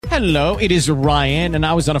Hello, it is Ryan, and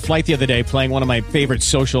I was on a flight the other day playing one of my favorite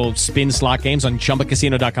social spin slot games on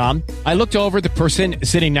ChumbaCasino.com. I looked over at the person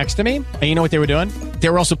sitting next to me, and you know what they were doing? They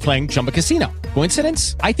were also playing Chumba Casino.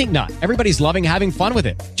 Coincidence? I think not. Everybody's loving having fun with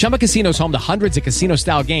it. Chumba Casino is home to hundreds of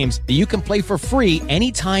casino-style games that you can play for free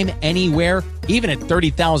anytime, anywhere, even at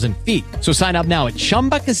 30,000 feet. So sign up now at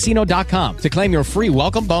ChumbaCasino.com to claim your free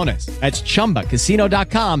welcome bonus. That's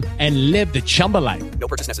ChumbaCasino.com and live the Chumba life. No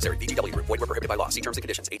purchase necessary. VGW. Void were prohibited by law. See terms and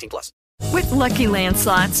conditions. 18+. With Lucky Land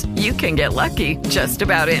Slots, you can get lucky just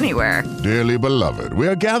about anywhere. Dearly beloved, we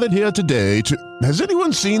are gathered here today to... Has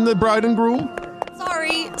anyone seen the bride and groom?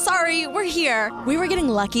 Sorry, we're here. We were getting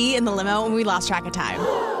lucky in the limo and we lost track of time.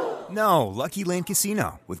 No, Lucky Land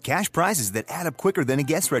Casino, with cash prizes that add up quicker than a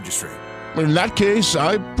guest registry. In that case,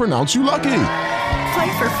 I pronounce you lucky.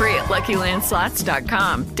 Play for free at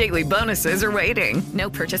LuckyLandSlots.com. Daily bonuses are waiting. No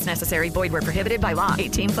purchase necessary. Void where prohibited by law.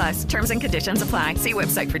 18+. Terms and conditions apply. See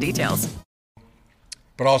website for details.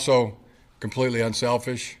 But also completely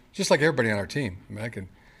unselfish, just like everybody on our team. I mean, I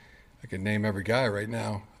can name every guy right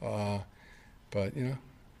now, but you know,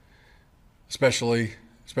 especially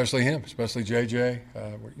him, especially JJ.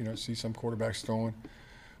 You know, see some quarterbacks throwing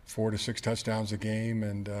 4 to 6 touchdowns a game,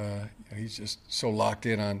 and he's just so locked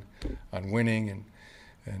in on winning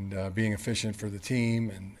and being efficient for the team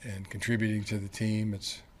and contributing to the team.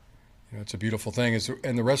 It's a beautiful thing.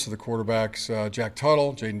 And the rest of the quarterbacks, Jack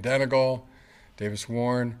Tuttle, Jaden Donegal, Davis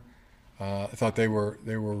Warren, I thought they were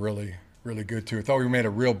really, really good too. I thought we made a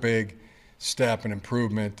real big step and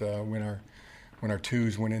improvement when our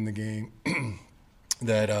twos went in the game.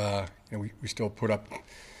 That we still put up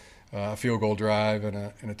a field goal drive and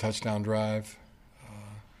a touchdown drive.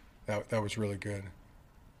 That was really good.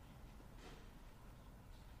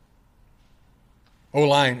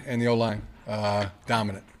 O-line and the O-line,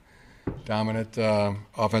 dominant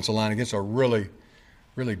offensive line against a really,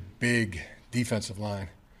 really big defensive line.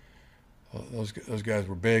 Those guys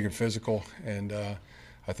were big and physical, and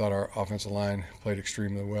I thought our offensive line played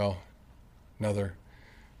extremely well. Another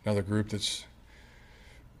group that's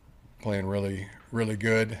playing really, really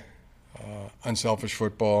good, unselfish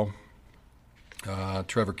football.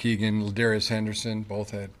 Trevor Keegan, Ladarius Henderson,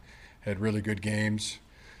 both had really good games,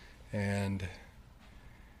 and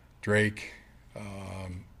Drake,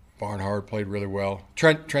 Barnhart played really well.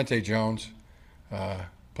 Trente Jones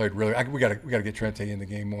played really. We got to get Trente in the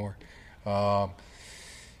game more.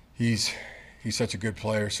 He's such a good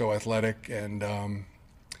player, so athletic, and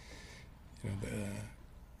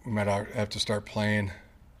we might have to start playing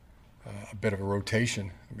a bit of a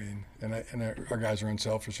rotation. I mean, and our guys are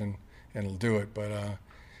unselfish and will do it, but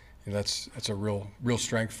that's a real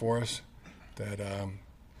strength for us. That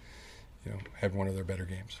had one of their better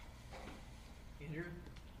games. Andrew,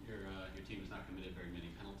 your team has not committed very many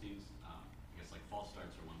penalties. I guess like false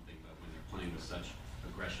starts are one thing, but when they're playing with such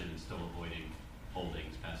aggression and still avoiding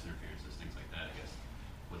holdings, pass interferences, things like that, I guess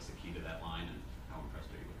what's the key to that line, and how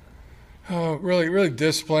impressed are you with that? Really, really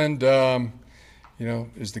disciplined.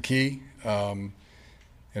 Is the key, and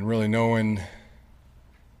really knowing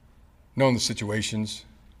the situations,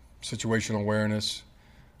 situational awareness,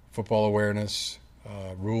 football awareness,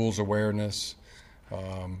 rules awareness.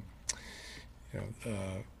 But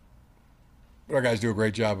our guys do a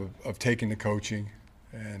great job of taking the coaching,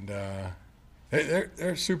 and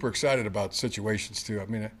they're super excited about situations too. I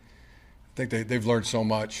mean, I think they've learned so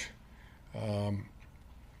much.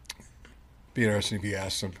 Be interesting if you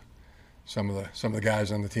ask them, some of the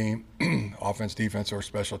guys on the team, offense, defense, or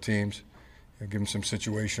special teams, give them some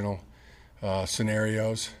situational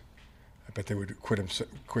scenarios. I bet they would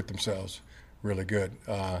quit themselves really good.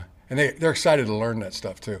 And they're excited to learn that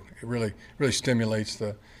stuff too. It really stimulates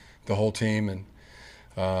the whole team, and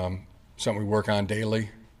something we work on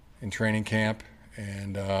daily in training camp.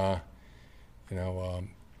 And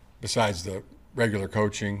besides the regular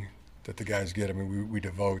coaching that the guys get, I mean, we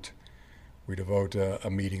devote a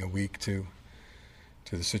meeting a week to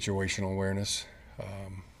the situational awareness.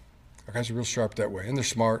 Our guys are real sharp that way, and they're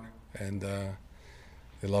smart, and they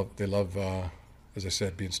love as I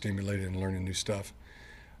said, being stimulated and learning new stuff.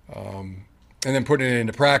 And then putting it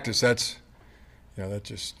into practice, that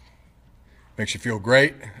just makes you feel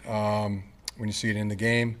great when you see it in the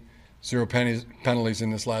game. 0 penalties in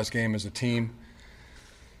this last game as a team.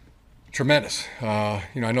 Tremendous. I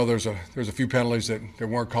know there's a few penalties that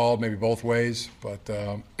weren't called, maybe both ways, but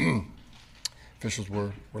officials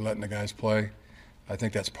were letting the guys play. I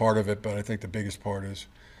think that's part of it, but I think the biggest part is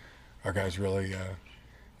our guys really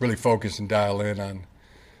focus and dial in on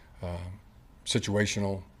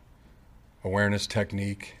situational awareness,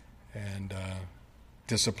 technique, and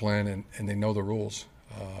discipline, and they know the rules.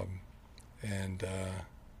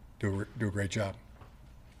 do a great job.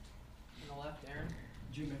 On the left, Aaron.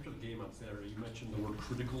 Jim, after the game on Saturday, you mentioned the word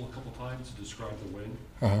critical a couple times to describe the win.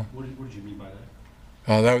 Uh-huh. What did you mean by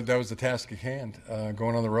that? That was the task at hand,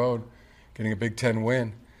 going on the road, getting a Big Ten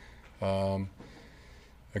win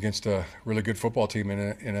against a really good football team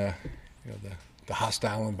in a the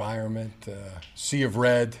hostile environment, sea of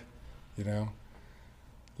red,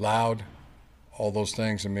 loud, all those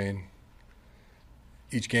things. I mean,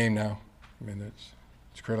 each game now,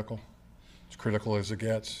 it's critical. As critical as it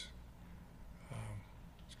gets,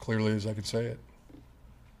 as clearly as I can say it.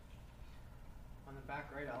 On the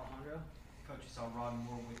back right, Alejandro. Coach, you saw Rod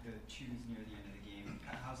Moore with the chews near the end of the game.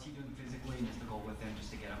 How's he doing physically, and is the goal with him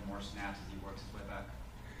just to get him more snaps as he works his way back?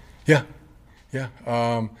 Yeah.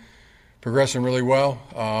 Progressing really well.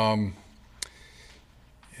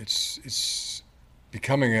 It's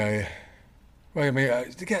becoming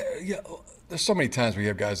there's so many times we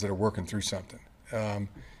have guys that are working through something.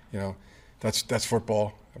 That's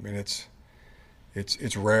football. I mean, it's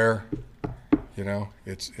rare.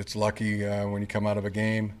 It's lucky when you come out of a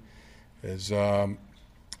game as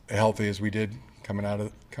healthy as we did coming out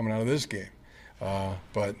of this game.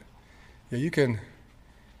 But yeah, you can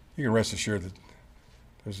rest assured that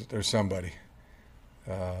there's somebody,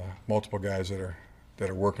 multiple guys that are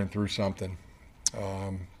working through something,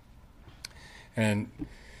 and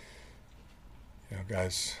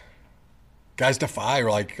guys defy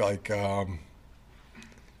like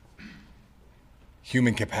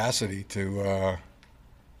human capacity to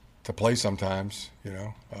play sometimes.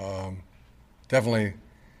 Definitely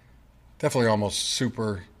almost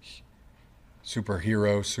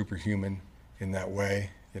superhero, superhuman in that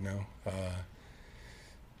way.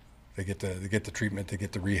 They get the treatment, they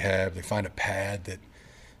get the rehab, they find a pad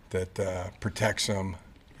that protects them.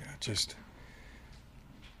 Just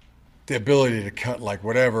the ability to cut like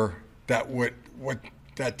whatever what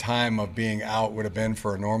that time of being out would have been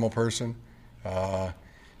for a normal person.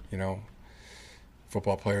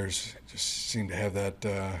 Football players just seem to have that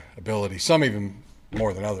ability. Some even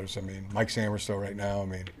more than others. I mean, Mike Samerstow right now. I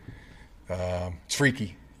mean, it's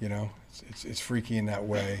freaky. It's freaky in that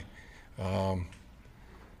way. The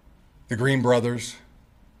Green brothers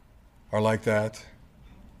are like that.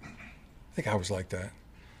 I think I was like that.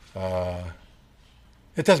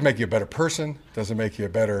 It doesn't make you a better person. Doesn't make you a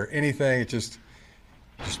better anything. It's just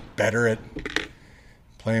better at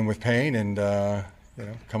playing with pain and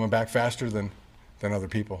coming back faster than other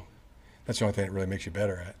people. That's the only thing that really makes you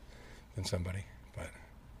better than somebody. But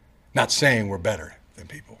not saying we're better than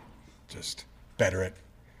people. Just better at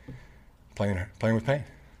playing with pain.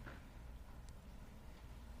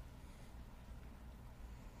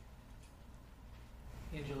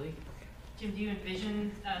 Angelique. Jim, do you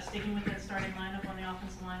envision sticking with that starting lineup on the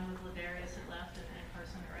offensive line with Ladarius at left and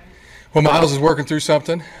Carson at right? Well, Miles is working through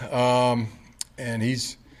something, and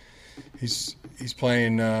he's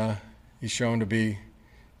playing. He's shown to be,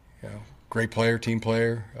 great player, team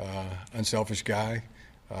player, unselfish guy.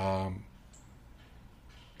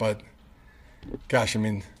 But, gosh, I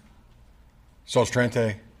mean, so's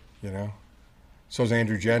Trente, so's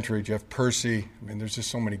Andrew Gentry, Jeff Percy. I mean, there's just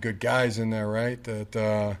so many good guys in there, right?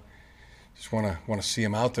 That just want to see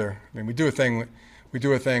them out there. I mean, we do a thing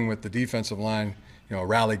with the defensive line, a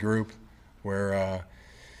rally group where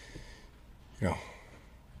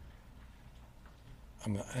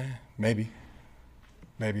I'm not, maybe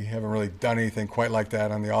haven't really done anything quite like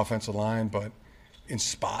that on the offensive line, but in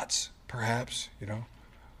spots perhaps, a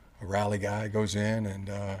rally guy goes in and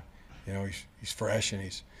he's fresh and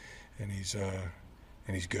he's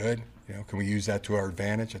good. Can we use that to our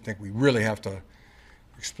advantage? I think we really have to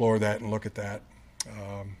explore that and look at that.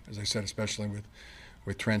 As I said, especially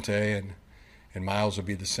with Trente and Miles will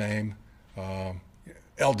be the same.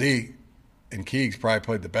 LD and Keegs probably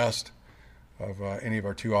played the best of any of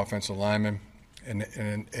our two offensive linemen,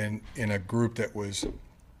 and in a group that was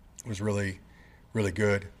really, really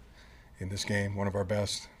good in this game, one of our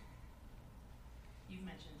best. You've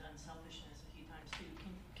mentioned unselfishness a few times too.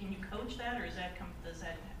 Can you coach that, or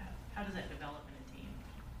how does that develop in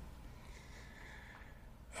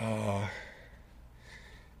a team?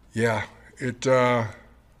 Yeah, it's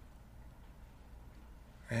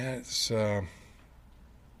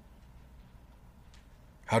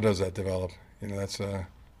how does that develop? That's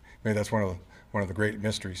maybe that's one of the great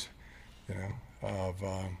mysteries, of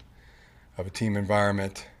a team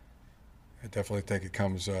environment. I definitely think it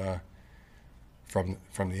comes from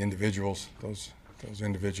the individuals. Those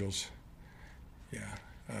individuals. Yeah,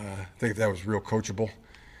 I think that was real coachable.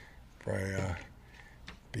 Probably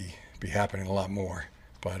be happening a lot more.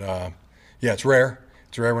 But yeah, it's rare.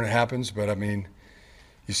 It's rare when it happens. But I mean,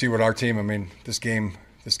 you see what our team. I mean, this game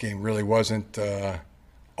this game really wasn't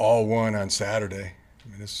all won on Saturday. I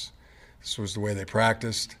mean, this was the way they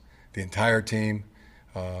practiced, the entire team.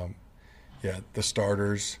 The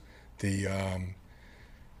starters, the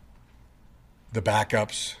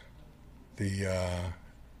backups, the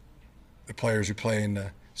players who play in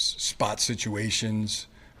the spot situations,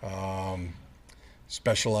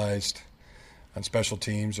 specialized on special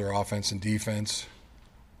teams or offense and defense,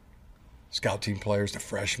 scout team players, the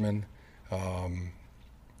freshmen,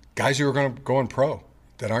 guys who are going to go in pro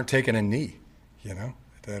that aren't taking a knee,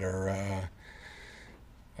 that are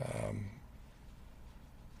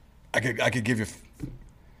I could give you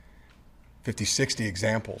 50, 60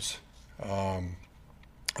 examples of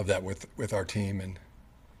that with our team, and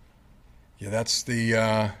that's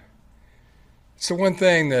the it's the one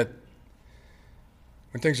thing that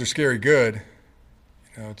when things are scary good,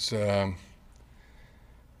 it's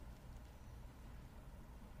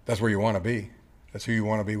that's where you want to be. That's who you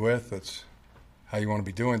want to be with. That's how you want to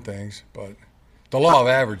be doing things. But the law of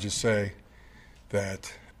averages say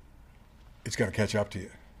that it's going to catch up to you.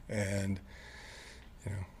 And,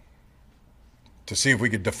 to see if we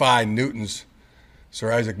could defy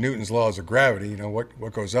Sir Isaac Newton's laws of gravity,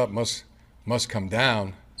 what goes up must come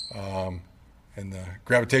down. And the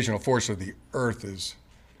gravitational force of the earth is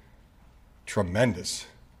tremendous.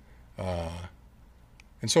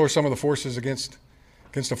 And so are some of the forces against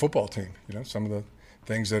a football team. Some of the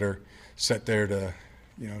things that are set there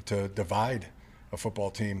to divide a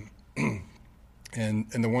football team. And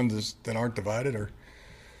the ones that aren't divided are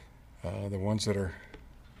the ones that are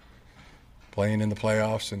playing in the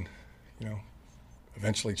playoffs and,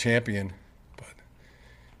 eventually champion. But,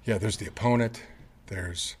 there's the opponent.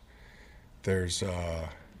 There's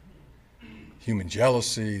human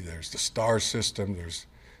jealousy. There's the star system. There's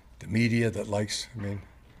the media that likes, I'm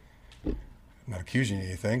not accusing you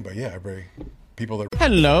of anything, but, people that...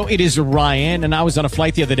 Hello, it is Ryan, and I was on a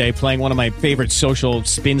flight the other day playing one of my favorite social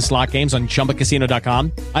spin slot games on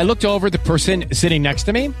ChumbaCasino.com. I looked over at the person sitting next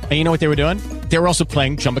to me, and you know what they were doing? They were also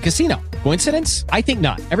playing Chumba Casino. Coincidence? I think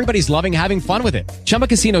not. Everybody's loving having fun with it. Chumba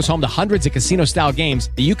Casino is home to hundreds of casino-style games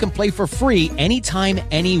that you can play for free anytime,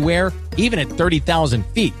 anywhere, even at 30,000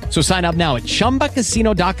 feet. So sign up now at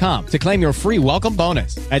ChumbaCasino.com to claim your free welcome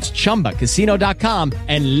bonus. That's ChumbaCasino.com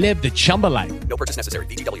and live the Chumba life. No purchase necessary.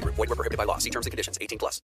 VGW. Void were prohibited by law. See terms and conditions.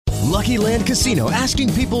 18+. Lucky Land Casino,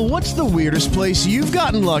 asking people, what's the weirdest place you've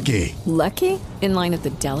gotten lucky? Lucky? In line at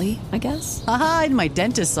the deli, I guess? Aha, in my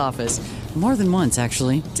dentist's office. More than once,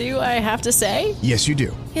 actually. Do I have to say? Yes, you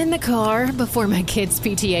do. In the car before my kids'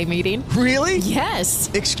 PTA meeting. Really? Yes.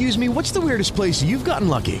 Excuse me, what's the weirdest place you've gotten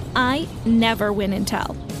lucky? I never win and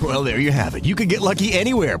tell. Well, there you have it. You can get lucky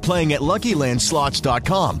anywhere, playing at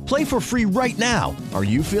LuckyLandSlots.com. Play for free right now. Are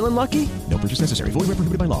you feeling lucky? No purchase necessary. Void where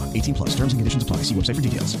prohibited by law. 18+. Terms and conditions apply. See website for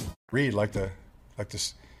details. Read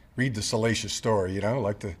read the salacious story,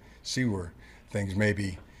 like to see where things may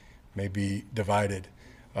be divided.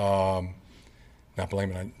 Not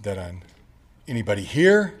blaming that on anybody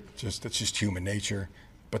here. It's just human nature.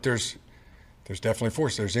 But there's definitely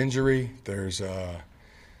force. There's injury. There's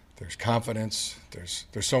confidence. There's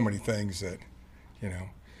so many things that,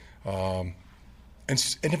 and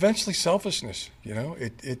eventually selfishness.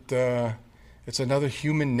 It's another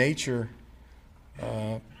human nature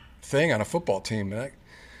thing on a football team. And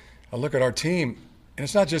I look at our team, and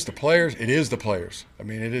it's not just the players. It is the players.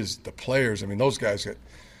 It is the players. Those guys get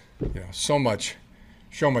so much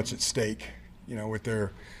at stake, with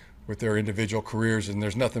their individual careers, and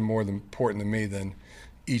there's nothing more important to me than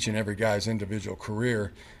each and every guy's individual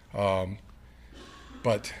career.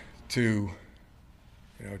 But to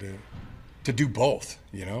do both,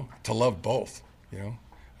 to love both, do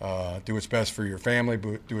what's best for your family,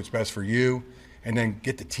 do what's best for you, and then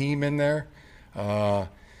get the team in there.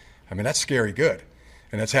 That's scary good,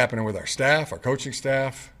 and that's happening with our staff, our coaching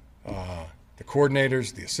staff, the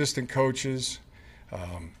coordinators, the assistant coaches,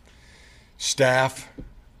 staff,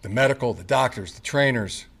 the medical, the doctors, the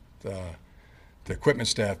trainers, the equipment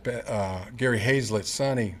staff, Gary Hazlett,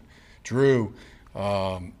 Sonny, Drew,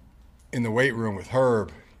 in the weight room with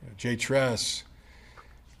Herb, Jay Tress,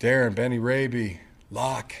 Darren, Benny Raby,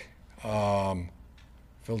 Locke,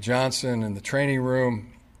 Phil Johnson in the training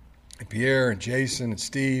room, and Pierre and Jason and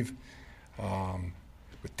Steve,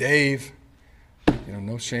 with Dave,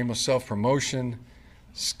 no shameless self-promotion,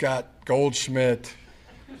 Scott Goldschmidt,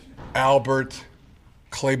 Albert,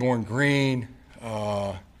 Claiborne Green.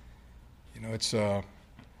 It's a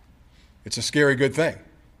scary good thing.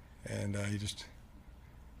 And how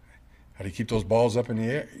do you keep those balls up in the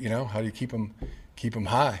air? How do you keep them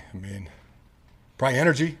high? Probably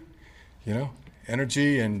energy,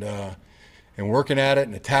 energy and and working at it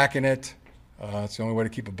and attacking it. It's the only way to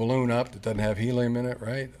keep a balloon up that doesn't have helium in it,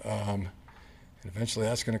 right? And eventually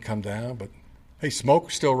that's going to come down. But, hey,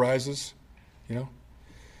 smoke still rises, you know.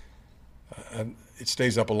 It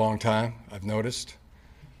stays up a long time, I've noticed.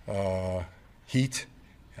 Heat,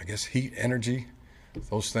 energy,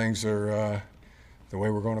 those things are the way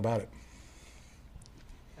we're going about it.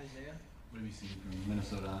 Isaiah? What have you seen from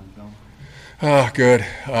Minnesota on film? Good.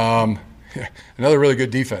 Another really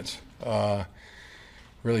good defense.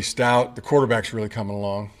 Really stout. The quarterback's really coming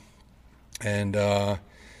along. And they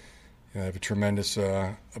have a tremendous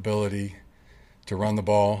ability to run the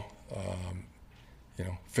ball.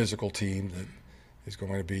 Physical team that is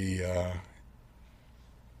going to be.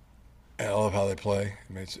 I love how they play.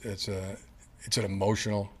 I mean, it's an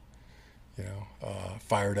emotional,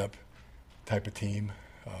 fired up type of team.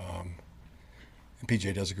 And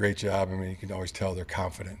PJ does a great job. I mean, you can always tell they're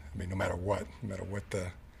confident. I mean, no matter what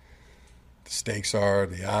the stakes are,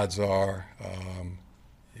 the odds are,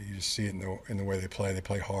 you just see it in the way they play. They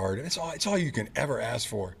play hard. And it's all you can ever ask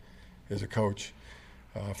for as a coach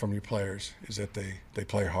from your players is that they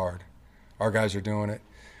play hard. Our guys are doing it.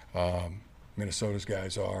 Minnesota's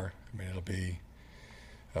guys are. I mean, it'll be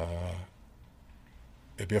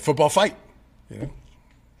a football fight,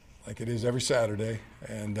 like it is every Saturday.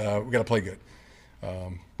 And we got to play good.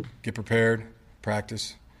 Get prepared,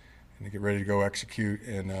 practice, and get ready to go execute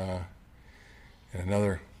in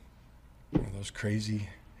another one of those crazy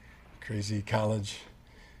college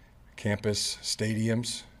campus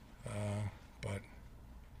stadiums. But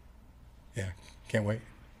yeah, can't wait.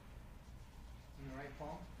 All right,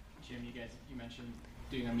 Paul? Jim, you mentioned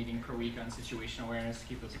doing a meeting per week on situational awareness to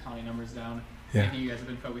keep those county numbers down. Yeah. Anything you guys have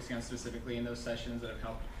been focusing on specifically in those sessions that have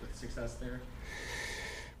helped with success there?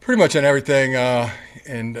 Pretty much on everything,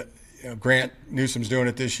 and Grant Newsom's doing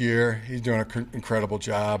it this year. He's doing an incredible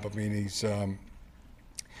job. I mean, he's and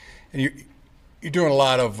you're doing a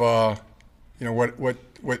lot of what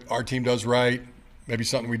our team does right, maybe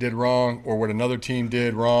something we did wrong, or what another team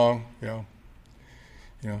did wrong.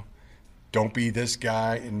 Don't be this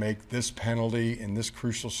guy and make this penalty in this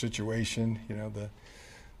crucial situation.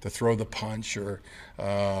 The throw the punch or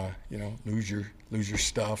lose your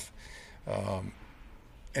stuff.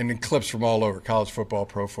 And then clips from all over, college football,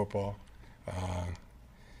 pro football.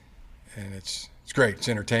 And it's great. It's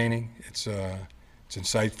entertaining. It's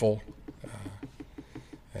insightful.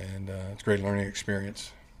 And it's a great learning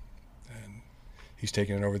experience. And he's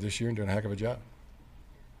taking it over this year and doing a heck of a job.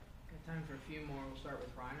 Got time for a few more. We'll start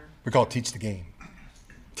with Reiner. We call it Teach the Game.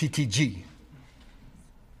 TTG.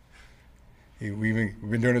 We've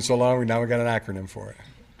been doing it so long, now we got an acronym for it.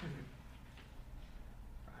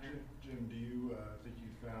 Jim, do you think you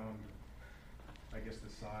found, the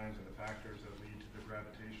signs and the factors that lead to the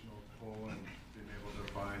gravitational pull and being able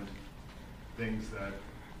to find things that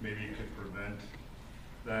maybe could prevent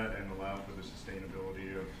that and allow for the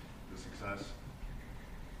sustainability of the success?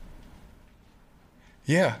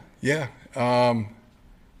 Yeah.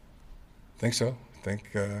 Think so.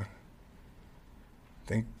 Think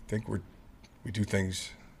we do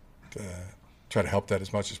things to try to help that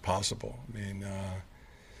as much as possible. I mean,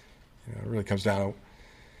 it really comes down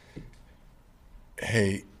to,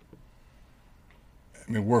 hey,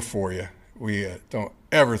 we're for you. We don't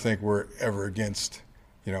ever think we're ever against,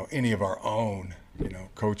 any of our own,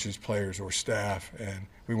 coaches, players, or staff. And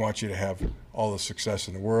we want you to have all the success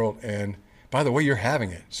in the world. And by the way, you're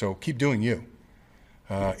having it. So keep doing you.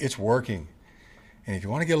 It's working. And if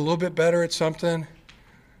you want to get a little bit better at something,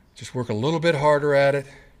 just work a little bit harder at it.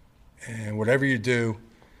 And whatever you do,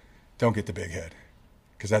 don't get the big head,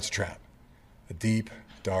 because that's a trap. A deep,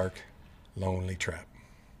 dark, lonely trap.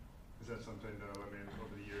 Is that something, though, over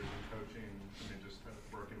the years in coaching, just kind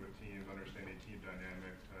of working with teams, understanding team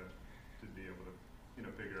dynamics, to be able to,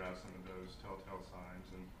 figure out some of those telltale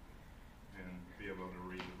signs and be able to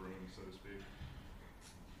read the room, so to speak?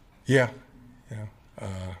 Yeah.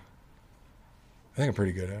 I think I'm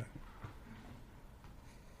pretty good at it.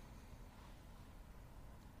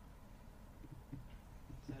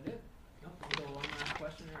 Is that it? Nope. We'll go one last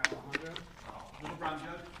question here, Alejandro. Little Brown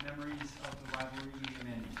Jug, memories of the rivalry,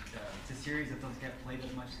 and it's a series that doesn't get played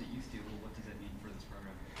as much as it used to. What does it mean for this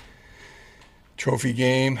program? Trophy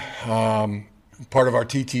game. Part of our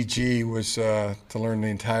TTG was to learn the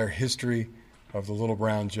entire history of the Little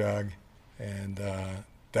Brown Jug, and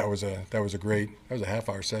that was a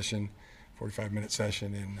half-hour session, 45-minute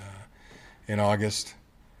session in August.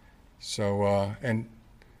 So and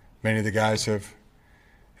many of the guys have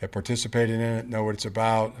participated in it, know what it's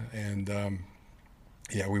about, and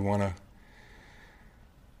we want to.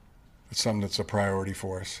 It's something that's a priority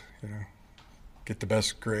for us. Get the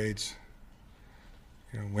best grades,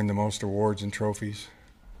 win the most awards and trophies,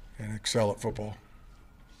 and excel at football.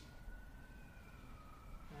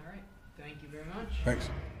 All right. Thank you very much. Thanks.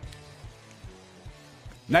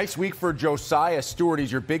 Nice week for Josiah Stewart.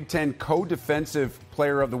 He's your Big Ten co-defensive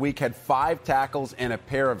player of the week. Had 5 tackles and a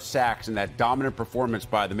pair of sacks in that dominant performance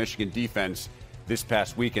by the Michigan defense this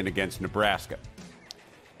past weekend against Nebraska.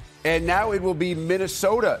 And now it will be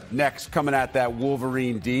Minnesota next coming at that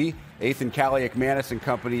Wolverine D. Ethan Kaliak-Manis and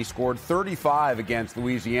company scored 35 against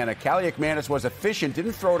Louisiana. Kaliak-Manis was efficient,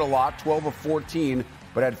 didn't throw it a lot, 12 of 14,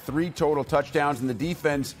 but had 3 total touchdowns, and the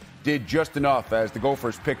defense did just enough as the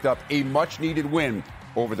Gophers picked up a much-needed win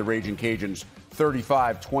over the Raging Cajuns.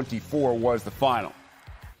 35-24 was the final.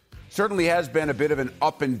 Certainly has been a bit of an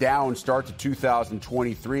up and down start to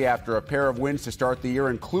 2023 after a pair of wins to start the year,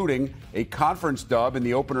 including a conference dub in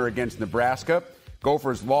the opener against Nebraska.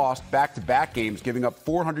 Gophers lost back-to-back games, giving up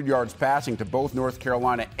 400 yards passing to both North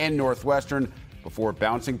Carolina and Northwestern before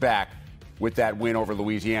bouncing back with that win over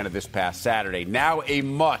Louisiana this past Saturday. Now a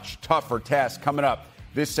much tougher test coming up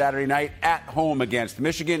this Saturday night at home against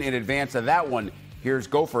Michigan. In advance of that one, here's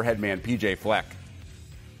Gopher headman PJ Fleck.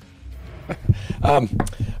 All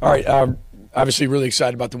right. Obviously, really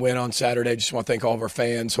excited about the win on Saturday. Just want to thank all of our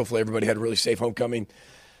fans. Hopefully, everybody had a really safe homecoming.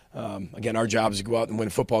 Again, our job is to go out and win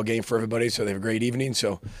a football game for everybody, so they have a great evening.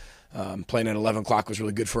 So playing at 11 o'clock was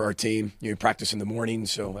really good for our team. You practice in the morning,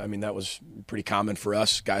 so, that was pretty common for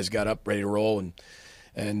us. Guys got up, ready to roll,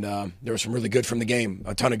 and there was some really good from the game,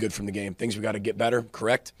 a ton of good from the game. Things we got to get better,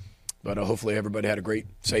 correct, but hopefully everybody had a great,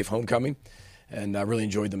 safe homecoming and really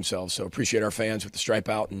enjoyed themselves. So appreciate our fans with the stripe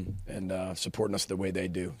out and supporting us the way they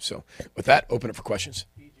do. So with that, open it for questions.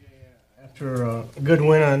 After a good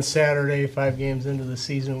win on Saturday, 5 games into the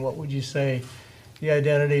season, what would you say the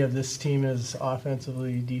identity of this team is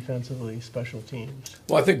offensively, defensively, special teams?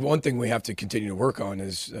 Well, I think one thing we have to continue to work on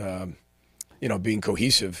is, being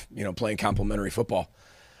cohesive, playing complementary football.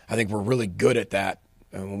 I think we're really good at that.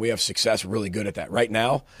 And when we have success, we're really good at that. Right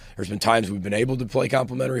now, there's been times we've been able to play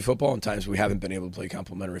complementary football and times we haven't been able to play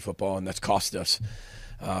complementary football, and that's cost us.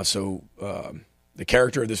 So the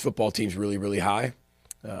character of this football team is really, really high.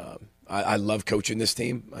 I love coaching this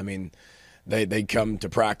team. They come to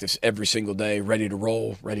practice every single day, ready to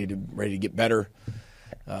roll, ready to get better.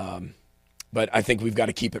 But I think we've got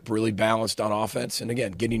to keep it really balanced on offense, and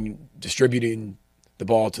again, distributing the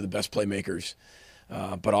ball to the best playmakers,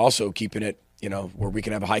 but also keeping it, where we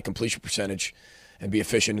can have a high completion percentage and be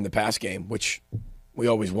efficient in the pass game, which we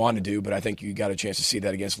always want to do. But I think you got a chance to see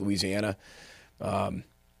that against Louisiana.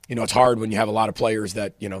 It's hard when you have a lot of players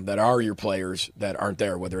that are your players that aren't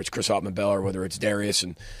there, whether it's Chris Ottman-Bell or whether it's Darius.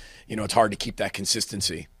 And, it's hard to keep that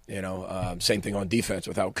consistency. Same thing on defense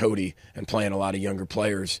without Cody and playing a lot of younger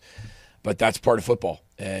players. But that's part of football,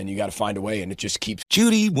 and you got to find a way, and it just keeps.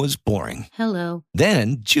 Judy was boring. Hello.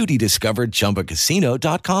 Then Judy discovered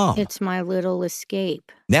ChumbaCasino.com. It's my little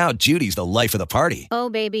escape. Now Judy's the life of the party.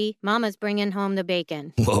 Oh, baby, mama's bringing home the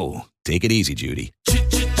bacon. Whoa, take it easy, Judy.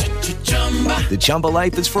 The Chumba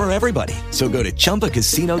life is for everybody. So go to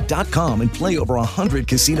ChumbaCasino.com and play over 100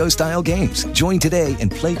 casino-style games. Join today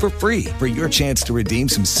and play for free for your chance to redeem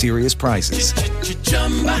some serious prizes.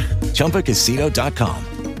 ChumbaCasino.com.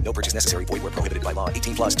 No purchase necessary. Void where prohibited by law.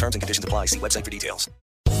 18 plus terms and conditions apply. See website for details.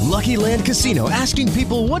 Lucky Land Casino, asking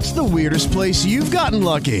people, what's the weirdest place you've gotten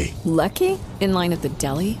lucky? Lucky? In line at the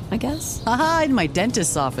deli, I guess? Aha, in my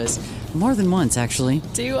dentist's office. More than once, actually.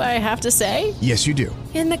 Do I have to say? Yes, you do.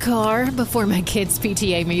 In the car before my kids'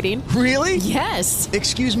 PTA meeting. Really? Yes.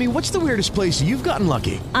 Excuse me, what's the weirdest place you've gotten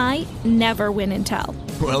lucky? I never win and tell.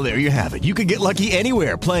 Well, there you have it. You can get lucky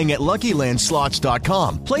anywhere, playing at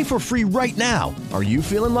LuckyLandSlots.com. Play for free right now. Are you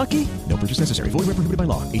feeling lucky? No purchase necessary. Void where prohibited by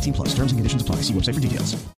law. 18 plus. Terms and conditions apply. See website for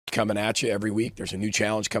details. Coming at you every week. There's a new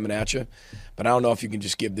challenge coming at you. But I don't know if you can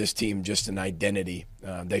just give this team just an identity.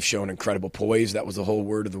 They've shown incredible poise. That was the whole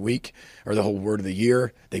word of the week, or the whole word of the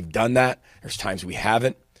year. They've done that. There's times we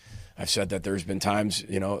haven't. I've said that there's been times,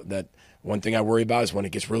 that one thing I worry about is when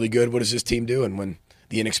it gets really good, what does this team do? And when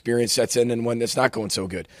the inexperience sets in and when it's not going so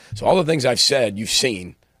good. So all the things I've said, you've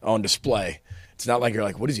seen on display. It's not like you're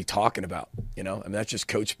like, what is he talking about? That's just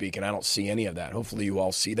coach speak, and I don't see any of that. Hopefully you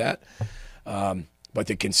all see that. But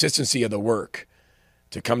the consistency of the work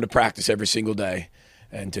to come to practice every single day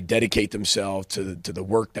and to dedicate themselves to the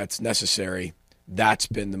work that's necessary, that's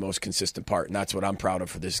been the most consistent part, and that's what I'm proud of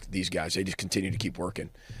for these guys. They just continue to keep working.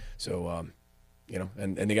 So,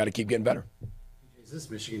 and they got to keep getting better. Is this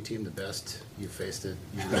Michigan team the best you faced at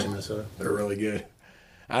University of Minnesota? They're really good.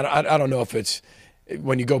 I don't know if it's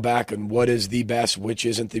when you go back and what is the best, which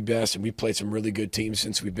isn't the best, and we've played some really good teams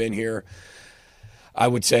since we've been here. I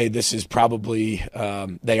would say this is probably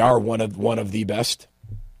they are one of the best.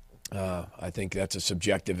 I think that's a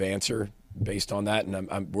subjective answer based on that,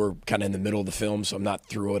 and we're kind of in the middle of the film, so I'm not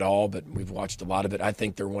through it all, but we've watched a lot of it. I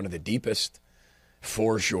think they're one of the deepest,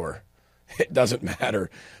 for sure. It doesn't matter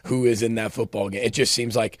who is in that football game. It just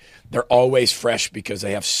seems like they're always fresh because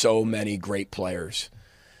they have so many great players,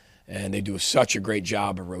 and they do such a great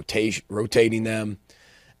job of rotating them,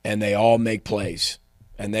 and they all make plays.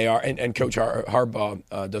 And they are, and Coach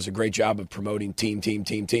Harbaugh does a great job of promoting team,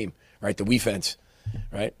 right? The we-fence,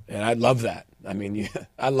 right? And I love that. I mean,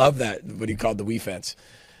 I love that, what he called the we-fence,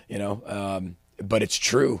 but it's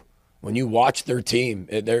true. When you watch their team,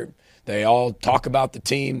 they all talk about the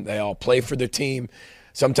team. They all play for their team.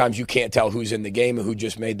 Sometimes you can't tell who's in the game and who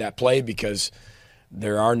just made that play because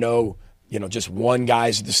there are no, just one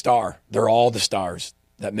guy's the star. They're all the stars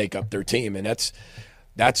that make up their team, and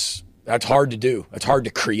that's hard to do. It's hard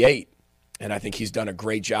to create, and I think he's done a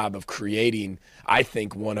great job of creating, I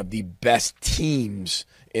think, one of the best teams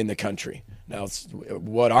in the country. Now,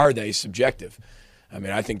 what are they? Subjective. I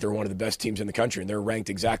mean, I think they're one of the best teams in the country, and they're ranked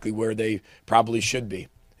exactly where they probably should be,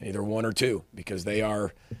 either one or two, because they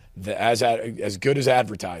are as good as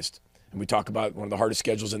advertised. And we talk about one of the hardest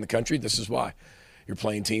schedules in the country. This is why. You're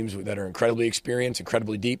playing teams that are incredibly experienced,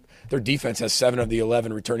 incredibly deep. Their defense has 7 of the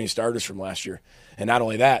 11 returning starters from last year. And not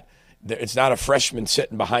only that, it's not a freshman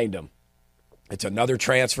sitting behind them. It's another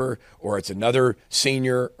transfer, or it's another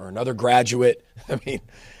senior or another graduate. I mean,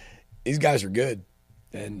 these guys are good.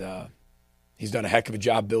 And he's done a heck of a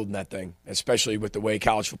job building that thing, especially with the way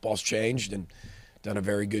college football's changed, and done a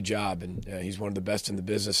very good job. And he's one of the best in the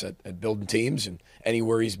business at building teams, and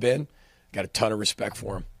anywhere he's been, got a ton of respect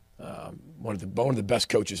for him. One of the best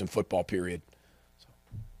coaches in football, period.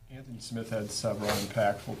 Anthony Smith had several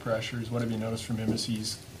impactful pressures. What have you noticed from him as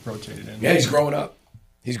he's rotated in? Yeah, he's growing up.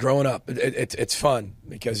 He's growing up. It's fun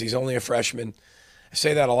because he's only a freshman. I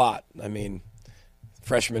say that a lot. I mean,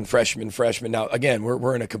 freshman. Now, again,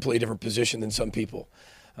 we're in a completely different position than some people.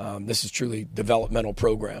 This is truly developmental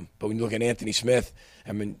program. But when you look at Anthony Smith,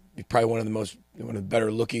 I mean, he's probably one of the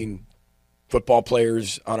better looking football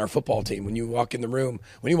players on our football team. When he walks in the room,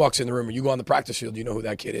 or you go on the practice field, you know who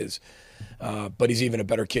that kid is. But he's even a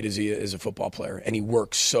better kid as he is a football player, and he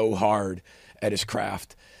works so hard at his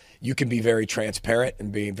craft. You can be very transparent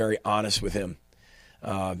and be very honest with him.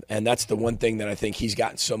 And that's the one thing that I think he's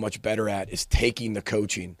gotten so much better at, is taking the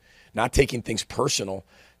coaching, not taking things personal,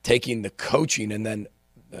 taking the coaching and then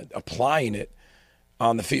applying it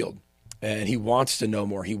on the field. And he wants to know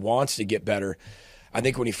more. He wants to get better. I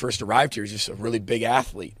think when he first arrived here, he was just a really big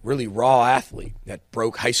athlete, really raw athlete that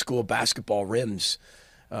broke high school basketball rims,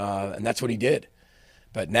 and that's what he did.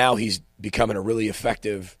 But now he's becoming a really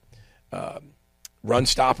effective run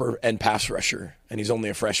stopper and pass rusher, and he's only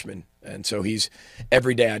a freshman. And so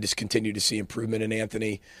every day I just continue to see improvement in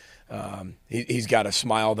Anthony. He's got a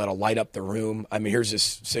smile that'll light up the room. I mean, here's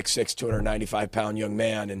this 6'6", 295-pound young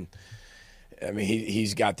man, and I mean,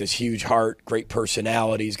 he's got this huge heart, great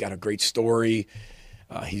personality. He's got a great story.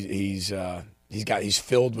 He's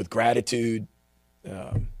filled with gratitude.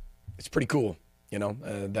 It's pretty cool,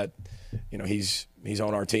 that he's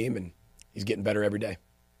on our team and he's getting better every day.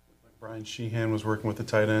 Brian Sheehan was working with the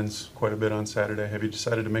tight ends quite a bit on Saturday. Have you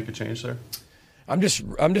decided to make a change there? I'm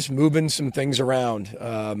just moving some things around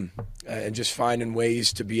and just finding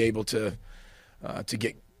ways to be able to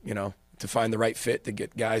get to find the right fit to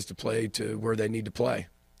get guys to play to where they need to play.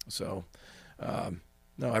 So.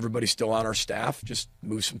 No, everybody's still on our staff. Just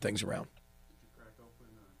move some things around.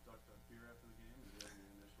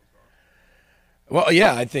 Well,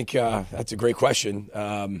 yeah, I think that's a great question.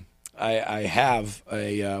 I have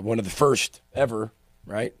one of the first ever,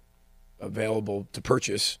 right, available to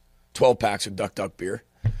purchase 12 packs of Duck Duck beer.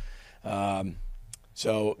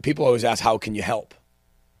 So people always ask, how can you help?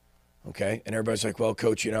 Okay, and everybody's like, well,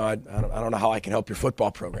 Coach, I don't know how I can help your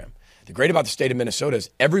football program. The great about the state of Minnesota is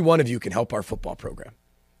every one of you can help our football program.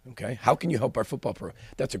 Okay, how can you help our football program?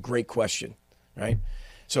 That's a great question, right?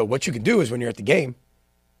 So what you can do is when you're at the game,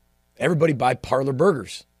 everybody buy Parlor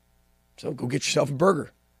burgers. So go get yourself a burger.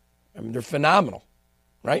 I mean, they're phenomenal,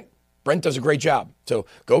 right? Brent does a great job. So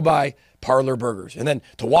go buy Parlor burgers. And then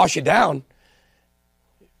to wash it down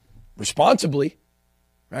responsibly,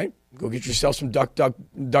 right? Go get yourself some Duck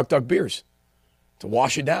Duck beers to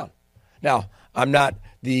wash it down. Now, I'm not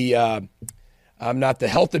the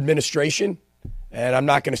health administration, and I'm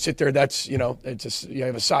not going to sit there. That's it's just, you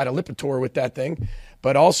have a side of Lipitor with that thing,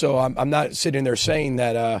 but also I'm not sitting there saying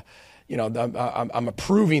that I'm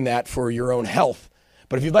approving that for your own health.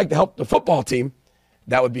 But if you'd like to help the football team,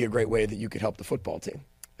 that would be a great way that you could help the football team,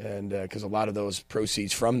 and because a lot of those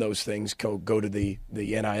proceeds from those things go to the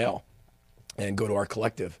NIL and go to our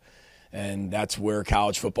collective. And that's where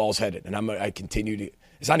college football is headed. And I continue to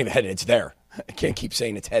 – it's not even headed. It's there. I can't keep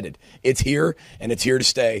saying it's headed. It's here, and it's here to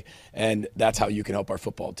stay. And that's how you can help our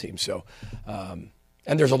football team. So, and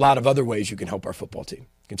there's a lot of other ways you can help our football team.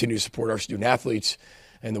 Continue to support our student athletes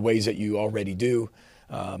in the ways that you already do.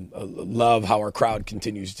 Love how our crowd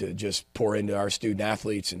continues to just pour into our student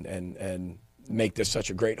athletes and make this such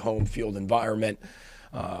a great home field environment,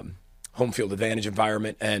 home field advantage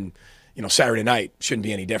environment. And, Saturday night shouldn't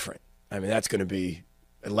be any different. I mean, that's going to be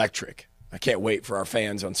electric. I can't wait for our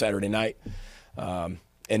fans on Saturday night.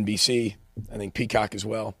 NBC, I think Peacock as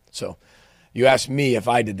well. So you asked me if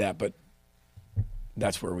I did that, but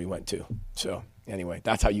that's where we went to. So anyway,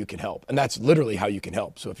 that's how you can help. And that's literally how you can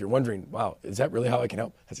help. So if you're wondering, wow, is that really how I can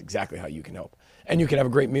help? That's exactly how you can help. And you can have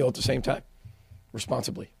a great meal at the same time,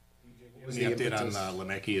 responsibly. What was the update on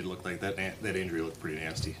Lemecki? It looked like that injury looked pretty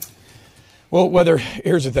nasty. Well,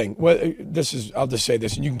 here's the thing. I'll just say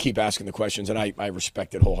this, and you can keep asking the questions, and I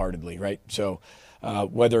respect it wholeheartedly, right? So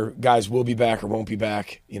whether guys will be back or won't be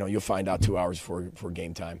back, you'll find out 2 hours before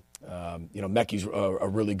game time. Mecky's a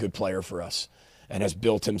really good player for us and has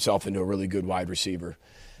built himself into a really good wide receiver.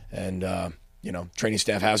 And, training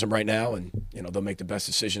staff has him right now, and, they'll make the best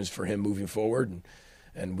decisions for him moving forward.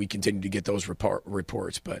 And we continue to get those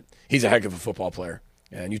reports. But he's a heck of a football player.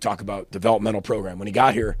 And you talk about developmental program. When he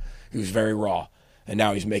got here, he was very raw, and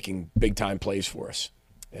now he's making big-time plays for us.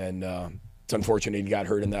 And it's unfortunate he got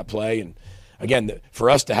hurt in that play. And, again, for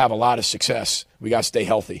us to have a lot of success, we got to stay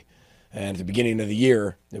healthy. And at the beginning of the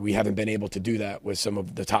year, we haven't been able to do that with some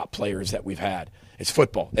of the top players that we've had. It's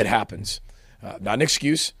football. It happens. Not an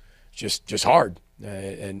excuse, just hard.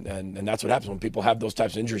 And that's what happens when people have those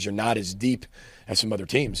types of injuries. You're not as deep as some other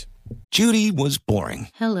teams. Judy was boring.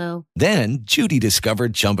 Hello. Then Judy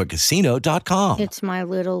discovered ChumbaCasino.com. It's my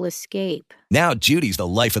little escape. Now Judy's the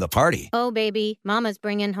life of the party. Oh, baby, mama's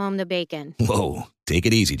bringing home the bacon. Whoa, take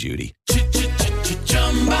it easy, Judy.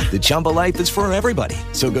 The Chumba life is for everybody.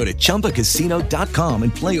 So go to ChumbaCasino.com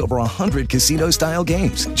and play over 100 casino-style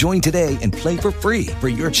games. Join today and play for free for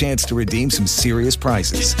your chance to redeem some serious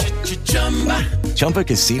prizes.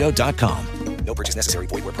 ChumbaCasino.com. No purchase necessary.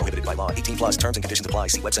 Void where prohibited by law. 18 plus terms and conditions apply.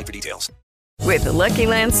 See website for details. With the Lucky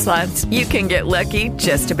Land Slots, you can get lucky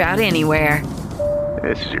just about anywhere.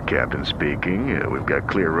 This is your captain speaking. We've got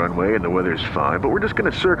clear runway and the weather's fine, but we're just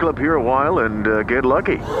going to circle up here a while and get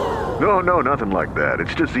lucky. No, nothing like that.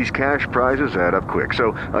 It's just these cash prizes add up quick.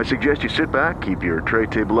 So I suggest you sit back, keep your tray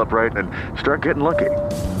table upright, and start getting lucky.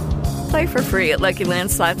 Play for free at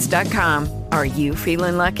LuckyLandSlots.com. Are you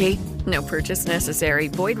feeling lucky? No purchase necessary.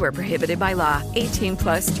 Void where prohibited by law. 18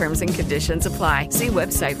 plus terms and conditions apply. See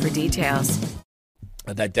website for details.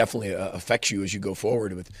 That definitely affects you as you go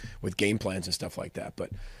forward with game plans and stuff like that. But,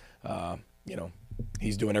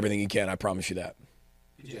 he's doing everything he can. I promise you that.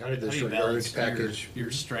 How do you balance your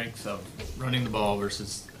strength of running the ball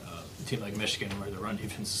versus a team like Michigan where the run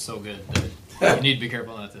defense is so good that you need to be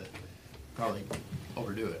careful not to probably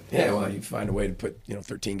overdo it? Yeah, well, you find a way to put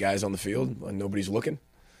 13 guys on the field when nobody's looking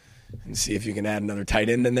and see if you can add another tight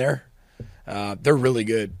end in there. They're really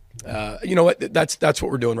good. You know what? That's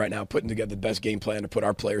what we're doing right now, putting together the best game plan to put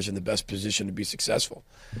our players in the best position to be successful.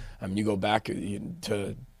 I mean, you go back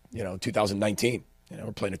to 2019.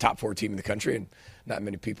 We're playing a top 4 team in the country, and not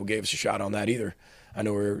many people gave us a shot on that either. I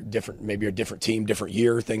know we're different, maybe a different team, different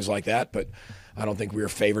year, things like that, but I don't think we were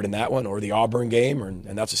favored in that one or the Auburn game,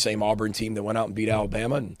 and that's the same Auburn team that went out and beat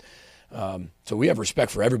Alabama. And so we have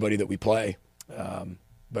respect for everybody that we play.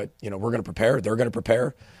 But, we're going to prepare. They're going to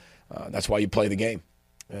prepare. That's why you play the game.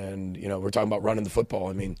 And, we're talking about running the football.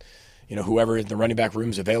 I mean, whoever in the running back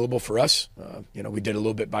room is available for us. We did a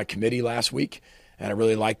little bit by committee last week, and I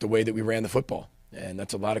really liked the way that we ran the football. And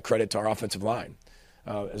that's a lot of credit to our offensive line.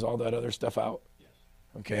 Is all that other stuff out?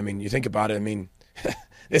 Okay, I mean, you think about it. I mean,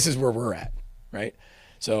 this is where we're at, right?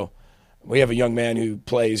 So we have a young man who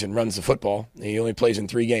plays and runs the football. And he only plays in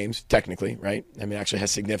 3 games, technically, right? I mean, actually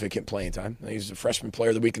has significant playing time. He's a freshman player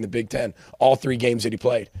of the week in the Big Ten, all 3 games that he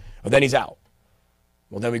played. Well, then he's out.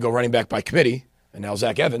 Well, then we go running back by committee, and now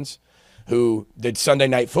Zach Evans, who did Sunday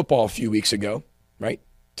Night Football a few weeks ago, right,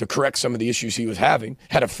 to correct some of the issues he was having,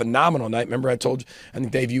 had a phenomenal night. Remember I told you, I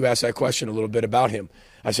think, Dave, you asked that question a little bit about him.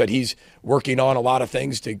 I said he's working on a lot of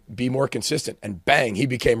things to be more consistent, and bang, he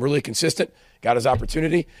became really consistent, got his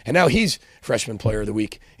opportunity, and now he's freshman player of the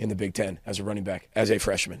week in the Big Ten as a running back, as a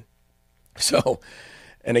freshman. So,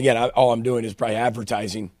 and again, all I'm doing is probably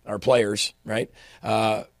advertising our players, right?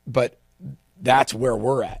 But that's where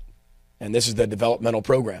we're at. And this is the developmental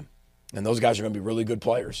program. And those guys are going to be really good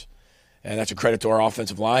players. And that's a credit to our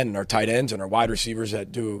offensive line and our tight ends and our wide receivers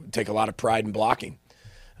that do take a lot of pride in blocking.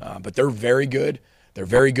 But they're very good. They're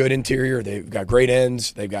very good interior. They've got great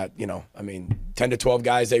ends. They've got, 10 to 12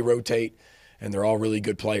 guys they rotate, and they're all really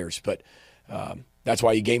good players. But that's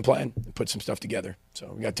why you game plan and put some stuff together.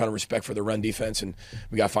 So we got a ton of respect for the run defense, and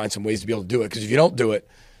we got to find some ways to be able to do it. Because if you don't do it,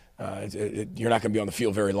 you're not going to be on the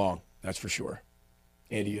field very long. That's for sure.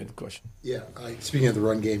 Andy, you had a question. Yeah. Speaking of the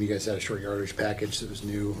run game, you guys had a short yardage package that was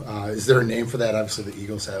new. Is there a name for that? Obviously, the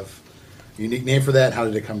Eagles have a unique name for that. How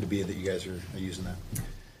did it come to be that you guys are using that?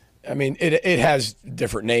 I mean, it has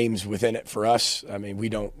different names within it for us. I mean, we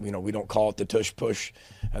don't call it the tush push.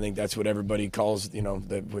 I think that's what everybody calls,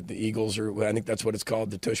 with the Eagles, or I think that's what it's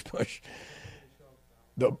called, the tush push.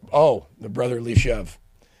 The brotherly shove.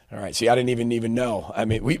 All right. See, I didn't even know. I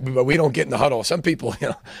mean, we don't get in the huddle. Some people,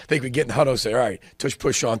 think we get in the huddle and say, all right, tush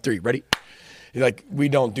push on 3. Ready? Like, we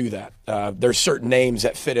don't do that. There's certain names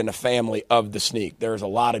that fit in a family of the sneak. There's a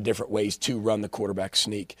lot of different ways to run the quarterback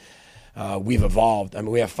sneak. We've evolved. I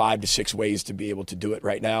mean, we have 5 to 6 ways to be able to do it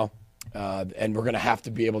right now. And we're going to have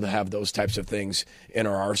to be able to have those types of things in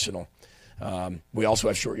our arsenal. We also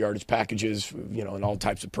have short yardage packages, and all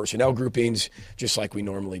types of personnel groupings, just like we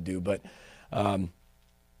normally do. But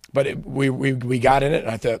we got in it,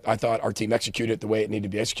 and I thought our team executed it the way it needed to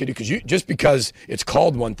be executed. Because just because it's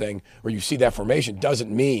called one thing, or you see that formation,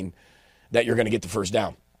 doesn't mean that you're going to get the first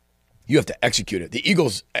down. You have to execute it. The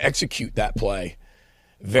Eagles execute that play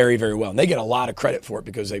very, very well. And they get a lot of credit for it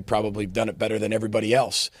because they probably done it better than everybody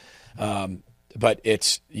else. But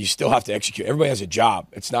you still have to execute. Everybody has a job.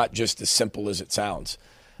 It's not just as simple as it sounds.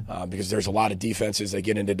 Because there's a lot of defenses that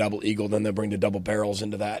get into double eagle, then they bring the double barrels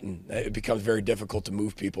into that, and it becomes very difficult to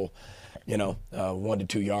move people, 1 to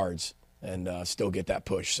 2 yards and still get that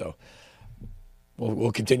push. So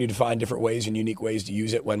we'll continue to find different ways and unique ways to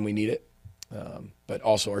use it when we need it. But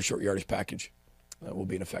also our short yardage package will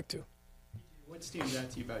be in effect too. What stands out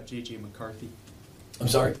to you about J.J. McCarthy? I'm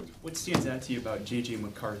sorry? What stands out to you about J.J.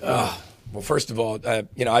 McCarthy? Well, first of all, I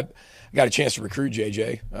got a chance to recruit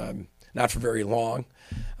J.J., not for very long,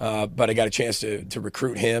 but I got a chance to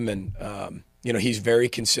recruit him, and he's very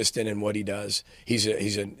consistent in what he does.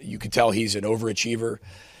 You can tell he's an overachiever.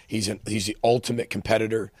 He's the ultimate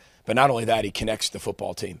competitor, but not only that, he connects the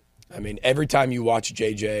football team. I mean, every time you watch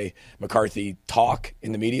J.J. McCarthy talk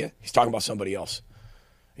in the media, he's talking about somebody else.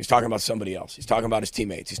 He's talking about somebody else. He's talking about his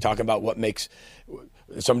teammates. He's talking about what makes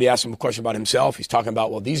 – somebody asks him a question about himself. He's talking about,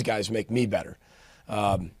 well, these guys make me better.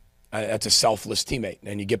 That's a selfless teammate.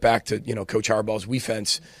 And you get back to, Coach Harbaugh's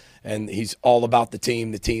defense, and he's all about the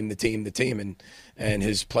team. And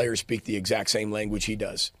his players speak the exact same language he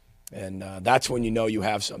does. And that's when you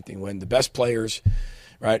have something. When the best players,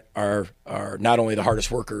 right, are not only the hardest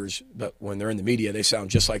workers, but when they're in the media, they sound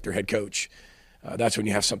just like their head coach. That's when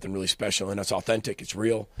you have something really special, and it's authentic, it's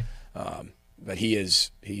real. But he's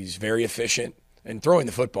very efficient in throwing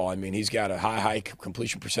the football. I mean, he's got a high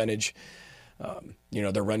completion percentage.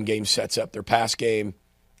 Their run game sets up their pass game,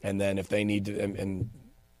 and then if they need to, and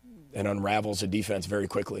unravels the defense very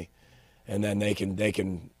quickly, and then they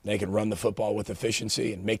can run the football with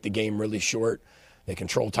efficiency and make the game really short. They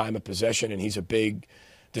control time of possession, and he's a big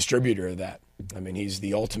distributor of that. I mean, he's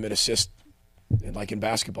the ultimate assist, like in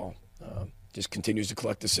basketball. Just continues to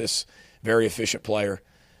collect assists. Very efficient player,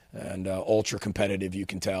 and ultra competitive, you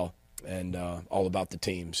can tell, and all about the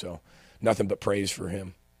team. So nothing but praise for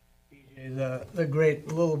him. The great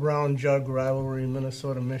Little Brown Jug rivalry,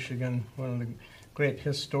 Minnesota-Michigan, one of the great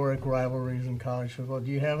historic rivalries in college football.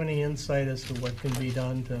 Do you have any insight as to what can be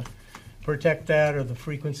done to protect that, or the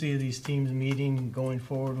frequency of these teams meeting going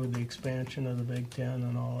forward with the expansion of the Big Ten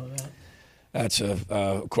and all of that? That's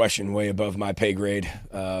a question way above my pay grade.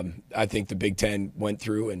 I think the Big Ten went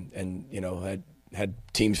through and had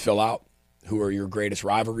teams fill out who are your greatest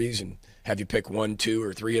rivalries and have you pick 1, 2,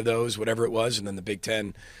 or 3 of those, whatever it was, and then the Big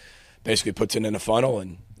Ten basically puts it in a funnel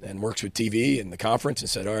and works with TV and the conference and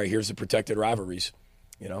said, all right, here's the protected rivalries,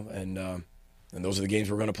 and those are the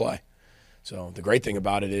games we're going to play. So the great thing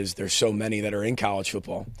about it is there's so many that are in college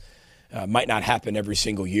football. Might not happen every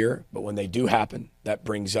single year, but when they do happen, that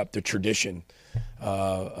brings up the tradition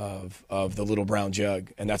of the Little Brown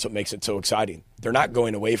Jug, and that's what makes it so exciting. They're not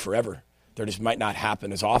going away forever. They just might not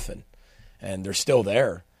happen as often, and they're still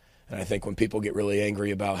there. And I think when people get really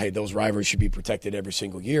angry about, hey, those rivalries should be protected every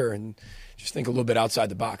single year, and just think a little bit outside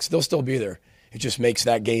the box, they'll still be there. It just makes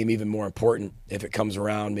that game even more important if it comes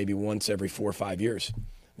around maybe once every 4 or 5 years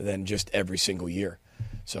than just every single year.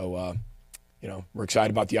 So, we're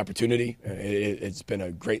excited about the opportunity. It's been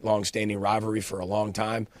a great, long-standing rivalry for a long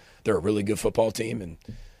time. They're a really good football team, and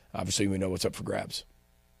obviously we know what's up for grabs.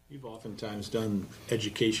 You've oftentimes done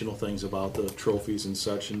educational things about the trophies and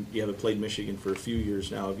such, and you haven't played Michigan for a few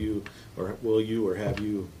years now. Have you, or will you, or have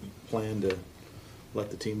you planned to let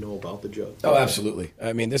the team know about the jug? Oh, absolutely.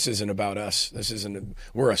 I mean, this isn't about us.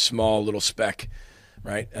 We're a small little speck,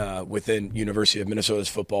 right, within University of Minnesota's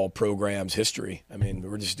football program's history. I mean,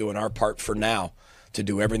 we're just doing our part for now to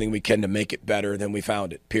do everything we can to make it better than we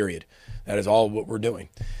found it, period. That is all what we're doing.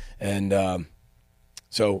 And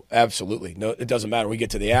so absolutely. No, it doesn't matter. We get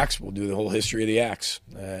to the Axe, we'll do the whole history of the Axe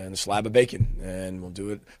and the slab of bacon, and we'll do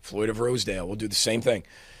it Floyd of Rosedale. We'll do the same thing.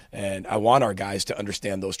 And I want our guys to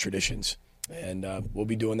understand those traditions. And we'll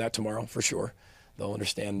be doing that tomorrow for sure. They'll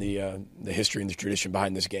understand the history and the tradition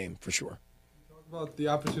behind this game for sure. About the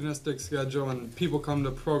opportunistic schedule and people come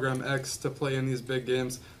to Program X to play in these big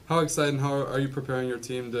games. How excited and how are you preparing your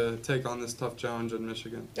team to take on this tough challenge in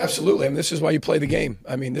Michigan? Absolutely. I mean, this is why you play the game.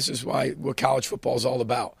 I mean, this is what college football is all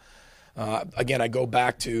about. Again, I go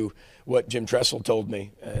back to what Jim Tressel told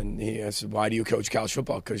me, and he said, why do you coach college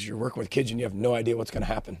football? Because you're working with kids and you have no idea what's going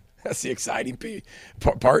to happen. That's the exciting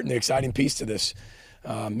part and the exciting piece to this.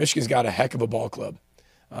 Michigan's got a heck of a ball club,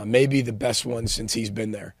 maybe the best one since he's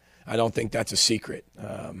been there. I don't think that's a secret.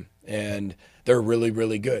 And they're really,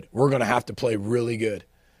 really good. We're going to have to play really good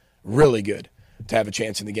to have a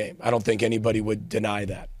chance in the game. I don't think anybody would deny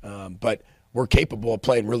that. But we're capable of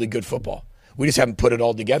playing really good football. We just haven't put it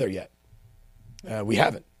all together yet. We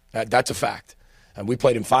haven't. That's a fact. And we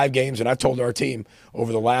played in 5 games, and I've told our team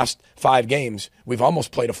over the last 5 games, we've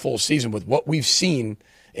almost played a full season with what we've seen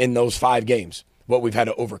in those 5 games. What we've had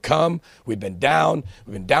to overcome. We've been down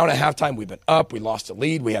at halftime. We've been up. We lost the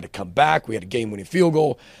lead. We had to come back. We had a game-winning field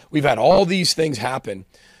goal. We've had all these things happen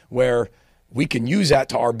where we can use that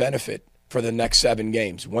to our benefit for the next 7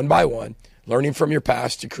 games, one by one, learning from your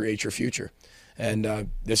past to create your future. And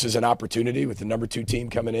this is an opportunity with the number 2 team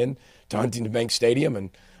coming in to Huntington Bank Stadium. And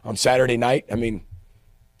on Saturday night, I mean,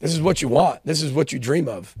 this is what you want. This is what you dream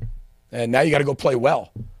of. And now you got to go play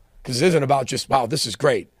well. Because it isn't about just, wow, this is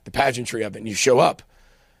great, the pageantry of it, and you show up.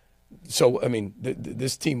 So, I mean,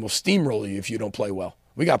 this team will steamroll you if you don't play well.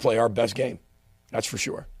 We got to play our best game. That's for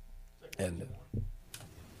sure. And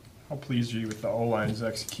how pleased are you with the O-line's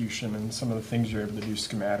execution and some of the things you're able to do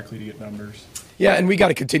schematically to get numbers? Yeah, and we got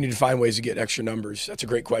to continue to find ways to get extra numbers. That's a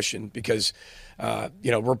great question because,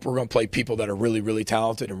 we're going to play people that are really, really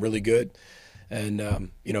talented and really good.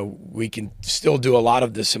 And, we can still do a lot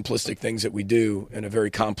of the simplistic things that we do in a very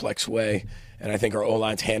complex way. And I think our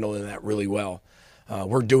O-line's handling that really well.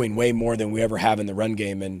 We're doing way more than we ever have in the run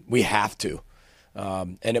game, and we have to.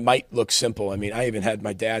 And it might look simple. I mean, I even had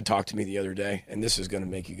my dad talk to me the other day, and this is going to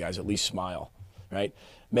make you guys at least smile, right?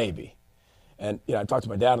 Maybe. And, I talked to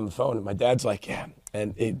my dad on the phone, and my dad's like, yeah.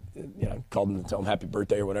 And, I called him to tell him happy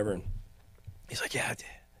birthday or whatever. And he's like, yeah.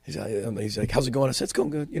 He's like, how's it going? I said, it's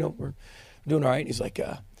going good. We're doing all right. He's like,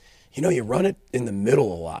 you run it in the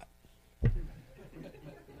middle a lot. I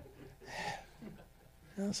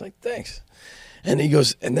was like, thanks. And he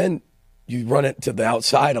goes, and then you run it to the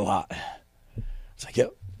outside a lot. It's like,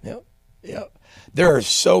 yep. There are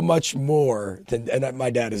so much more than, and my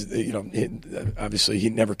dad is, obviously he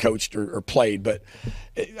never coached or played, but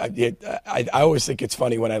I always think it's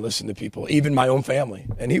funny when I listen to people, even my own family.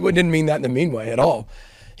 And he didn't mean that in a mean way at all.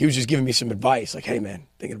 He was just giving me some advice, like, hey, man,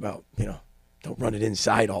 thinking about, don't run it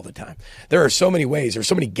inside all the time. There are so many ways. There's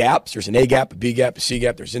so many gaps. There's an A gap, a B gap, a C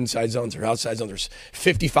gap. There's inside zones, there's outside zones. There's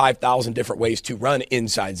 55,000 different ways to run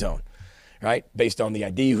inside zone, right? Based on the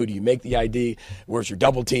ID, who do you make the ID? Where's your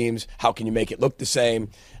double teams? How can you make it look the same?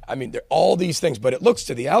 I mean, there are all these things, but it looks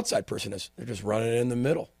to the outside person as they're just running it in the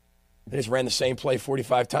middle. They just ran the same play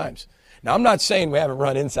 45 times. Now, I'm not saying we haven't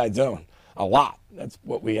run inside zone a lot. That's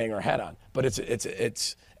what we hang our hat on. But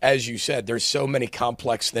it's as you said, there's so many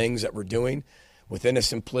complex things that we're doing within a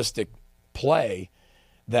simplistic play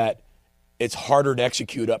that it's harder to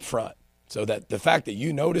execute up front. So that the fact that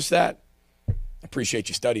you notice that, I appreciate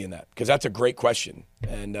you studying that because that's a great question.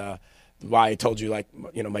 And why I told you,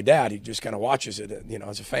 my dad, he just kind of watches it,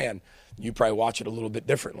 as a fan. You probably watch it a little bit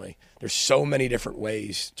differently. There's so many different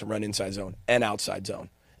ways to run inside zone and outside zone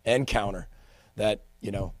and counter that,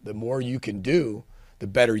 the more you can do, the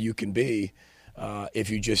better you can be if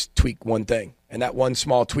you just tweak one thing. And that one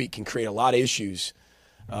small tweak can create a lot of issues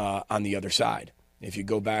on the other side. If you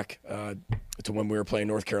go back to when we were playing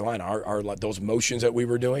North Carolina, those motions that we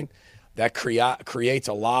were doing, that creates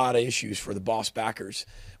a lot of issues for the boss backers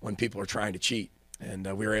when people are trying to cheat. And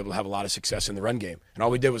we were able to have a lot of success in the run game. And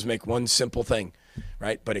all we did was make one simple thing,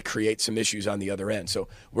 right? But it creates some issues on the other end. So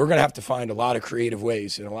we're going to have to find a lot of creative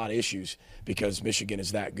ways and a lot of issues because Michigan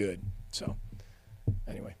is that good. So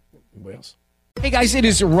anyway, anybody else? Hey guys, it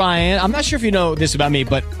is Ryan. I'm not sure if you know this about me,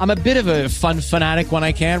 but I'm a bit of a fun fanatic when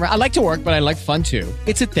I can. I like to work, but I like fun too.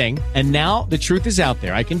 It's a thing. And now the truth is out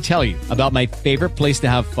there. I can tell you about my favorite place to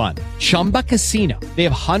have fun. Chumba Casino. They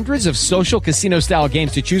have hundreds of social casino style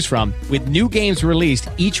games to choose from with new games released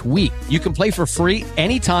each week. You can play for free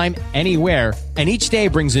anytime, anywhere. And each day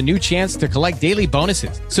brings a new chance to collect daily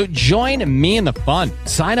bonuses. So join me in the fun.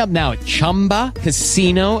 Sign up now at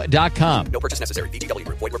ChumbaCasino.com. No purchase necessary. VGW.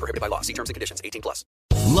 Void where prohibited by law. See terms and conditions. 18+.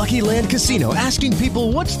 Lucky Land Casino, asking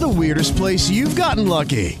people, what's the weirdest place you've gotten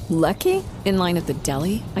lucky? Lucky? In line at the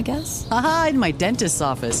deli, I guess? Aha, in my dentist's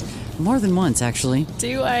office. More than once, actually.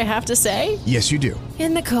 Do I have to say? Yes, you do.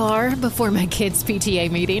 In the car before my kids' PTA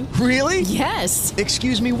meeting. Really? Yes.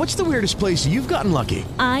 Excuse me, what's the weirdest place you've gotten lucky?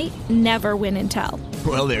 I never win and tell.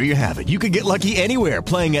 Well, there you have it. You can get lucky anywhere,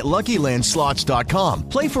 playing at LuckyLandSlots.com.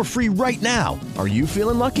 Play for free right now. Are you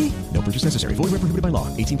feeling lucky? No purchase necessary. Void where prohibited by law.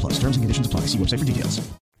 18+. Terms and conditions apply. See website for details.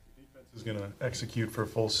 Defense is going to execute for a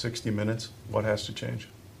full 60 minutes. What has to change?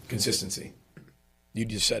 Consistency. You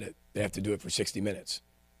just said it. They have to do it for 60 minutes.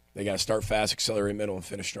 They got to start fast, accelerate middle, and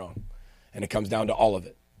finish strong. And it comes down to all of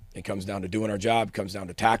it. It comes down to doing our job. It comes down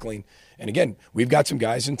to tackling. And again, we've got some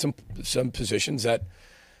guys in some positions that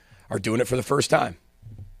are doing it for the first time.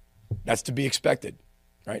 That's to be expected,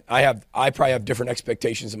 right? I probably have different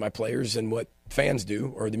expectations of my players than what fans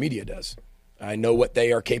do or the media does. I know what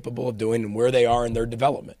they are capable of doing and where they are in their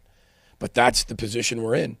development. But that's the position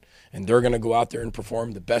we're in. And they're going to go out there and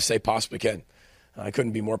perform the best they possibly can. I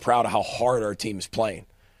couldn't be more proud of how hard our team is playing.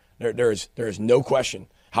 There is no question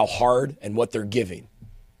how hard and what they're giving.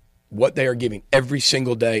 What they are giving every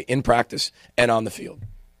single day in practice and on the field.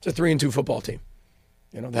 It's a 3-2 football team.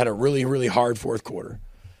 That had a really, really hard fourth quarter,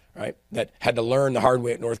 right? That had to learn the hard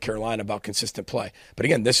way at North Carolina about consistent play. But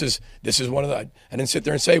again, this is one of the. I didn't sit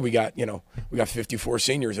there and say we got 54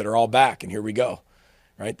 seniors that are all back, and here we go,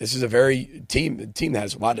 right? This is a team that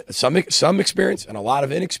has a lot of some experience and a lot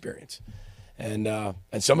of inexperience, and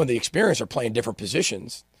some of the experience are playing different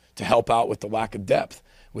positions to help out with the lack of depth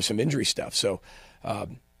with some injury stuff. So,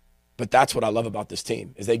 but that's what I love about this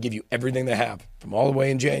team is they give you everything they have from all the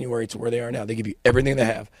way in January to where they are now. They give you everything they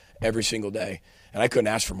have every single day, and I couldn't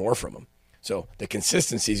ask for more from them. So the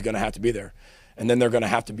consistency is going to have to be there, and then they're going to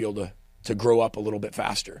have to be able to grow up a little bit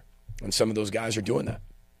faster, and some of those guys are doing that.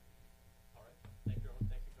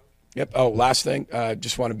 Yep. Oh, last thing,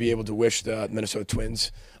 just want to be able to wish the Minnesota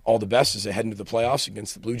Twins all the best as they head into the playoffs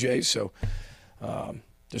against the Blue Jays. So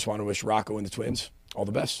just want to wish Rocco and the Twins all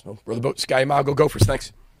the best. Row the boat, Sky Mile, go Gophers.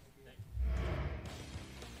 Thanks.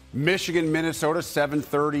 Michigan, Minnesota,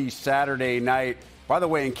 7:30 Saturday night. By the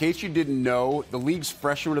way, in case you didn't know, the league's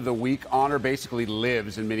Freshman of the Week honor basically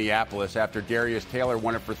lives in Minneapolis after Darius Taylor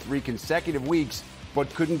won it for 3 consecutive weeks, but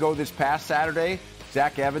couldn't go this past Saturday.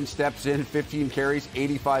 Zach Evans steps in, 15 carries,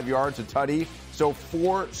 85 yards, a tutty. So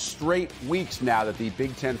 4 straight weeks now that the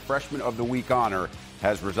Big Ten Freshman of the Week honor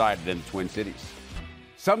has resided in the Twin Cities.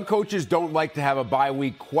 Some coaches don't like to have a bye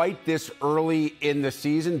week quite this early in the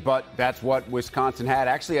season, but that's what Wisconsin had.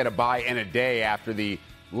 Actually had a bye in a day after the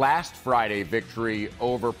last Friday victory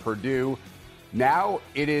over Purdue. Now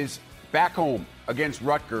it is back home against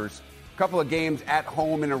Rutgers. A couple of games at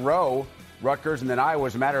home in a row, Rutgers and then Iowa.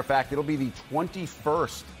 As a matter of fact, it'll be the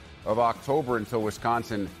 21st of October until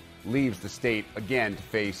Wisconsin leaves the state again to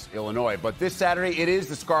face Illinois. But this Saturday, it is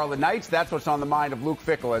the Scarlet Knights. That's what's on the mind of Luke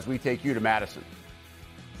Fickell as we take you to Madison.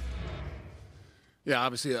 Yeah,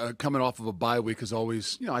 obviously coming off of a bye week is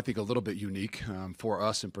always, I think a little bit unique for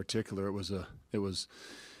us in particular. It was a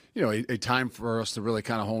time for us to really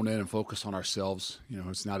kind of hone in and focus on ourselves.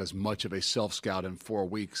 It's not as much of a self-scout in 4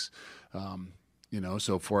 weeks.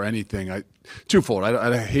 So for anything, twofold.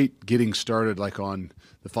 I hate getting started like on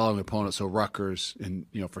the following opponent, so Rutgers, and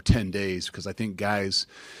for 10 days, because I think guys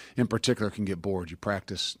in particular can get bored. You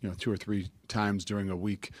practice 2 or 3 times during a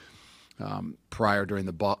week. Prior during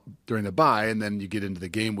the bye, and then you get into the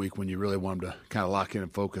game week when you really want them to kind of lock in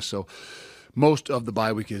and focus. So most of the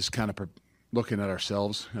bye week is kind of looking at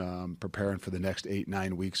ourselves, preparing for the next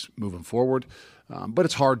 8-9 weeks moving forward. But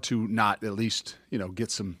it's hard to not at least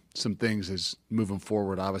get some things as moving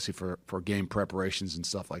forward, obviously for game preparations and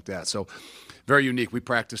stuff like that. So very unique. We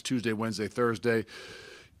practiced Tuesday, Wednesday, Thursday.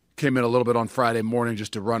 Came in a little bit on Friday morning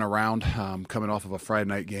just to run around. Coming off of a Friday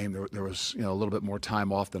night game, there was a little bit more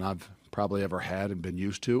time off than I've probably ever had and been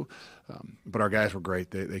used to. But our guys were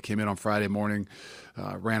great. They came in on Friday morning,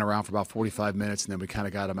 ran around for about 45 minutes, and then we kind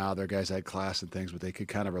of got them out there. Guys had class and things, but they could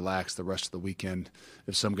kind of relax the rest of the weekend.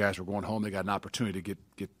 If some guys were going home, they got an opportunity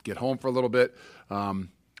to get home for a little bit.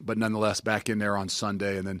 But nonetheless, back in there on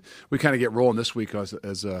Sunday, and then we kind of get rolling this week on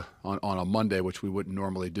a Monday, which we wouldn't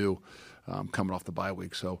normally do. coming off the bye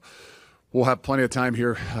week. So we'll have plenty of time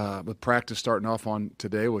here with practice starting off on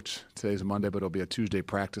today, which today's a Monday, but it'll be a Tuesday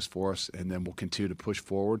practice for us, and then we'll continue to push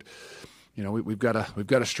forward. You know, we've got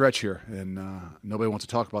a stretch here, and nobody wants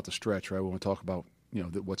to talk about the stretch, right? We want to talk about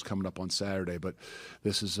what's coming up on Saturday, but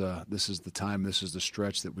this is the time, this is the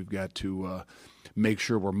stretch that we've got to make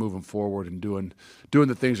sure we're moving forward and doing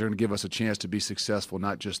the things that are going to give us a chance to be successful,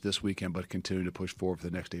 not just this weekend, but continue to push forward for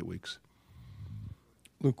the next 8 weeks.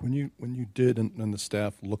 Luke, when you did and the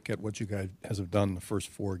staff look at what you guys have done in the first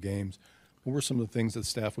 4 games, what were some of the things that the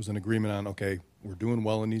staff was in agreement on? Okay, we're doing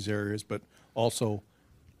well in these areas, but also,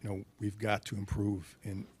 we've got to improve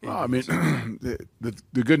in I mean,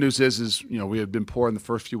 the good news is we had been poor in the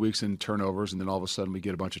first few weeks in turnovers, and then all of a sudden we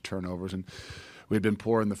get a bunch of turnovers, and we had been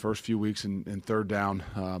poor in the first few weeks in third down,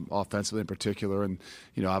 offensively in particular, and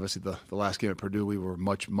obviously the last game at Purdue we were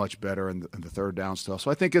much better in the third down stuff. So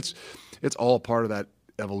I think it's all part of that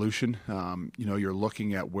evolution. You're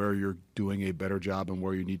looking at where you're doing a better job and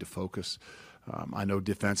where you need to focus. I know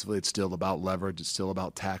defensively it's still about leverage, it's still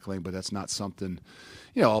about tackling, but that's not something,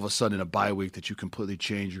 all of a sudden in a bye week that you completely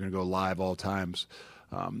change. You're going to go live all times.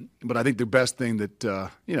 But I think the best thing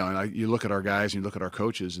that, you look at our guys and you look at our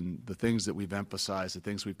coaches and the things that we've emphasized, the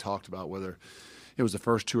things we've talked about, whether it was the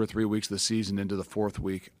first 2 or 3 weeks of the season into the 4th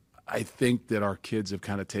week, I think that our kids have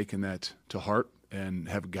kind of taken that to heart and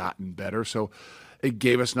have gotten better. So it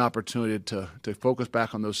gave us an opportunity to focus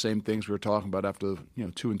back on those same things we were talking about after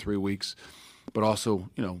 2 and 3 weeks, but also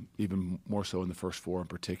even more so in the first 4 in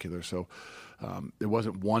particular. So there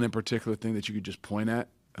wasn't one in particular thing that you could just point at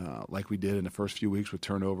like we did in the first few weeks with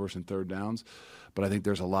turnovers and third downs, but I think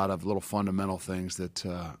there's a lot of little fundamental things that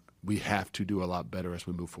we have to do a lot better as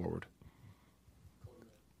we move forward.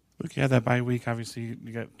 Look, you had that bye week. Obviously,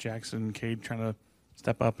 you got Jackson and Cade trying to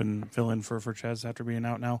step up and fill in for Ches after being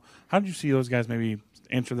out now. How did you see those guys maybe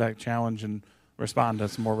answer that challenge and respond to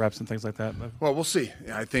some more reps and things like that? Well, we'll see.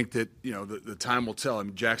 I think that the time will tell. I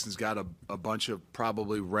mean, Jackson's got a bunch of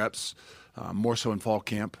probably reps, more so in fall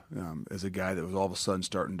camp, as a guy that was all of a sudden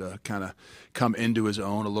starting to kind of come into his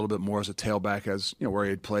own a little bit more as a tailback, as where he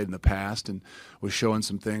had played in the past, and was showing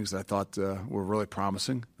some things that I thought were really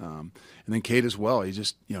promising. And then Cade as well. He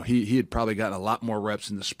just he had probably gotten a lot more reps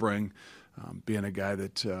in the spring. Being a guy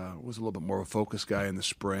that was a little bit more of a focus guy in the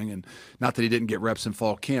spring, and not that he didn't get reps in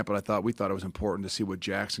fall camp, but we thought it was important to see what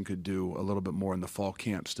Jackson could do a little bit more in the fall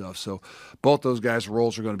camp stuff. So both those guys'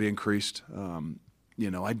 roles are going to be increased.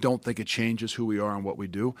 I don't think it changes who we are and what we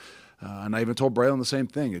do. And I even told Braylon the same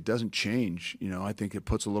thing. It doesn't change. I think it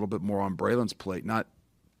puts a little bit more on Braylon's plate, not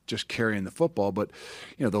just carrying the football, but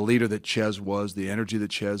the leader that Ches was, the energy that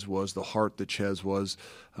Ches was, the heart that Ches was,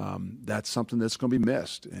 that's something that's going to be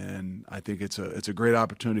missed. And I think it's a great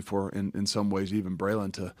opportunity for, in some ways, even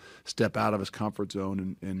Braylon to step out of his comfort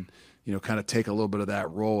zone and kind of take a little bit of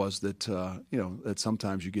that role as that that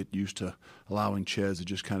sometimes you get used to allowing Ches to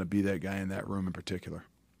just kind of be that guy in that room in particular.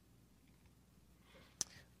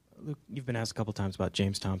 Luke, you've been asked a couple times about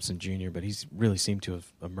James Thompson Jr., but he's really seemed to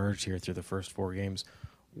have emerged here through the first 4 games.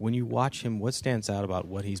 When you watch him, what stands out about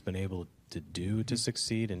what he's been able to do to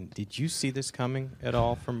succeed? And did you see this coming at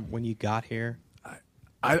all from when you got here?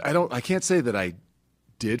 I can't say that I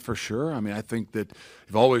did for sure. I mean, I think that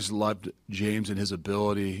I've always loved James and his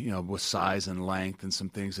ability, with size and length and some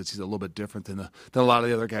things that he's a little bit different than a lot of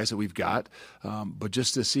the other guys that we've got. But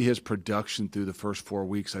just to see his production through the first 4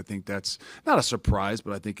 weeks, I think that's not a surprise,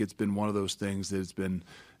 but I think it's been one of those things that has been,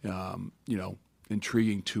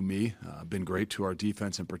 intriguing to me, been great to our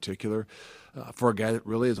defense in particular, for a guy that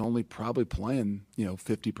really is only probably playing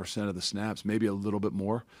 50% of the snaps, maybe a little bit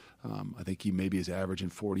more. I think he maybe is averaging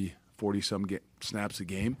 40 some snaps a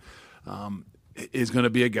game. Is going to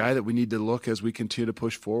be a guy that we need to look as we continue to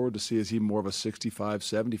push forward to see, is he more of a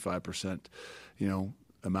 65-75%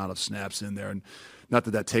 amount of snaps in there. And not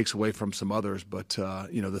that takes away from some others, but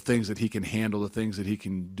the things that he can handle, the things that he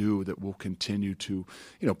can do, that will continue to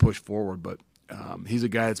push forward. But he's a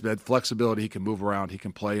guy that's had flexibility. He can move around. He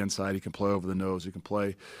can play inside. He can play over the nose. He can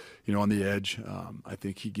play, on the edge. I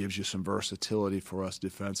think he gives you some versatility for us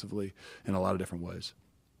defensively in a lot of different ways.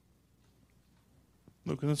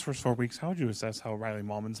 Luke, in those first 4 weeks, how would you assess how Riley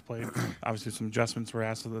Mahlman's played? Obviously, some adjustments were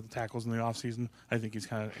asked of the tackles in the offseason. I think he's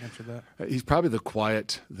kind of answered that. He's probably the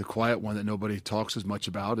quiet one that nobody talks as much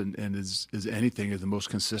about, and is anything is the most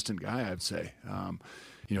consistent guy, I'd say.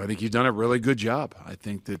 I think he's done a really good job. I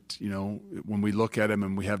think that, when we look at him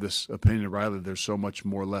and we have this opinion of Riley, there's so much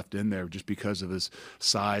more left in there just because of his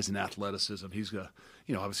size and athleticism. He's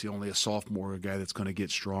obviously only a sophomore, a guy that's going to get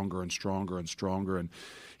stronger and stronger and stronger, and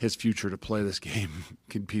his future to play this game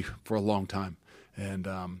can be for a long time. And,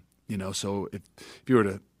 so if you were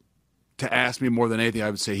to to ask me more than anything, I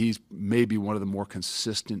would say he's maybe one of the more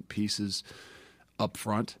consistent pieces up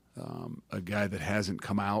front. A guy that hasn't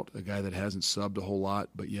come out, a guy that hasn't subbed a whole lot,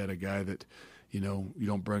 but yet a guy that, you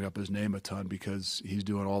don't bring up his name a ton because he's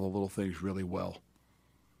doing all the little things really well.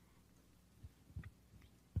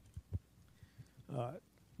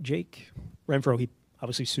 Jake Renfro, he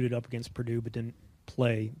obviously suited up against Purdue but didn't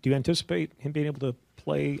play. Do you anticipate him being able to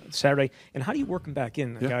play Saturday? And how do you work him back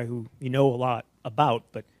in, a guy who you know a lot about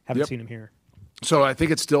but haven't seen him here? So I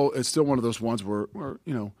think it's still one of those ones where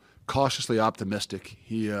cautiously optimistic.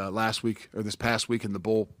 He this past week in the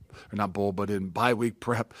bowl, or not bowl, but in bye week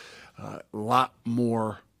prep, a lot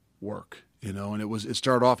more work. And it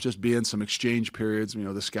started off just being some exchange periods.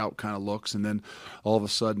 The scout kind of looks, and then all of a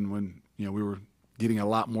sudden when we were getting a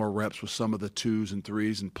lot more reps with some of the 2s and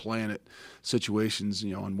 3s and playing at situations,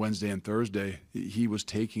 on Wednesday and Thursday, he was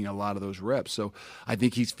taking a lot of those reps. So I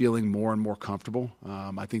think he's feeling more and more comfortable.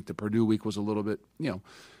 I think the Purdue week was a little bit,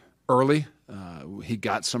 early. He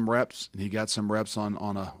got some reps, and he got some reps on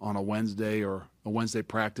a Wednesday or a Wednesday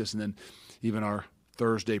practice, and then even our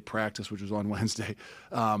Thursday practice, which was on Wednesday.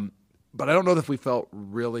 But I don't know if we felt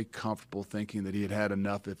really comfortable thinking that he had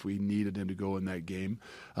enough if we needed him to go in that game.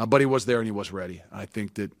 But he was there and he was ready. I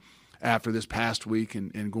think that after this past week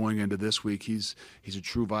and going into this week, he's a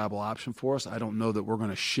true viable option for us. I don't know that we're going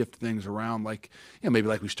to shift things around maybe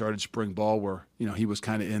like we started spring ball where, he was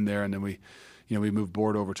kind of in there and then we moved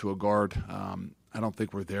Board over to a guard. I don't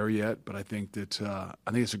think we're there yet, but I think that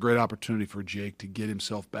I think it's a great opportunity for Jake to get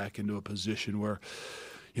himself back into a position where,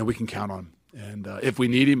 we can count on him. And if we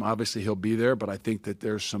need him, obviously he'll be there. But I think that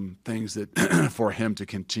there's some things that for him to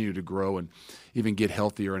continue to grow and even get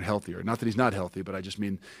healthier and healthier. Not that he's not healthy, but I just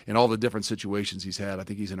mean in all the different situations he's had, I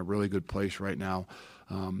think he's in a really good place right now.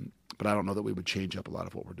 But I don't know that we would change up a lot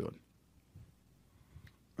of what we're doing.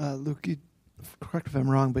 Luke, correct if I'm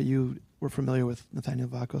wrong, but you were familiar with Nathaniel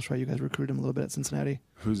Vakos, right? You guys recruited him a little bit at Cincinnati.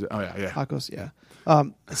 Who's it? Oh yeah. Vakos, yeah.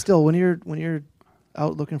 Still, when you're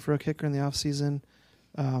out looking for a kicker in the off season,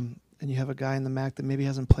 and you have a guy in the MAC that maybe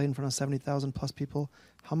hasn't played in front of 70,000 plus people,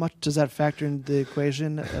 how much does that factor into the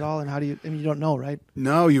equation at all? And how do you? you don't know, right?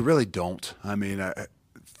 No, you really don't. I mean,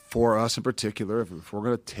 for us in particular, if we're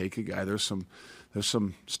going to take a guy, there's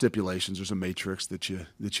some stipulations, there's a matrix that you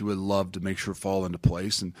would love to make sure fall into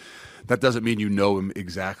place, and that doesn't mean you know him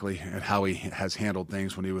exactly and how he has handled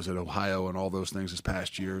things when he was at Ohio and all those things this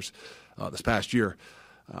past year,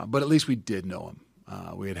 but at least we did know him.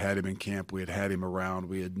 We had him in camp. We had him around.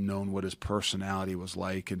 We had known what his personality was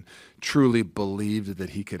like and truly believed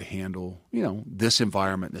that he could handle, this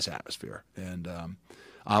environment, this atmosphere. And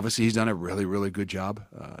obviously he's done a really, really good job.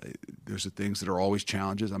 There's the things that are always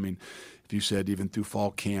challenges. I mean, if you said even through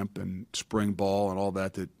fall camp and spring ball and all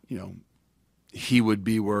that, he would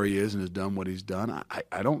be where he is and has done what he's done,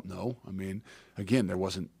 I don't know. I mean, again, there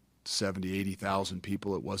wasn't 70, 80,000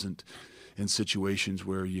 people. It wasn't in situations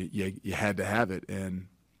where you had to have it, and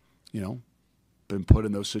been put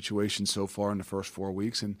in those situations so far in the first 4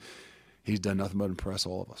 weeks, and he's done nothing but impress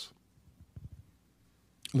all of us.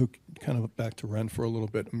 Luke, kind of back to Ren for a little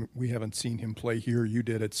bit. I mean, we haven't seen him play here. You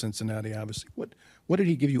did at Cincinnati, obviously. What did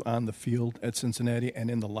he give you on the field at Cincinnati and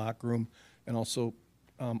in the locker room, and also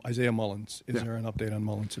Isaiah Mullins? Is there an update on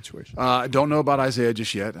Mullins' situation? I don't know about Isaiah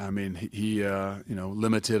just yet. I mean, he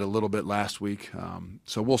limited a little bit last week,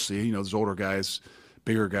 so we'll see. Those older guys,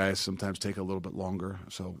 bigger guys, sometimes take a little bit longer.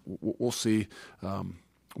 So we'll see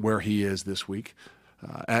where he is this week.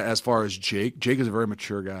 As far as Jake is a very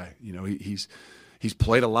mature guy. He's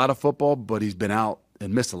played a lot of football, but he's been out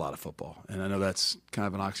and missed a lot of football. And I know that's kind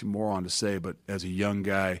of an oxymoron to say, but as a young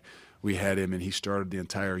guy, we had him, and he started the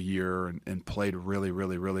entire year and played really,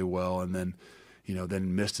 really, really well, and then,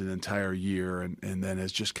 then missed an entire year, and then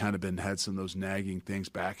has just kind of had some of those nagging things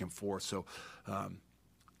back and forth. So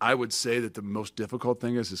I would say that the most difficult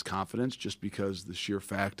thing is his confidence, just because the sheer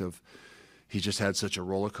fact of he's just had such a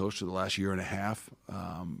roller coaster the last year and a half.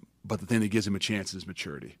 But the thing that gives him a chance is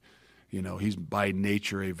maturity. He's by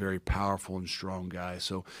nature a very powerful and strong guy.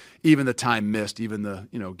 So even the time missed, even the,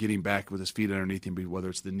 getting back with his feet underneath him, whether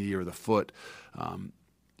it's the knee or the foot,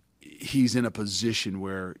 he's in a position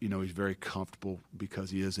where, he's very comfortable because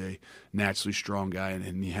he is a naturally strong guy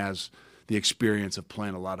and he has the experience of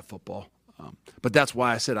playing a lot of football. But that's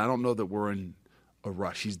why I said I don't know that we're in a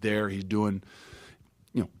rush. He's there. He's doing,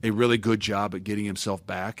 a really good job at getting himself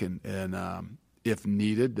back. And if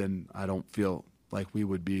needed, then I don't feel like we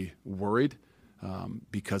would be worried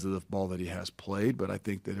because of the ball that he has played. But I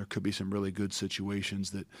think that there could be some really good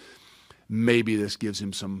situations that maybe this gives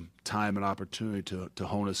him some time and opportunity to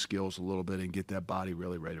hone his skills a little bit and get that body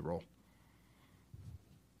really ready to roll.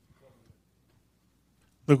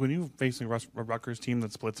 Look, when you're facing a Rutgers team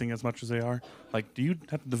that's blitzing as much as they are, like, do you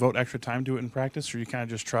have to devote extra time to it in practice, or you kind of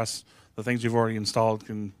just trust the things you've already installed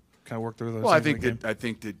can kind of work through those? Well, I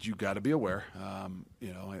think that you got to be aware,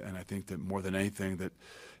 and I think that more than anything that,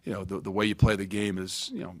 the way you play the game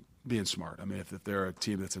is, being smart. I mean, if they're a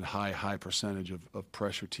team that's in high percentage of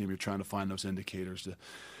pressure team, you're trying to find those indicators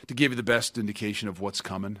to give you the best indication of what's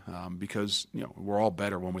coming, because, we're all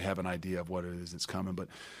better when we have an idea of what it is that's coming. But,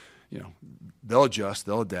 they'll adjust,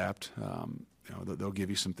 they'll adapt. They'll give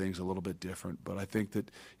you some things a little bit different. But I think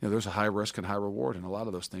that, there's a high risk and high reward in a lot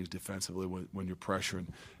of those things defensively when you're pressuring.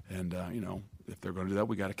 And, if they're going to do that,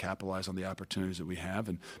 we got to capitalize on the opportunities that we have.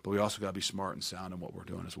 But we also got to be smart and sound in what we're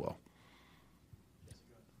doing as well.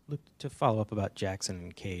 Look, to follow up about Jackson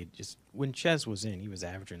and Cade, just when Ches was in, he was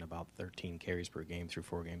averaging about 13 carries per game through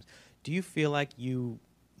 4 games. Do you feel like you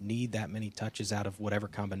need that many touches out of whatever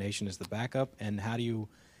combination is the backup? And how do you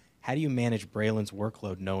manage Braylon's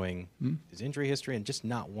workload knowing his injury history and just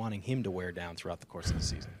not wanting him to wear down throughout the course of the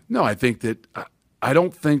season? No, I think that I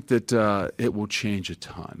don't think that it will change a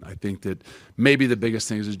ton. I think that maybe the biggest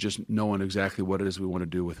thing is just knowing exactly what it is we want to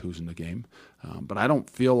do with who's in the game. But I don't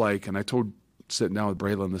feel like, and I told sitting down with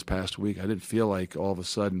Braylon this past week, I didn't feel like all of a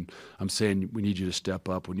sudden I'm saying we need you to step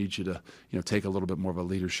up, we need you to take a little bit more of a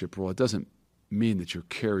leadership role. It doesn't mean that your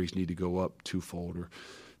carries need to go up twofold or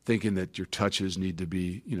thinking that your touches need to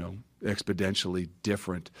be exponentially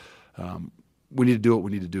different. We need to do what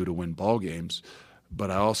we need to do to win ball games, but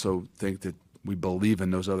I also think that we believe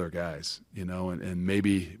in those other guys, and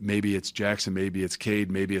maybe it's Jackson, maybe it's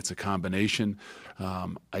Cade, maybe it's a combination.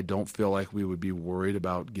 I don't feel like we would be worried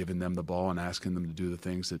about giving them the ball and asking them to do the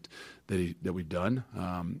things that we've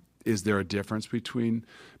done. Is there a difference between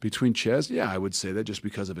Ches? Yeah, I would say that just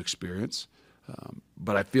because of experience.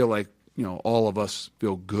 But I feel like all of us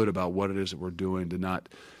feel good about what it is that we're doing to not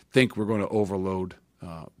think we're going to overload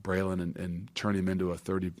Braylon and turn him into a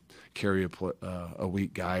 30 carry a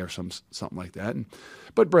week guy or something like that.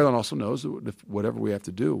 But Braylon also knows that if whatever we have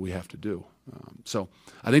to do, we have to do. So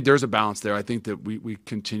I think there's a balance there. I think that we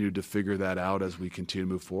continue to figure that out as we continue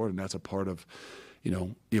to move forward, and that's a part of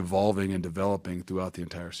evolving and developing throughout the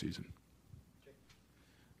entire season.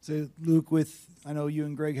 So Luke, I know you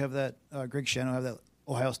and Greg have that. Greg Schiano have that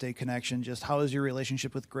Ohio State connection. Just how is your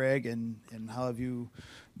relationship with Greg, and how have you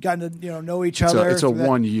gotten to know each other? It's a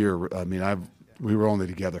 1 year. I mean, we were only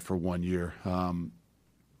together for 1 year,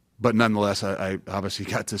 but nonetheless, I obviously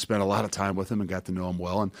got to spend a lot of time with him and got to know him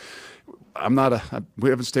well. And we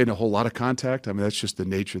haven't stayed in a whole lot of contact. I mean, that's just the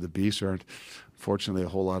nature of the beast. There aren't, fortunately, a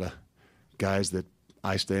whole lot of guys that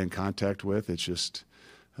I stay in contact with. It's just.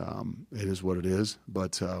 It is what it is,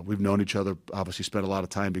 but we've known each other, obviously spent a lot of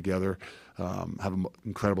time together, have an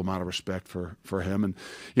incredible amount of respect for him, and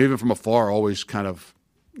even from afar always kind of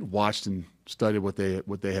watched and studied what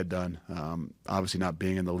they had done. Obviously not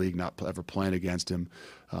being in the league, not ever playing against him,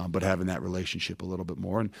 but having that relationship a little bit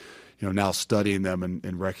more. And now studying them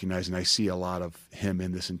and recognizing I see a lot of him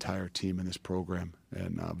in this entire team, in this program,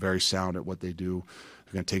 and very sound at what they do.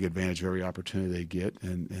 They're going to take advantage of every opportunity they get,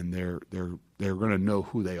 and they're going to know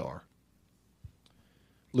who they are.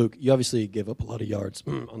 Luke, you obviously gave up a lot of yards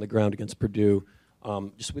on the ground against Purdue.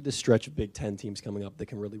 Just with this stretch of Big Ten teams coming up that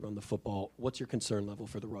can really run the football, what's your concern level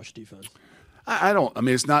for the rush defense? I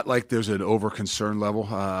mean, it's not like there's an over-concern level.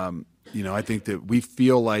 I think that we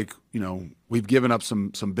feel like, we've given up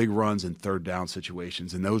some big runs in third down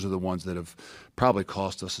situations, and those are the ones that have probably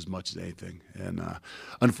cost us as much as anything. And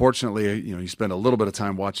unfortunately, you spend a little bit of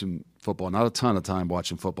time watching football, not a ton of time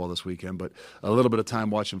watching football this weekend, but a little bit of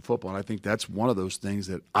time watching football. And I think that's one of those things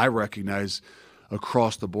that I recognize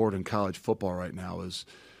across the board in college football right now is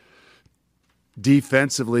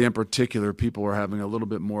defensively in particular, people are having a little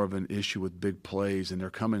bit more of an issue with big plays, and they're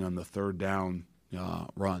coming on the third down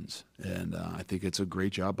runs. And I think it's a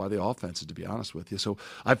great job by the offenses, to be honest with you. So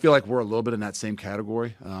I feel like we're a little bit in that same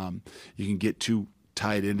category. You can get too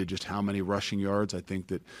tied into just how many rushing yards. I think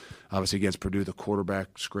that obviously against Purdue, the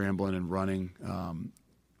quarterback scrambling and running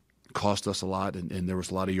cost us a lot, and there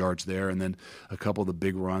was a lot of yards there. And then a couple of the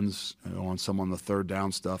big runs on some on the third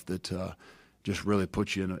down stuff that just really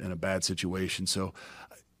puts you in a bad situation. So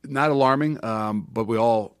not alarming, but we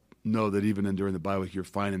all know that even during the bye week, you're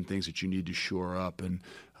finding things that you need to shore up, and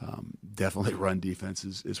definitely run defense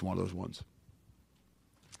is one of those ones.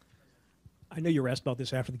 I know you were asked about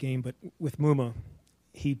this after the game, but with Muma,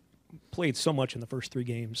 he played so much in the first 3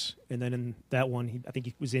 games, and then in that one, I think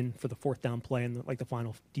he was in for the 4th down play and the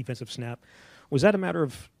final defensive snap. Was that a matter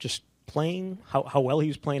of just playing, how well he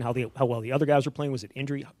was playing, how well the other guys were playing? Was it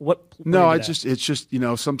injury? No, it's just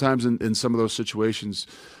sometimes in some of those situations,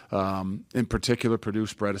 in particular, Purdue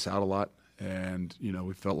spread us out a lot, And,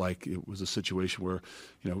 we felt like it was a situation where,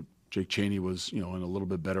 Jake Chaney was, in a little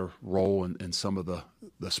bit better role in some of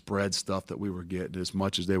the spread stuff that we were getting, as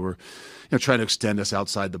much as they were, trying to extend us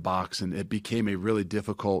outside the box. And it became a really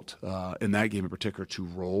difficult, in that game in particular, to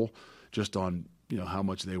roll just on, how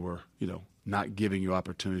much they were, not giving you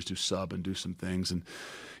opportunities to sub and do some things. And,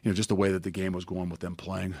 just the way that the game was going with them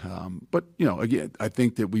playing. But, again, I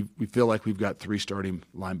think that we feel like we've got 3 starting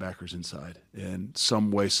linebackers inside. And some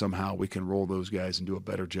way, somehow, we can roll those guys and do a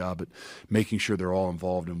better job at making sure they're all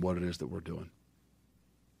involved in what it is that we're doing.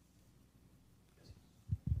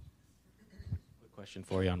 Quick question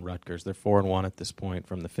for you on Rutgers. They're 4-1 at this point.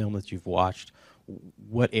 From the film that you've watched,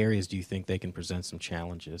 what areas do you think they can present some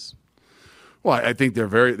challenges? Well, I think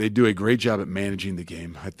they do a great job at managing the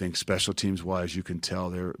game. I think special teams wise, you can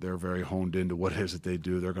tell they're very honed into what it is that they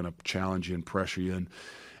do. They're going to challenge you and pressure you in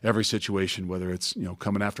every situation, whether it's,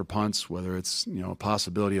 coming after punts, whether it's, a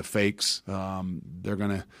possibility of fakes. They're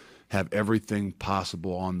going to have everything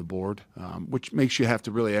possible on the board, which makes you have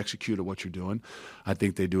to really execute at what you're doing. I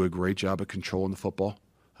think they do a great job at controlling the football.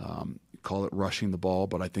 Call it rushing the ball,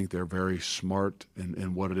 but I think they're very smart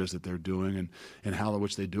in what it is that they're doing and how in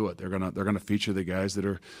which they do it. They're gonna feature the guys that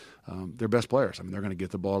are their best players. I mean, they're going to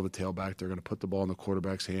get the ball to the tailback. They're going to put the ball in the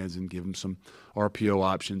quarterback's hands and give them some RPO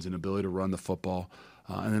options and ability to run the football.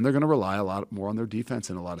 And then they're going to rely a lot more on their defense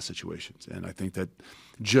in a lot of situations. And I think that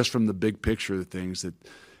just from the big picture of the things that,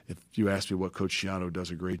 if you ask me what Coach Schiano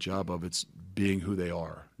does a great job of, it's being who they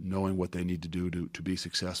are, knowing what they need to do to be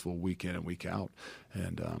successful week in and week out.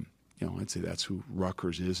 And I'd say that's who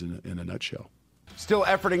Rutgers is in a nutshell. Still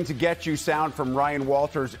efforting to get you sound from Ryan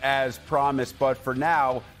Walters as promised, but for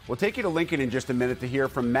now, we'll take you to Lincoln in just a minute to hear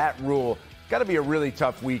from Matt Rule. Got to be a really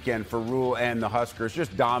tough weekend for Rule and the Huskers,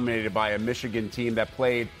 just dominated by a Michigan team that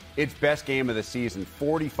played its best game of the season,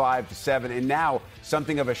 45-7, and now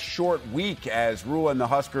something of a short week as Rule and the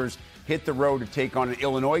Huskers hit the road to take on an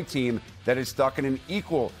Illinois team that is stuck in an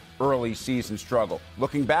equal early season struggle.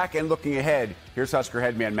 Looking back and looking ahead, here's Husker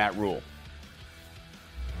headman Matt Rule.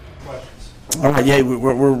 All right, yeah,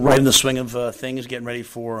 we're right in the swing of things, getting ready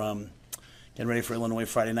for Illinois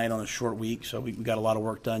Friday night on a short week. So we got a lot of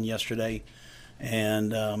work done yesterday,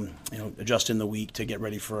 and adjusting the week to get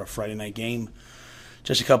ready for a Friday night game.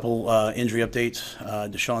 Just a couple injury updates.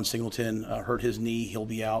 Deshaun Singleton hurt his knee; he'll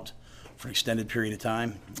be out for an extended period of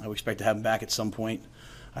time. We expect to have him back at some point.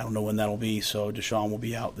 I don't know when that'll be, so Deshaun will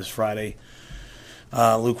be out this Friday.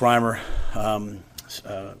 Luke Reimer,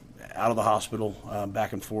 out of the hospital,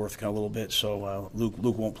 back and forth kind of a little bit, so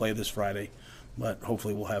Luke won't play this Friday, but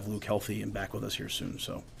hopefully we'll have Luke healthy and back with us here soon.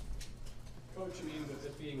 So, Coach, I mean, with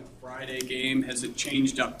it being a Friday game, has it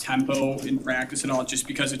changed up tempo in practice at all, just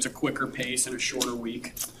because it's a quicker pace and a shorter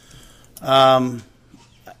week? I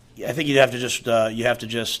think you have to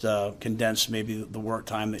just condense maybe the work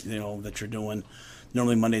time that that you're doing.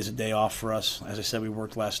 Normally Monday's a day off for us. As I said, we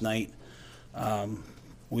worked last night.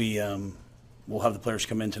 We'll have the players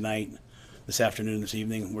come in tonight, this afternoon, this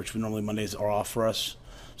evening, which normally Mondays are off for us.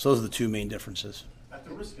 So those are the two main differences. At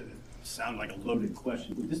the risk of it sound like a loaded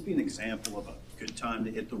question, would this be an example of a good time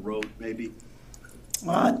to hit the road, maybe?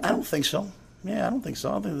 I don't think so. Yeah, I don't think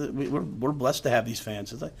so. I think that we're blessed to have these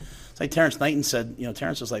fans. It's like Terrence Knighton said.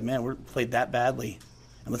 Terrence was like, "Man, we're played that badly,"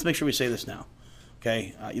 and let's make sure we say this now.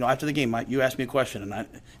 Okay, after the game, you asked me a question, and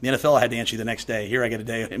in the NFL, I had to answer you the next day. Here, I get a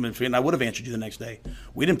day in between, and I would have answered you the next day.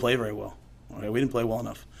 We didn't play very well. Okay, we didn't play well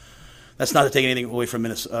enough. That's not to take anything away from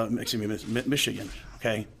Michigan.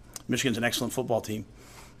 Okay, Michigan's an excellent football team,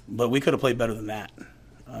 but we could have played better than that.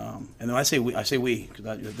 And then I say we,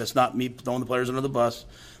 because that's not me throwing the players under the bus.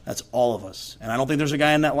 That's all of us. And I don't think there's a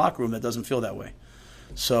guy in that locker room that doesn't feel that way.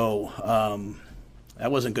 So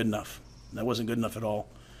that wasn't good enough. That wasn't good enough at all.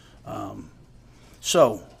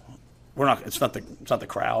 So we're not. It's not the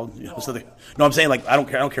crowd. No, I'm saying, like, I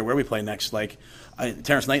don't care where we play next. Like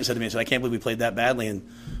Terrence Knight said to me, I can't believe we played that badly, and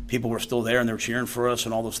people were still there and they were cheering for us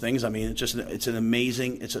and all those things. I mean, it's an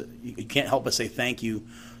amazing. You can't help but say thank you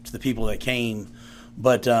to the people that came.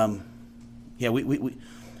 But yeah,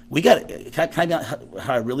 we got kind of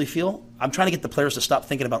how I really feel. I'm trying to get the players to stop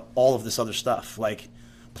thinking about all of this other stuff, like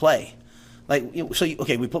play. Like, we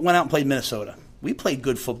went out and played Minnesota. We played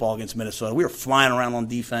good football against Minnesota. We were flying around on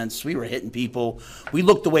defense. We were hitting people. We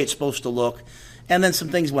looked the way it's supposed to look. And then some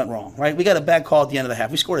things went wrong, right? We got a bad call at the end of the half.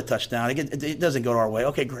 We scored a touchdown. It doesn't go our way.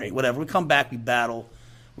 Okay, great, whatever. We come back, we battle.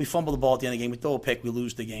 We fumble the ball at the end of the game. We throw a pick, we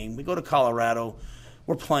lose the game. We go to Colorado.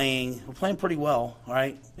 We're playing pretty well, all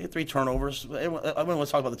right? We had 3 turnovers. I don't want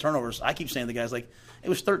to talk about the turnovers. I keep saying to the guys, like, it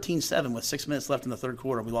was 13-7 with 6 minutes left in the third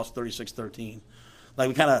quarter. We lost 36-13. Like,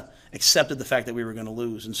 we kind of accepted the fact that we were going to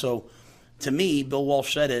lose. And so to me, Bill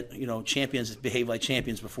Walsh said it, champions behave like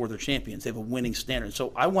champions before they're champions. They have a winning standard.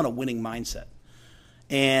 So I want a winning mindset.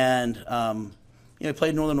 And, we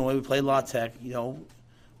played Northern Illinois, we played La Tech,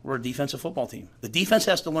 we're a defensive football team. The defense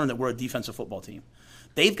has to learn that we're a defensive football team.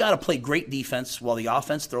 They've got to play great defense while the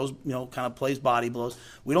offense throws, kind of plays body blows.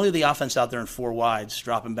 We don't leave the offense out there in 4 wides,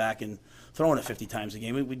 dropping back and throwing it 50 times a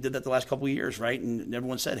game. We did that the last couple of years, right? And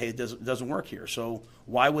everyone said, hey, it doesn't work here. So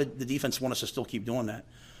why would the defense want us to still keep doing that?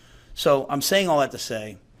 So I'm saying all that to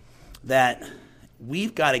say that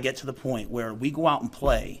we've got to get to the point where we go out and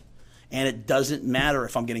play, and it doesn't matter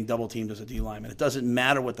if I'm getting double teamed as a D lineman. It doesn't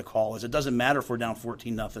matter what the call is. It doesn't matter if we're down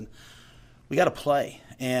 14-0. We got to play.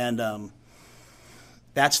 And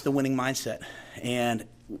that's the winning mindset. And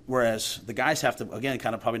whereas the guys have to, again,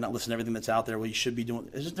 kind of probably not listen to everything that's out there, what you should be doing.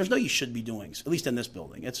 There's no you should be doings, at least in this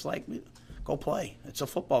building. It's like, go play. It's a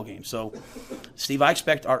football game. So, Steve, I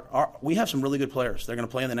expect we have some really good players. They're going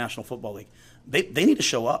to play in the National Football League. They need to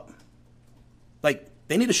show up.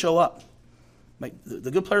 They need to show up. The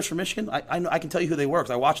good players from Michigan, I can tell you who they were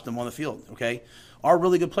because I watched them on the field, okay? Our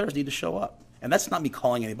really good players need to show up. And that's not me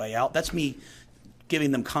calling anybody out. That's me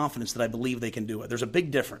giving them confidence that I believe they can do it. There's a big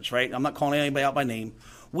difference, right? I'm not calling anybody out by name.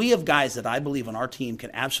 We have guys that I believe on our team can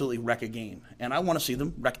absolutely wreck a game, and I want to see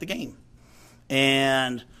them wreck the game.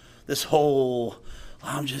 And this whole,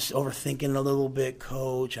 I'm just overthinking it a little bit,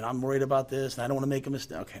 coach, and I'm worried about this, and I don't want to make a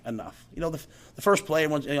mistake. Okay, enough. The first play,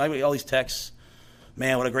 I get all these texts,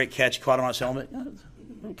 man, what a great catch, caught him on his helmet.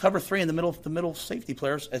 Cover 3 in the middle safety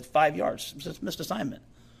players at 5 yards. Just missed assignment.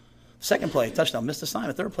 Second play, touchdown, missed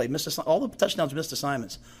assignment. Third play, missed assignment. All the touchdowns, missed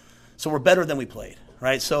assignments. So we're better than we played,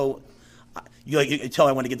 right? So you tell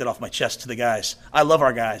I want to get that off my chest to the guys. I love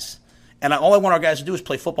our guys. And all I want our guys to do is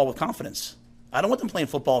play football with confidence. I don't want them playing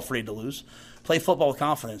football afraid to lose. Play football with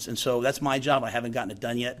confidence. And so that's my job. I haven't gotten it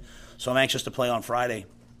done yet. So I'm anxious to play on Friday.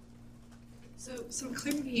 So some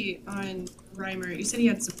clarity on Reimer. You said he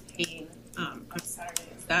had some pain on Saturday.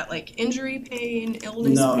 Is that like injury pain,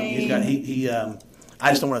 illness pain? No, I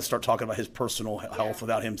just don't want to start talking about his personal health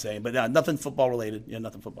without him saying. But nothing football related. Yeah,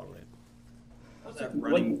 nothing football related.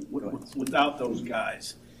 Without those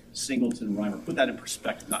guys, Singleton, Reimer, put that in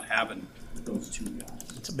perspective, not having those 2 guys.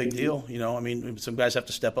 It's a big deal. Some guys have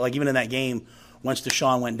to step up. Like even in that game, once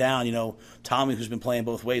Deshaun went down, Tommy, who's been playing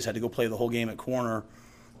both ways, had to go play the whole game at corner.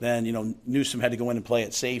 Then, Newsome had to go in and play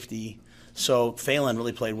at safety. So Phelan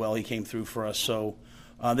really played well. He came through for us. So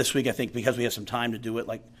this week, I think because we have some time to do it,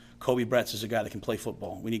 like Kobe Bretz is a guy that can play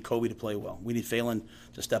football. We need Kobe to play well. We need Phelan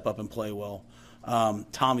to step up and play well.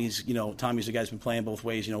 Tommy's a guy who's been playing both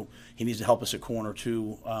ways. He needs to help us at corner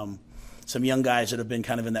too. Some young guys that have been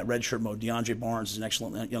kind of in that redshirt mode. DeAndre Barnes is an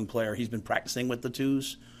excellent young player. He's been practicing with the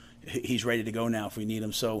twos. He's ready to go now if we need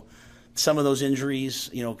him. So some of those injuries,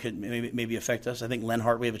 could maybe affect us. I think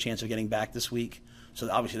Lenhart, we have a chance of getting back this week. So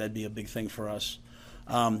obviously that'd be a big thing for us.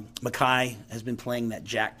 Mackay has been playing that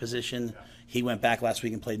jack position. He went back last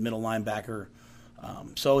week and played middle linebacker.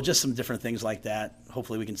 So just some different things like that.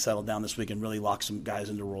 Hopefully we can settle down this week and really lock some guys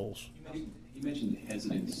into roles. You mentioned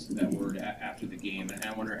hesitance, that word, after the game. And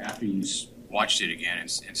I wonder, after you watched it again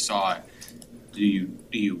and saw it, do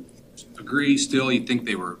you agree still? You think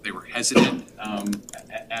they were hesitant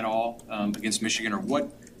at all against Michigan? Or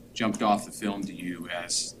what jumped off the film to you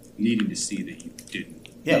as needing to see that you didn't?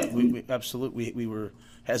 Yeah, we absolutely. We were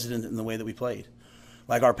hesitant in the way that we played.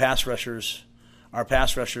 Like our pass rushers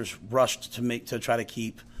rushed to try to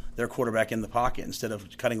keep their quarterback in the pocket instead of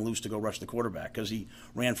cutting loose to go rush the quarterback because he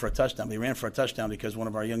ran for a touchdown. But he ran for a touchdown because one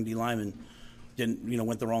of our young D linemen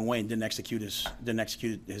went the wrong way and didn't execute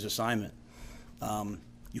his assignment.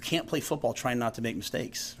 You can't play football trying not to make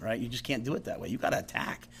mistakes, right? You just can't do it that way. You got to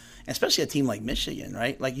attack, and especially a team like Michigan,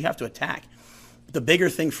 right? Like you have to attack. The bigger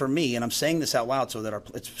thing for me, and I'm saying this out loud so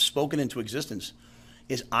that it's spoken into existence,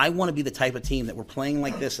 is I want to be the type of team that we're playing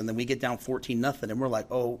like this, and then we get down 14-0, and we're like,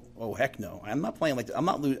 oh heck no, I'm not playing like that. I'm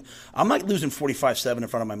not losing 45-7 in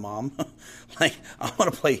front of my mom. Like I'm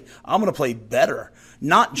gonna play better,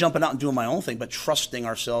 not jumping out and doing my own thing, but trusting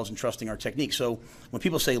ourselves and trusting our technique. So when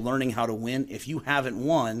people say learning how to win, if you haven't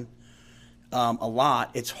won a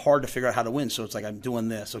lot, it's hard to figure out how to win. So it's like I'm doing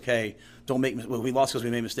this, okay? We lost because we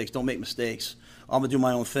made mistakes. Don't make mistakes. I'm gonna do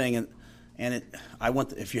my own thing,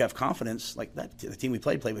 if you have confidence, like that, the team we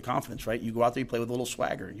played with confidence, right? You go out there, you play with a little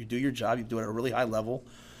swagger. You do your job. You do it at a really high level.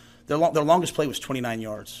 Their longest play was 29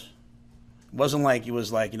 yards. It wasn't like it was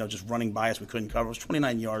just running by us. We couldn't cover. It was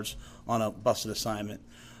 29 yards on a busted assignment.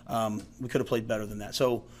 We could have played better than that.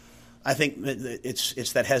 So I think that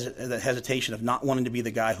it's that hesitation of not wanting to be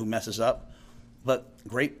the guy who messes up. But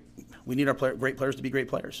we need our great players to be great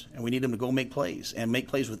players, and we need them to go make plays and make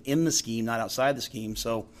plays within the scheme, not outside the scheme.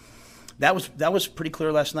 So that was pretty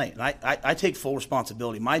clear last night. And I take full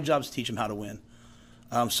responsibility. My job is to teach them how to win.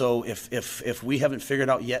 So if we haven't figured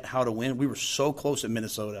out yet how to win, we were so close at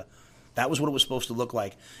Minnesota. That was what it was supposed to look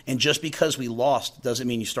like. And just because we lost doesn't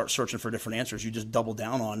mean you start searching for different answers. You just double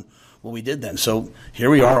down on what we did then. So here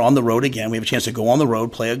we are on the road again. We have a chance to go on the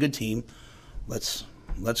road, play a good team. Let's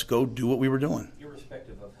go do what we were doing.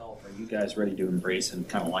 Irrespective of health, are you guys ready to embrace and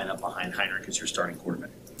kind of line up behind Heinrich as your starting quarterback?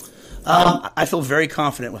 I feel very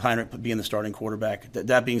confident with Heinrich being the starting quarterback.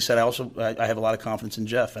 That being said, I have a lot of confidence in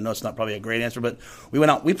Jeff. I know it's not probably a great answer, but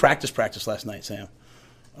we practiced last night, Sam.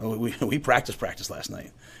 We practiced last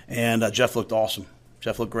night, and Jeff looked awesome.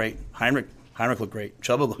 Jeff looked great. Heinrich looked great.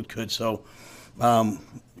 Chubba looked good. So, I'm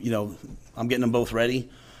getting them both ready.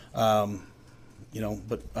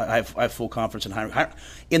 But I have full confidence in Heinrich.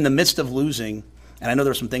 In the midst of losing, and I know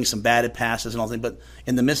there were some things, some bad passes and all things, but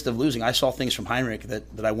in the midst of losing, I saw things from Heinrich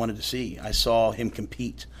that I wanted to see. I saw him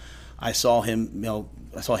compete. I saw him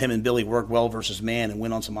and Billy work well versus man and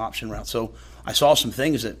win on some option routes. So I saw some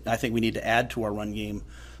things that I think we need to add to our run game.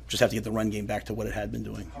 Just have to get the run game back to what it had been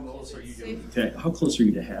doing. How close are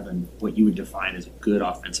you to having what you would define as a good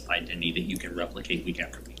offensive identity that you can replicate week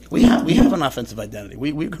after week? We have an offensive identity.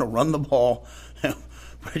 We're going to run the ball. I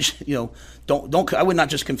would not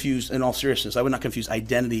just confuse, in all seriousness, I would not confuse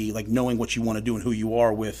identity, like knowing what you want to do and who you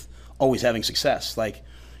are, with always having success. Like,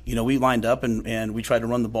 we lined up and we tried to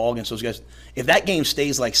run the ball against those guys. If that game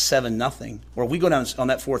stays like 7-0, or if we go down on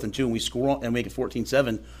that 4th and 2 and we score and make it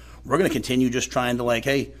 14-7, we're going to continue just trying to, like,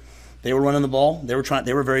 hey, they were running the ball. They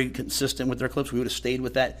were very consistent with their clips. We would have stayed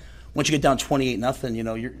with that. Once you get down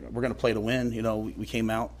 28-0, we're going to play to win. We came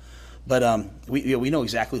out. But we know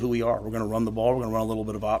exactly who we are. We're going to run the ball. We're going to run a little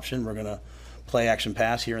bit of option. We're going to play action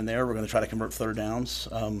pass here and there. We're going to try to convert third downs.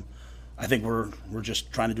 I think we're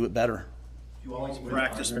just trying to do it better. You always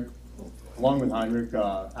practice. Along with Heinrich,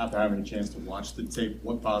 after having a chance to watch the tape,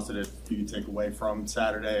 what positive do you take away from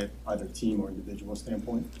Saturday, either team or individual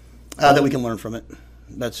standpoint? That we can learn from it.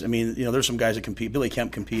 There's some guys that compete. Billy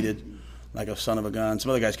Kemp competed like a son of a gun. Some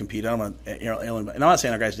other guys competed. I don't want to, and I'm not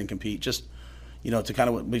saying our guys didn't compete. Just to kind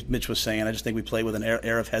of what Mitch was saying, I just think we played with an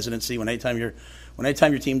air of hesitancy. When anytime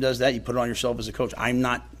your team does that, you put it on yourself as a coach. I'm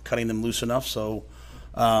not cutting them loose enough, so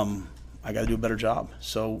I got to do a better job.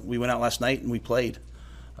 So we went out last night and we played.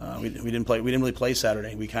 We didn't really play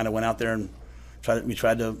Saturday. We kind of went out there and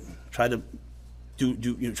tried to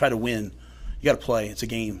win. You got to play. It's a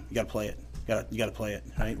game. You got to play it. You got to play it,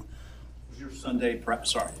 right? Was your Sunday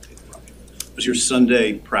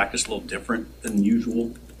practice a little different than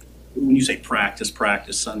usual? When you say practice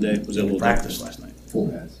Sunday, was it a little practice different? last night? Full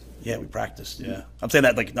pads. Yeah, we practiced. Yeah, I'm saying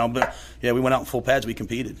that we went out in full pads. We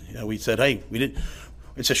competed. We said, hey, we did.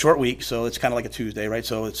 It's a short week, so it's kind of like a Tuesday, right?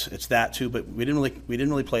 So it's that too. But we didn't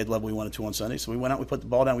really play at the level we wanted to on Sunday. So we went out, we put the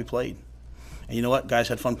ball down, we played, and you know what? Guys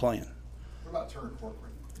had fun playing. What about Turner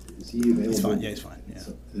Corcoran? Is he available? He's fine. Yeah, he's fine. Yeah.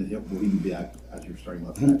 So, will he be back as your starting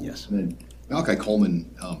left tackle? Yes. And then Malachi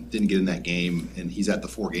Coleman didn't get in that game, and he's at the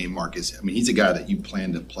 4-game mark. He's a guy that you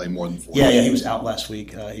plan to play more than 4 games. Yeah, he was out last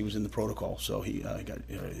week. He was in the protocol, so he got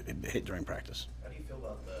hit during practice. How do you feel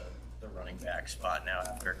about the running back spot now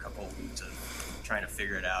after a couple of weeks of trying to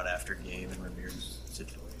figure it out after game and Ramirez's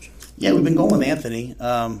situation? Yeah, we've been going with Anthony.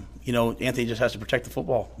 Anthony just has to protect the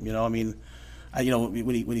football. When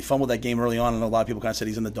he fumbled that game early on, I know a lot of people kind of said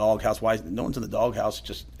he's in the doghouse. Why? No one's in the doghouse.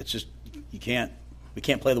 It's just we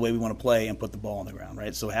can't play the way we want to play and put the ball on the ground,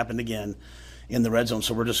 right? So it happened again in the red zone.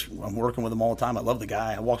 So I'm working with him all the time. I love the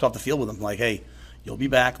guy. I walked off the field with him like, hey, you'll be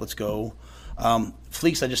back. Let's go.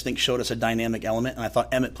 Fleeks, I just think, showed us a dynamic element, and I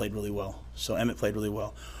thought Emmett played really well.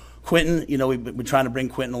 Quentin, we've been trying to bring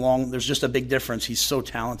Quentin along. There's just a big difference. He's so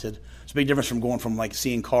talented. It's a big difference from going from like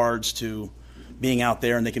seeing cards to being out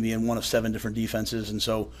there, and they can be in one of 7 different defenses. And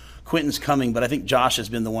so Quentin's coming, but I think Josh has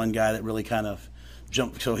been the one guy that really kind of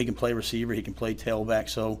jumped. So he can play receiver, he can play tailback.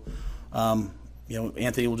 So,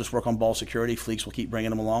 Anthony will just work on ball security. Fleeks will keep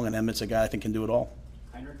bringing him along, and Emmett's a guy I think can do it all.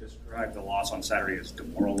 Heinrich described the loss on Saturday as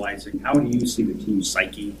demoralizing. How do you see the team's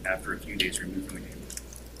psyche after a few days removed from the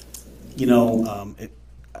game?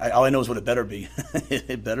 All I know is what it better be.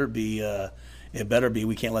 It better be.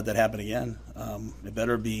 We can't let that happen again. It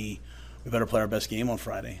better be. We better play our best game on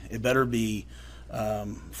Friday. It better be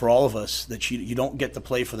for all of us that you don't get to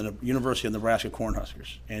play for the University of Nebraska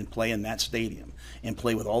Cornhuskers and play in that stadium and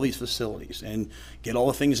play with all these facilities and get all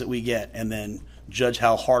the things that we get, and then judge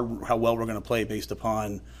how well we're going to play based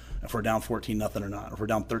upon if we're down 14-0 or not. If we're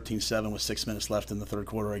down 13-7 with 6 minutes left in the third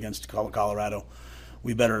quarter against Colorado,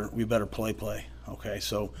 we better play. Okay,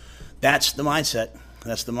 so that's the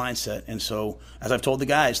mindset. And so, as I've told the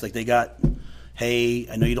guys, like they got hey,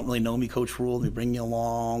 I know you don't really know me, Coach Rule. Let me bring you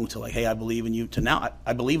along to like, hey, I believe in you. To now,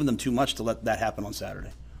 I believe in them too much to let that happen on Saturday.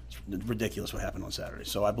 It's ridiculous what happened on Saturday.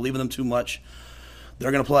 So I believe in them too much. They're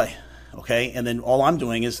going to play, okay? And then all I'm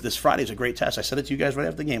doing is this Friday is a great test. I said it to you guys right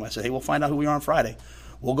after the game. I said, hey, we'll find out who we are on Friday.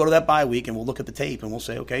 We'll go to that bye week and we'll look at the tape and we'll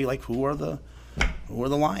say, okay, like who are the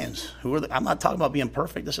Lions? I'm not talking about being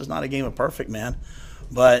perfect. This is not a game of perfect, man.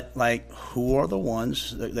 But like, who are the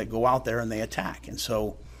ones that go out there and they attack? And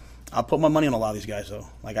so I'll put my money on a lot of these guys, though.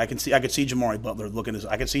 Like I could see Jamari Butler looking.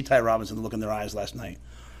 I could see Ty Robinson look in their eyes last night.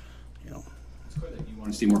 You know, it's clear that you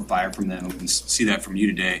want to see more fire from them and see that from you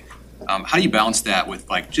today. How do you balance that with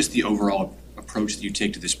like just the overall approach that you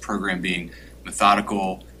take to this program being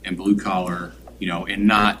methodical and blue collar, you know, and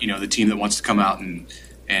not, you know, the team that wants to come out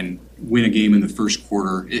and win a game in the first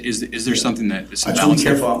quarter? Is there something that is a balance?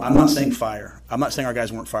 Careful. I'm not saying fire. I'm not saying our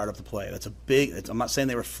guys weren't fired up to play. That's a big. I'm not saying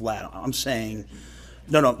they were flat. I'm saying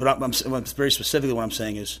no. But I'm very specifically what I'm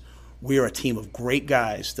saying is we are a team of great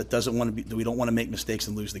guys that we don't want to make mistakes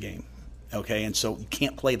and lose the game. Okay, and so you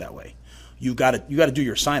can't play that way. You got to do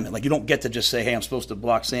your assignment. Like you don't get to just say, hey, I'm supposed to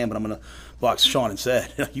block Sam, but I'm going to block Sean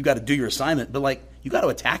instead. You got to do your assignment, but like you got to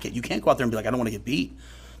attack it. You can't go out there and be like, I don't want to get beat.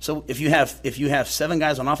 So if you have 7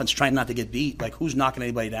 guys on offense trying not to get beat, like who's knocking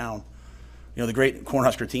anybody down? You know, the great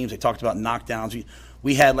Cornhusker teams, they talked about knockdowns.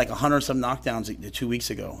 We had like 100-some knockdowns 2 weeks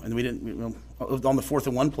ago, and we didn't. On the 4th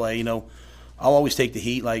and 1 play, you know, I'll always take the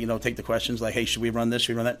heat, like, you know, take the questions like, hey, should we run this?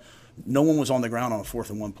 Should we run that? No one was on the ground on a 4th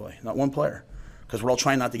and 1 play, not one player, because we're all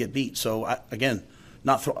trying not to get beat. So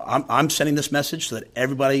I'm sending this message so that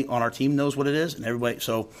everybody on our team knows what it is, and everybody.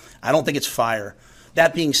 So I don't think it's fire.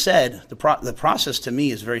 That being said, the process to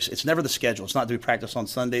me is it's never the schedule. It's not do we practice on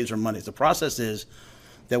Sundays or Mondays. The process is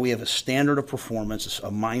that we have a standard of performance, a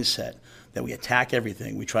mindset, that we attack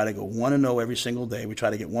everything. We try to go 1-0 every single day. We try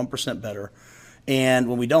to get 1% better. And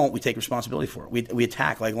when we don't, we take responsibility for it. We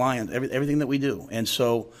attack like lions, everything that we do. And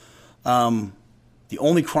so the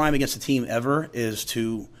only crime against a team ever is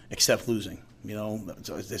to accept losing. You know,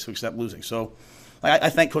 to accept losing. So I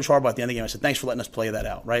thank Coach Harbaugh at the end of the game. I said, thanks for letting us play that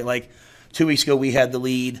out, right? Like 2 weeks ago, we had the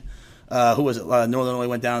lead. Who was it? Northern Illinois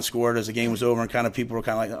went down and scored as the game was over, and kind of people were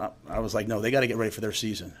kind of like, I was like, no, they got to get ready for their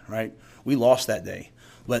season, right? We lost that day.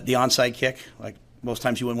 But the onside kick, like most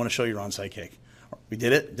times you wouldn't want to show your onside kick. We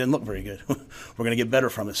did it. Didn't look very good. We're going to get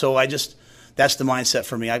better from it. So that's the mindset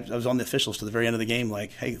for me. I was on the officials to the very end of the game,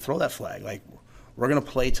 like, hey, throw that flag. Like, we're going to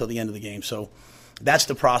play till the end of the game. So that's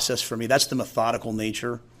the process for me. That's the methodical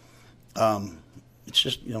nature. It's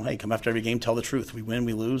just, you know, hey, come after every game, tell the truth. We win,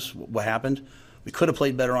 we lose. What happened? We could have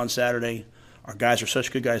played better on Saturday. Our guys are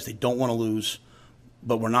such good guys. They don't want to lose,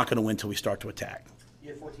 but we're not going to win until we start to attack. You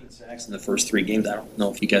had 14 sacks in the first 3 games. I don't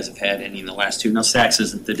know if you guys have had any in the last 2. Now, sacks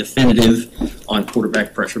isn't the definitive on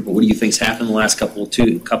quarterback pressure, but what do you think's happened in the last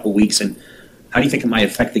couple weeks, and how do you think it might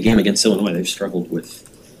affect the game against Illinois? They've struggled with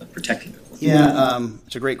protecting it. Yeah,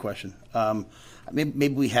 it's a great question. Maybe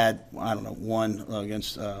we had, I don't know, one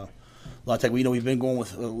against La Tech. We've been going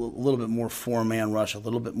with a little bit more 4-man rush, a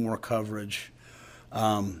little bit more coverage.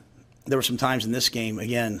 There were some times in this game,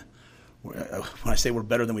 again, when I say we're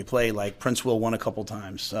better than we play, like Prince Will won a couple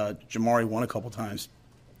times, Jamari won a couple times.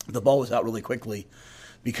 The ball was out really quickly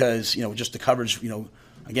because, you know, just the coverage, you know,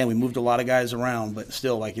 again, we moved a lot of guys around, but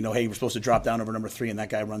still, like, you know, hey, we're supposed to drop down over number 3, and that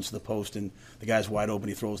guy runs to the post, and the guy's wide open,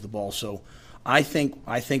 he throws the ball. So I think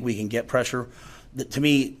we can get pressure. To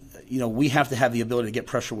me, you know, we have to have the ability to get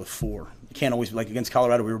pressure with 4. You can't always, like against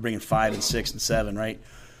Colorado, we were bringing 5 and 6 and 7, right?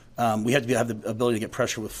 We have to have the ability to get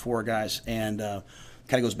pressure with 4 guys, and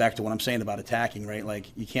kind of goes back to what I'm saying about attacking, right?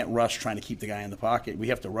 Like, you can't rush trying to keep the guy in the pocket. We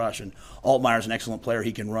have to rush, and Altmaier's an excellent player.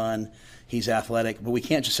 He can run. He's athletic, but we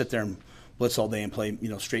can't just sit there and blitz all day and play, you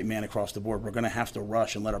know, straight man across the board. We're going to have to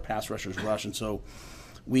rush and let our pass rushers rush, and so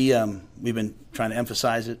we've been trying to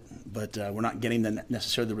emphasize it, but we're not getting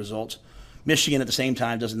necessarily the results. Michigan at the same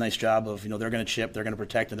time does a nice job of, you know, they're going to chip, they're going to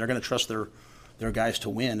protect, and they're going to trust their guys to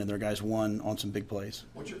win, and their guys won on some big plays.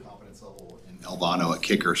 What's your confidence level in Albano at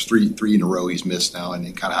kickers? Three in a row he's missed now, and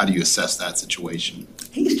kind of how do you assess that situation?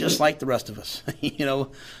 He's just like the rest of us. You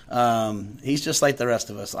know, he's just like the rest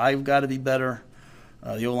of us. I've got to be better.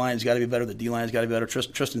 The O-line's got to be better. The D-line's got to be better.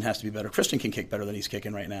 Tristan has to be better. Tristan can kick better than he's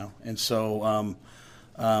kicking right now, and so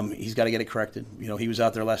he's got to get it corrected. You know, he was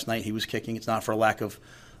out there last night. He was kicking. It's not for a lack of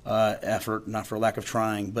effort, not for a lack of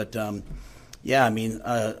trying, but yeah, I mean,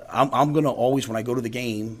 I'm going to always, when I go to the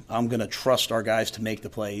game, I'm going to trust our guys to make the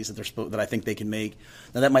plays that I think they can make.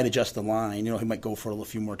 Now, that might adjust the line. You know, he might go for it a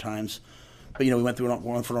few more times. But, you know, we went through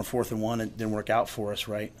one for on 4th and 1. It didn't work out for us,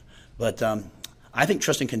 right? But I think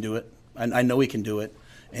Tristan can do it. I know he can do it.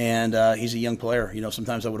 And he's a young player. You know,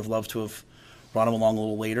 sometimes I would have loved to have brought him along a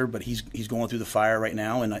little later, but he's going through the fire right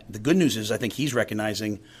now. And the good news is I think he's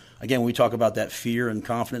recognizing, again, when we talk about that fear and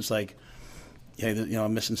confidence, like, hey,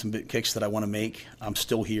 I'm missing some big kicks that I want to make. I'm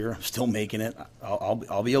still here. I'm still making it.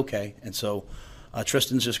 I'll be okay. And so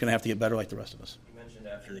Tristan's just going to have to get better like the rest of us. You mentioned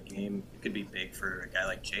after the game, it could be big for a guy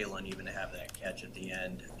like Jalen even to have that catch at the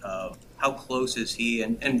end. How close is he?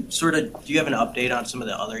 And sort of, do you have an update on some of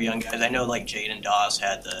the other young guys? I know like Jaden Doss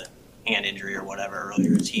had the hand injury or whatever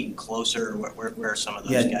earlier. Is he closer? Where are some of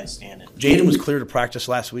those guys standing? Jaden was cleared to practice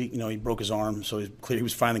last week. He broke his arm, so he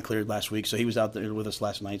was finally cleared last week. So he was out there with us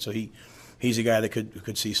last night. So he's a guy that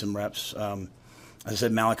could see some reps. As I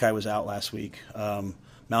said, Malachi was out last week.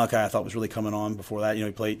 Malachi, I thought, was really coming on before that.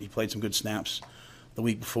 He played some good snaps the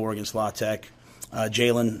week before against La Tech.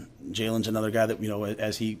 Jalen's another guy that,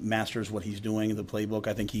 as he masters what he's doing in the playbook,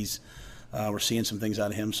 I think we're seeing some things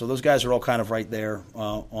out of him. So those guys are all kind of right there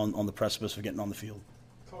on the precipice of getting on the field.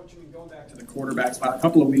 Coach, going back to the quarterback spot, a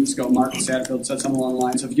couple of weeks ago, Marcus Satterfield said something along the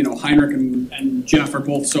lines of, Heinrich and Jeff are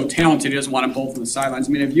both so talented, he doesn't want them both on the sidelines.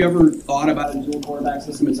 I mean, have you ever thought about a dual quarterback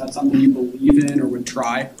system? Is that something you believe in or would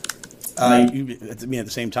try? At the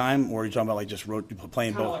same time, or are you talking about like just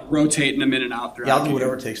playing both? Like rotating them in and out throughout. Yeah, I'll do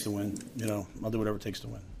whatever it takes to win. I'll do whatever it takes to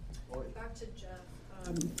win. Back to Jeff.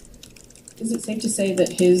 Is it safe to say that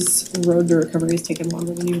his road to recovery has taken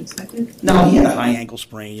longer than you expected? No, he had a high ankle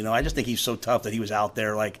sprain. I just think he's so tough that he was out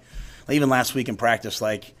there. Like even last week in practice,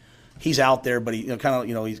 like he's out there, but he's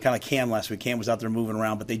kind of like Cam last week. Cam was out there moving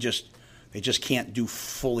around, but they just can't do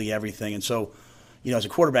fully everything. And so, as a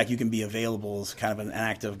quarterback, you can be available as kind of an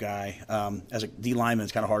active guy. As a D lineman,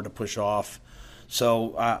 it's kind of hard to push off.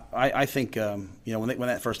 So I think when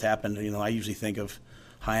that first happened, I usually think of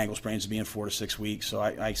high ankle sprains being 4 to 6 weeks. So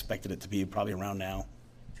I expected it to be probably around now.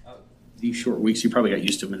 These short weeks, you probably got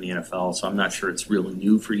used to them in the NFL, so I'm not sure it's really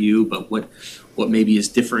new for you. But what maybe is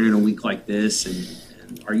different in a week like this, and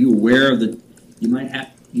are you aware of that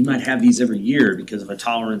you might have these every year because of a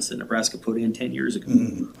tolerance that Nebraska put in 10 years ago?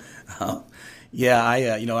 Mm-hmm. Yeah,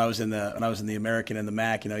 I was when I was in the American and the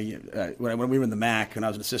MAC. When we were in the MAC, when I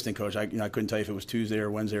was an assistant coach, I couldn't tell you if it was Tuesday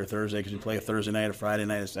or Wednesday or Thursday because we play a Thursday night, a Friday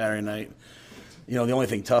night, a Saturday night. The only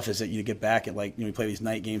thing tough is that you get back at we play these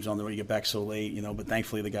night games on the road. You get back so late, But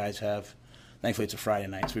thankfully the guys have. Thankfully it's a Friday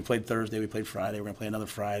night. So we played Thursday, we played Friday. We're gonna play another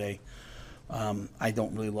Friday. I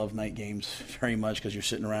don't really love night games very much because you're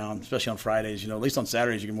sitting around, especially on Fridays. At least on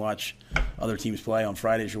Saturdays you can watch other teams play. On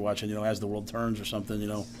Fridays you're watching, as the world turns or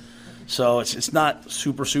something. So it's not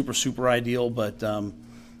super, super, super ideal, but, like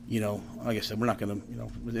I said, we're not going to,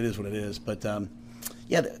 it is what it is. But, the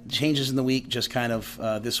changes in the week, just kind of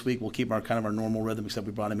this week we'll keep our normal rhythm, except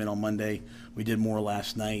we brought him in on Monday. We did more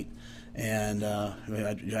last night. And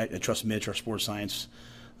I trust Mitch, our sports science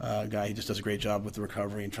guy. He just does a great job with the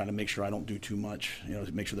recovery and trying to make sure I don't do too much,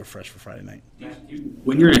 to make sure they're fresh for Friday night.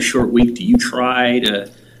 When you're in a short week, do you try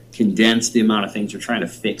to condense the amount of things you're trying to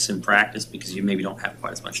fix in practice because you maybe don't have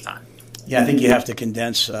quite as much time? Yeah, I think you have to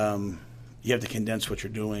condense. You have to condense what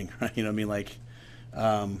you're doing. Right? To me,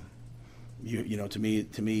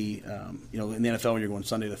 in the NFL when you're going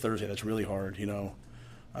Sunday to Thursday, that's really hard. I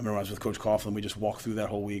remember I was with Coach Coughlin. We just walked through that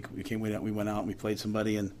whole week. We went out and we played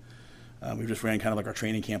somebody, and we just ran kind of like our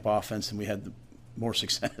training camp offense, and we had more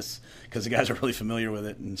success because the guys are really familiar with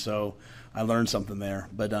it. And so I learned something there.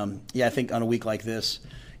 But I think on a week like this,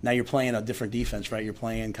 now you're playing a different defense, right? You're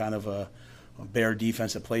playing kind of a Bear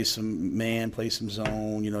defense that plays some man, plays some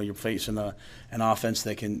zone. You're facing an offense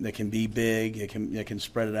that can be big. It can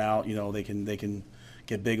spread it out. They can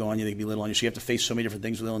get big on you. They can be little on you. So you have to face so many different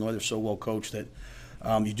things with Illinois. They're so well coached that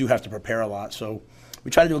you do have to prepare a lot. So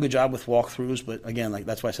we try to do a good job with walkthroughs. But again,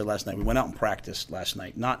 that's why I said last night, we went out and practiced last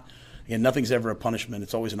night. Nothing's ever a punishment.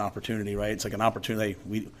 It's always an opportunity, right? It's like an opportunity.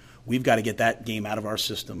 We've got to get that game out of our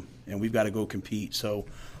system, and we've got to go compete. So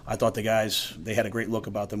I thought the guys, they had a great look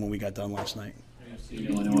about them when we got done last night.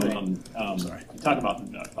 Sorry. Talk about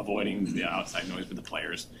avoiding the outside noise with the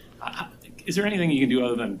players. Is there anything you can do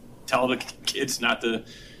other than tell the kids not to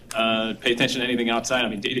pay attention to anything outside? I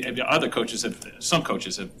mean, some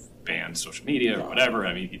coaches have banned social media or whatever.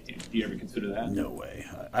 I mean, do you ever consider that? No way.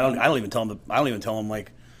 I don't even tell them. I don't tell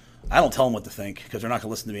them what to think because they're not going to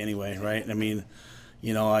listen to me anyway, right? I mean,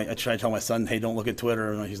 I try to tell my son, hey, don't look at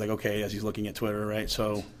Twitter, and he's like, okay, as he's looking at Twitter, right?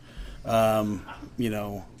 So, I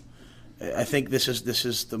think this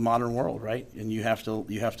is the modern world, right? And you have to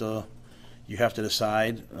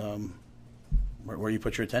decide where you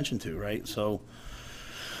put your attention to, right? So,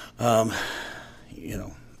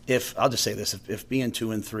 if I'll just say this, if being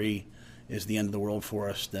 2-3 is the end of the world for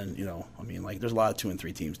us, then there's a lot of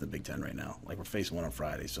 2-3 teams in the Big Ten right now. Like we're facing one on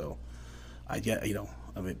Friday, so I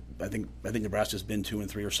think Nebraska's been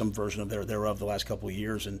 2-3 or some version of thereof the last couple of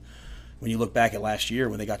years. And when you look back at last year,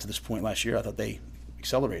 when they got to this point last year, I thought they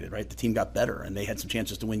accelerated, right? The team got better, and they had some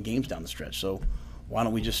chances to win games down the stretch. So why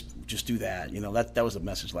don't we just do that? That was the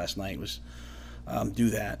message last night was do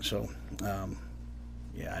that. So,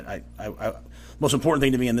 most important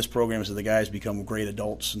thing to me in this program is that the guys become great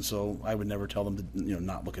adults, and so I would never tell them to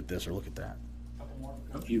not look at this or look at that.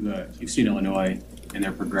 You've seen Illinois and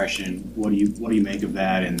their progression. What do you make of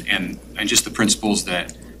that, and just the principles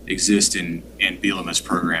that exist in Bielema's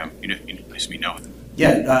program? As we know them.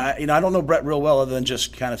 Yeah, I don't know Brett real well, other than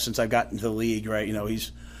just kind of since I've gotten to the league, right?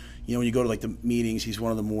 He's, when you go to like the meetings, he's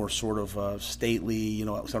one of the more sort of stately,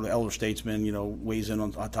 sort of elder statesman, weighs in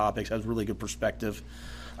on topics, has really good perspective.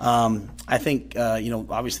 I think,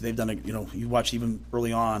 obviously they've done you watched even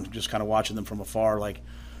early on, just kind of watching them from afar, like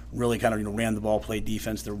really kind of, ran the ball, played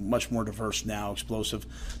defense. They're much more diverse now, explosive.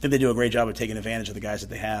 I think they do a great job of taking advantage of the guys that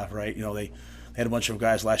they have, right? They had a bunch of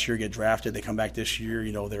guys last year get drafted. They come back this year.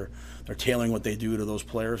 They're tailoring what they do to those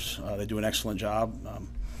players. They do an excellent job.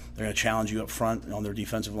 They're going to challenge you up front on their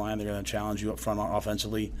defensive line. They're going to challenge you up front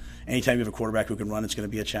offensively. Anytime you have a quarterback who can run, it's going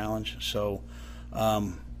to be a challenge. So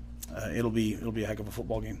it'll be a heck of a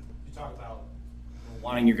football game. You talk about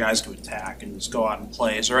wanting your guys to attack and just go out and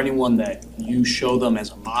play. Is there anyone that you show them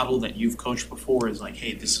as a model that you've coached before is like,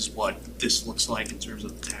 hey, this is what this looks like in terms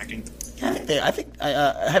of attacking? I think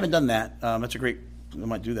I haven't done that. That's a great. I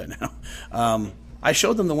might do that now. I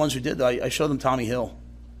showed them the ones who did. I showed them Tommy Hill.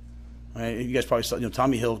 Right? You guys probably saw.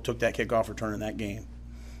 Tommy Hill took that kickoff return in that game,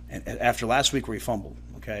 and after last week where he fumbled.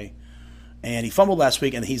 Okay, and he fumbled last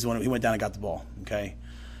week, and he's the one. He went down and got the ball. Okay,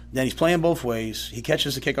 then he's playing both ways. He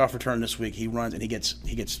catches the kickoff return this week. He runs and he gets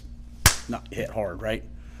not hit hard. Right.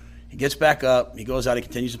 He gets back up. He goes out. He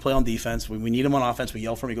continues to play on defense. We need him on offense. We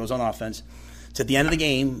yell for him. He goes on offense. It's at the end of the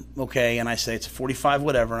game, okay, and I say it's 45,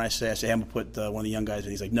 whatever, and I say, I'm going to put one of the young guys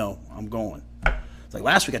in. He's like, no, I'm going. It's like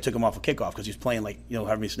last week I took him off a kickoff because he was playing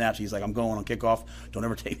however many snaps. He's like, I'm going on kickoff. Don't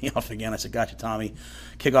ever take me off again. I said, gotcha, Tommy.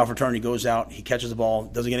 Kickoff return, he goes out. He catches the ball,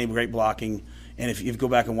 doesn't get any great blocking, and if you go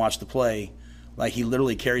back and watch the play, he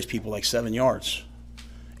literally carries people 7 yards.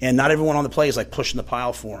 And not everyone on the play is pushing the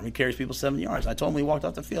pile for him. He carries people 7 yards. I told him when he walked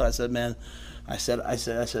off the field, I said, man, I said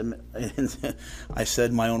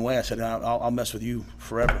my own way. I said, I'll mess with you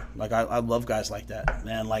forever. I love guys like that,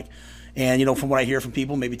 man. And from what I hear from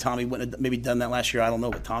people, maybe Tommy wouldn't have maybe done that last year. I don't know,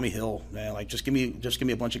 but Tommy Hill, man, just give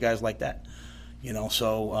me a bunch of guys like that.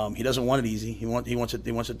 So he doesn't want it easy. He wants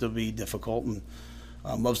it to be difficult and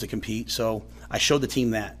loves to compete. So I showed the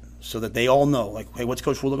team that, so that they all know, hey, what's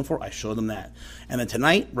Coach Rule looking for? I showed them that. And then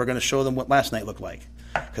tonight we're going to show them what last night looked like.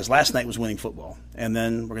 Because last night was winning football, and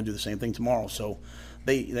then we're going to do the same thing tomorrow. So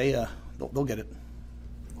they'll get it.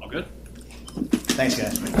 All good. Thanks,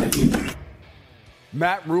 guys.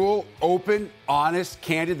 Matt Rule, open, honest,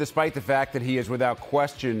 candid, despite the fact that he is without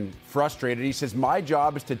question frustrated. He says, my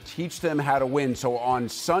job is to teach them how to win. So on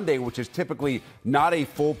Sunday, which is typically not a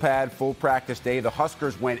full pad, full practice day, the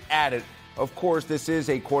Huskers went at it. Of course, this is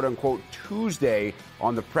a quote-unquote Tuesday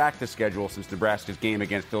on the practice schedule since Nebraska's game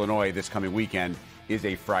against Illinois this coming weekend is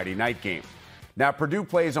a Friday night game. Now, Purdue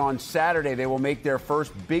plays on Saturday. They will make their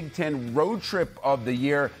first Big Ten road trip of the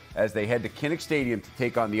year as they head to Kinnick Stadium to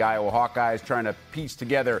take on the Iowa Hawkeyes, trying to piece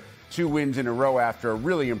together 2 wins in a row after a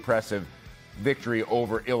really impressive victory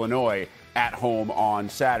over Illinois at home on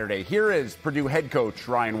Saturday. Here is Purdue head coach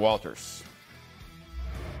Ryan Walters.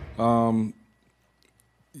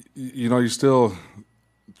 You still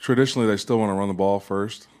traditionally they still want to run the ball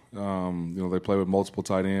first. They play with multiple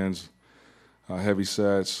tight ends. Heavy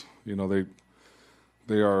sets,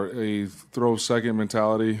 they are a throw second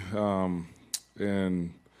mentality,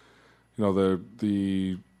 and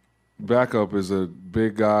the backup is a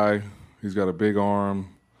big guy. He's got a big arm,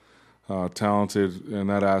 talented in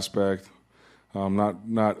that aspect.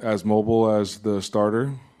 Not as mobile as the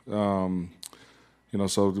starter, so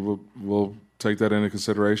we'll take that into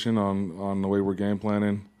consideration on the way we're game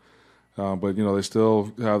planning. But they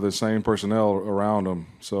still have the same personnel around them,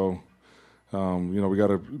 so. We got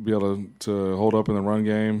to be able to hold up in the run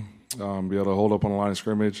game, be able to hold up on the line of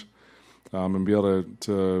scrimmage, and be able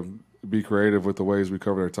to be creative with the ways we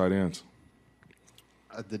cover our tight ends.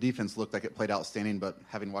 The defense looked like it played outstanding, but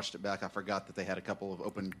having watched it back, I forgot that they had a couple of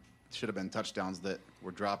open, should have been touchdowns that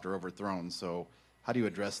were dropped or overthrown. So how do you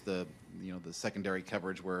address the secondary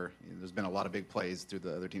coverage where there's been a lot of big plays through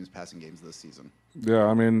the other team's passing games this season?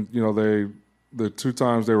 Yeah, the 2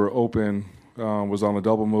 times they were open was on a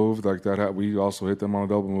double move like that. We also hit them on a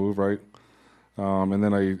double move, right? And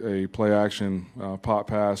then a play action pop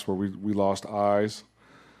pass where we lost eyes.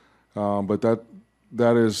 But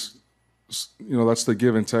that is that's the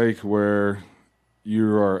give and take where you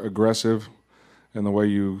are aggressive in the way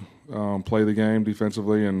you play the game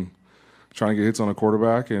defensively and trying to get hits on a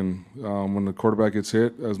quarterback. And when the quarterback gets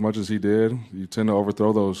hit as much as he did, you tend to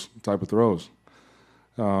overthrow those type of throws.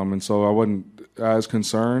 And so I wasn't as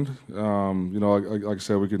concerned. Like I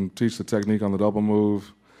said, we can teach the technique on the double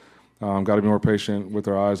move. Got to be more patient with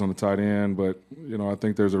our eyes on the tight end. But, I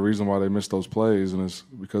think there's a reason why they missed those plays, and it's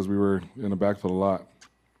because we were in the backfield a lot.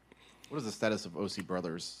 What is the status of O.C.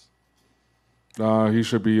 Brothers? He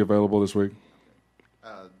should be available this week.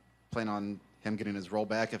 Plan on him getting his role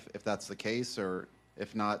back if that's the case, or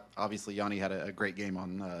if not, obviously Yanni had a great game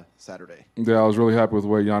on Saturday. Yeah, I was really happy with the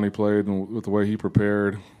way Yanni played and with the way he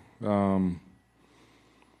prepared. So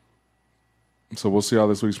we'll see how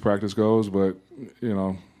this week's practice goes, but,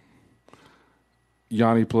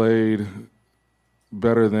 Yanni played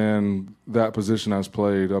better than that position has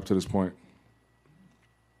played up to this point.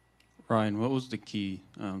 Ryan, what was the key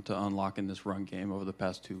to unlocking this run game over the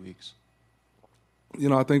past 2 weeks?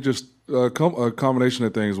 I think just a combination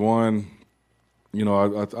of things. One,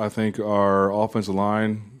 I think our offensive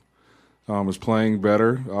line is playing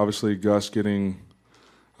better. Obviously, Gus getting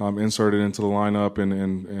inserted into the lineup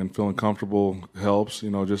and feeling comfortable helps,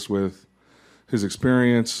 just with his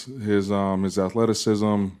experience, his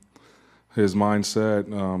athleticism, his mindset,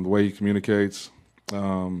 the way he communicates.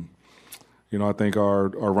 I think our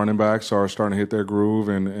running backs are starting to hit their groove,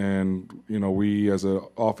 and we as an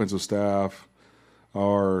offensive staff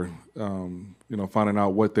are finding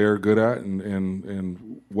out what they're good at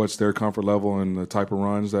and what's their comfort level and the type of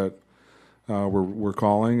runs that we're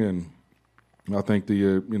calling. And I think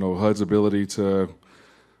the HUD's ability to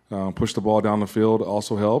push the ball down the field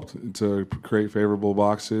also helped to create favorable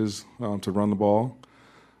boxes to run the ball.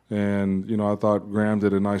 And I thought Graham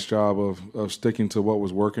did a nice job of sticking to what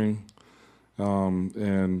was working.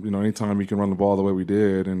 And anytime you can run the ball the way we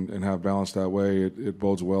did and have balance that way, it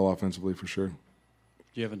bodes well offensively for sure.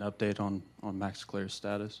 Do you have an update on Max Claire's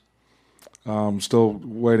status? Still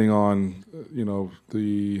waiting on,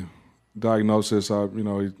 the diagnosis.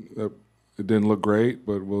 It didn't look great,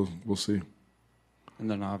 but we'll see. And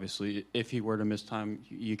then obviously, if he were to miss time,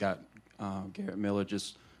 you got Garrett Miller.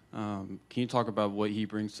 Just can you talk about what he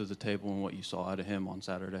brings to the table and what you saw out of him on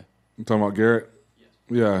Saturday? You talking about Garrett?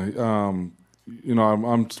 Yes. Yeah.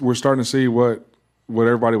 We're starting to see what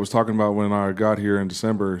everybody was talking about when I got here in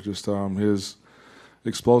December. Just his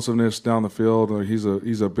explosiveness down the field. He's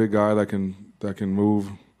a big guy that can move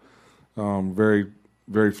very,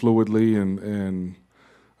 very fluidly, and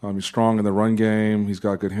he's strong in the run game. He's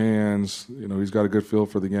got good hands. He's got a good feel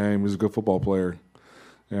for the game. He's a good football player,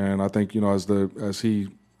 and I think as he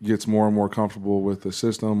gets more and more comfortable with the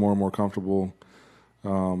system, more and more comfortable,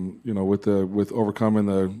 with overcoming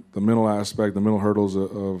the mental aspect, the mental hurdles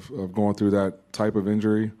of going through that type of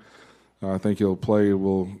injury, I think he'll play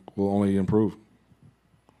will only improve.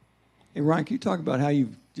 Hey, Ryan, can you talk about how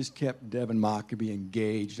you've just kept Devin Mockabee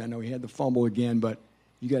engaged? I know he had the fumble again, but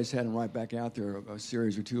you guys had him right back out there a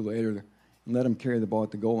series or two later and let him carry the ball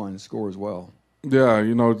at the goal line and score as well. Yeah,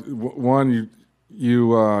 one,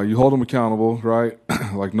 you hold him accountable, right?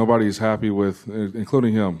 Like nobody's happy with,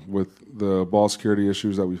 including him, with the ball security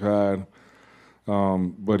issues that we've had.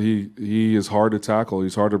 But he is hard to tackle.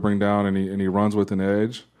 He's hard to bring down, and he runs with an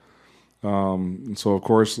edge. And so of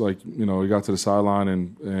course, he got to the sideline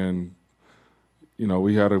and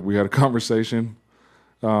we had a conversation.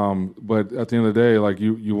 But at the end of the day,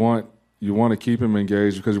 you want to keep him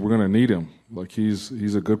engaged because we're going to need him. Like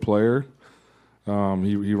he's a good player.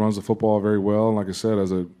 He runs the football very well. And like I said,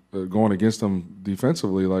 as going against him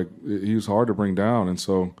defensively, he was hard to bring down. And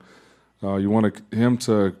so you want him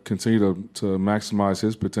to continue to maximize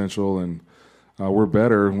his potential. And we're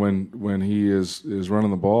better when he is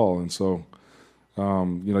running the ball. And so you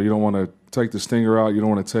don't want to take the stinger out. You don't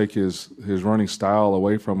want to take his running style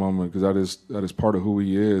away from him, because that is part of who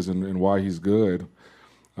he is and why he's good.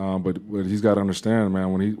 But he's got to understand,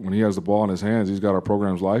 man, when he has the ball in his hands, he's got our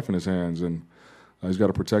program's life in his hands, and he's got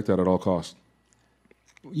to protect that at all costs.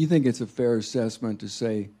 You think it's a fair assessment to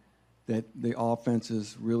say that the offense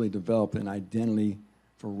has really developed an identity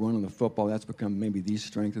for running the football? That's become maybe the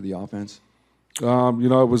strength of the offense? It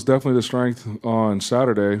was definitely the strength on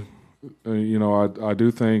Saturday. I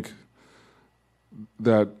do think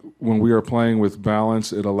that when we are playing with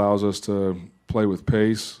balance, it allows us to play with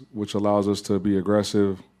pace, which allows us to be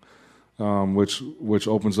aggressive, which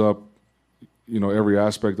opens up, every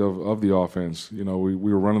aspect of the offense. We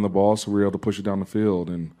were running the ball, so we were able to push it down the field,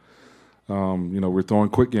 and we're throwing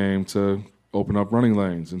quick game to open up running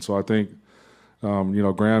lanes. And so I think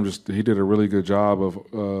Graham he did a really good job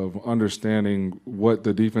of understanding what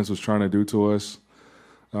the defense was trying to do to us,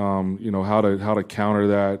 how to counter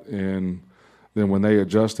that, and then when they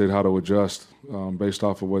adjusted, how to adjust based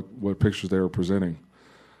off of what pictures they were presenting,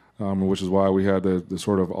 which is why we had the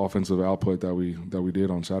sort of offensive output that we did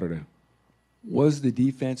on Saturday. Was the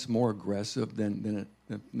defense more aggressive than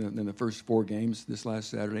the first 4 games this last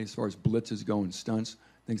Saturday as far as blitzes go and stunts,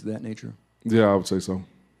 things of that nature? Yeah, I would say so.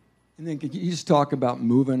 And then could you just talk about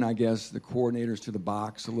moving, I guess, the coordinators to the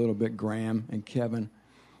box a little bit, Graham and Kevin,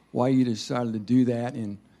 why you decided to do that,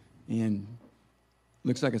 and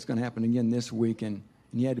looks like it's going to happen again this week, and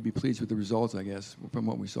you had to be pleased with the results, I guess, from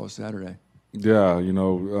what we saw Saturday. Yeah,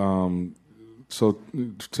 so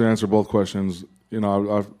to answer both questions,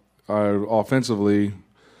 I offensively,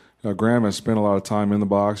 Graham has spent a lot of time in the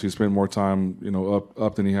box. He spent more time,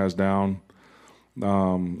 up than he has down.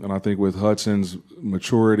 And I think with Hudson's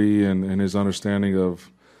maturity and his understanding of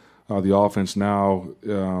the offense now,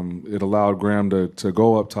 it allowed Graham to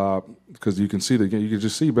go up top because you can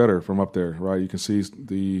just see better from up there, right? You can see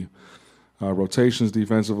the rotations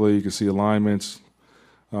defensively. You can see alignments.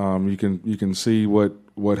 You can see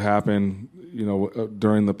what happened,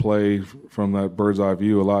 during the play from that bird's eye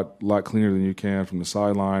view a lot cleaner than you can from the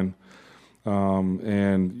sideline.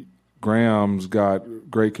 And Graham's got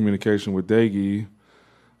great communication with Daggy,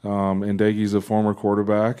 and Daggy's a former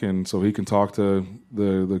quarterback, and so he can talk to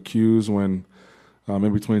the cues when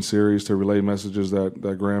in between series to relay messages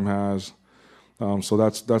that Graham has. So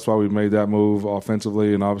that's why we made that move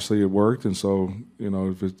offensively, and obviously it worked. And so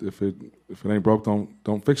if it ain't broke,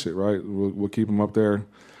 don't fix it, right? We'll keep him up there.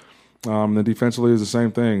 Then defensively is the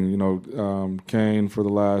same thing. Kane for the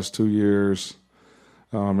last 2 years.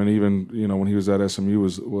 And even when he was at SMU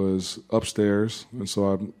was upstairs, and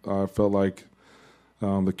so I felt like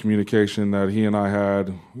the communication that he and I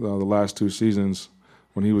had the last 2 seasons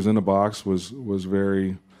when he was in the box was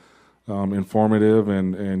very informative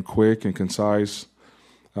and quick and concise,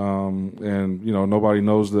 and nobody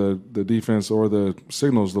knows the defense or the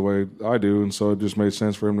signals the way I do, and so it just made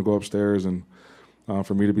sense for him to go upstairs and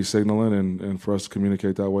for me to be signaling and for us to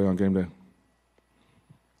communicate that way on game day.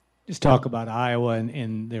 Just talk about Iowa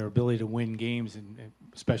and their ability to win games and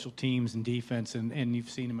special teams and defense, and you've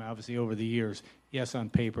seen them obviously over the years. Yes, on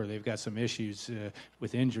paper they've got some issues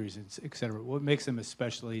with injuries, et cetera. What makes them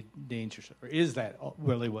especially dangerous, or is that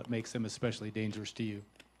really what makes them especially dangerous to you?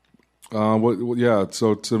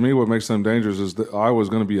 So to me, what makes them dangerous is that Iowa's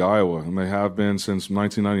going to be Iowa, and they have been since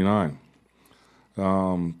 1999.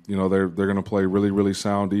 They're going to play really, really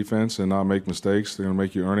sound defense and not make mistakes. They're going to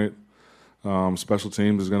make you earn it. Special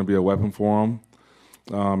teams is going to be a weapon for them.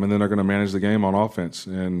 And then they're going to manage the game on offense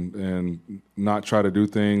and not try to do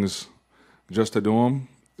things just to do them.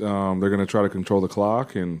 They're going to try to control the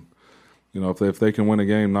clock, and if they can win a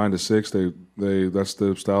game 9-6, they that's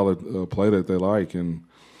the style of play that they like. And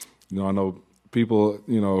I know people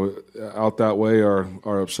out that way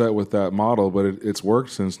are upset with that model, but it's worked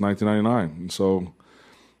since 1999. And so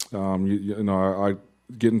I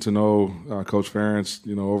getting to know Coach Ferentz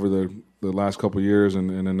over the last couple of years, and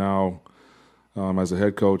then now as a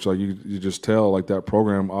head coach, like you just tell like that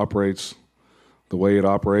program operates the way it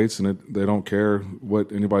operates, and they don't care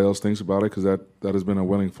what anybody else thinks about it because that has been a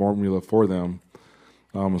winning formula for them.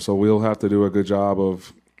 So we'll have to do a good job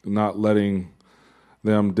of not letting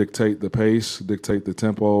them dictate the pace, dictate the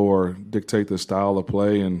tempo, or dictate the style of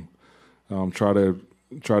play, and try to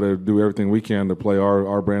do everything we can to play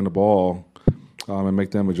our brand of ball and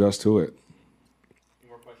make them adjust to it. Any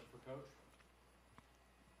more questions for Coach?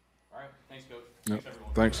 All right, thanks, Coach. Yep. Thanks,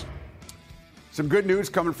 everyone. Thanks. Some good news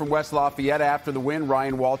coming from West Lafayette after the win.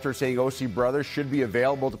 Ryan Walter saying OC Brothers should be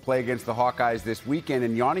available to play against the Hawkeyes this weekend.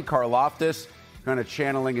 And Yanni Karlaftis, kind of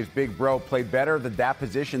channeling his big bro, played better at that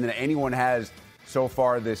position than anyone has so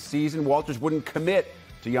far this season. Walters wouldn't commit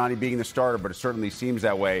to Yanni being the starter, but it certainly seems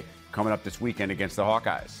that way coming up this weekend against the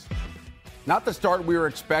Hawkeyes. Not the start we were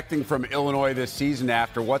expecting from Illinois this season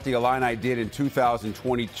after what the Illini did in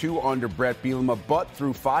 2022 under Brett Bielema, but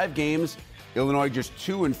through 5 games, Illinois just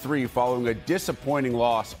 2-3 following a disappointing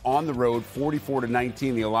loss on the road,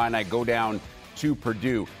 44-19. The Illini go down to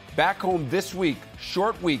Purdue. Back home this week,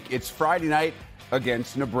 short week. It's Friday night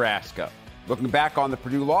against Nebraska. Looking back on the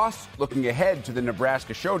Purdue loss, looking ahead to the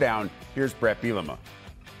Nebraska showdown, here's Brett Bielema.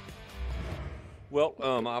 Well,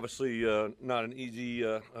 obviously not an easy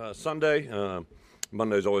Sunday.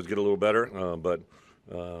 Mondays always get a little better, but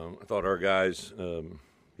I thought our guys,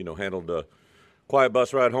 handled the quiet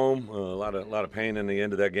bus ride home. A lot of pain in the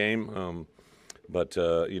end of that game. But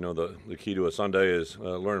the key to a Sunday is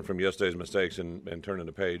learning from yesterday's mistakes and turning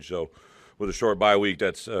the page. So with a short bye week,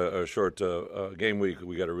 that's a short game week.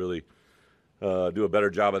 We got to really do a better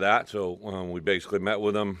job of that. So we basically met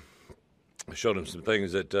with them, showed them some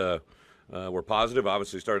things that were positive.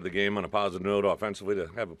 Obviously started the game on a positive note offensively to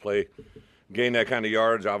have a play gain that kind of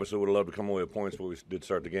yards. Obviously would have loved to come away with points, but we did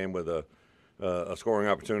start the game with a scoring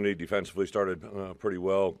opportunity. Defensively started pretty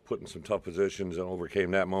well, put in some tough positions and overcame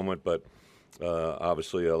that moment. But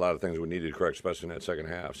obviously a lot of things we needed to correct, especially in that second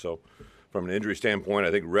half. So from an injury standpoint,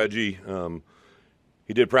 I think Reggie,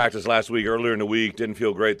 he did practice last week, earlier in the week, didn't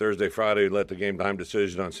feel great Thursday, Friday, let the game time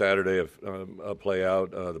decision on Saturday play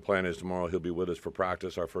out. The plan is tomorrow he'll be with us for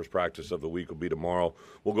practice. Our first practice of the week will be tomorrow.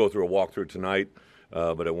 We'll go through a walkthrough tonight,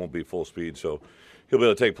 but it won't be full speed. So he'll be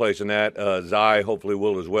able to take place in that. Zai hopefully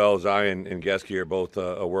will as well. Zai and Geske are both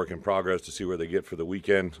a work in progress to see where they get for the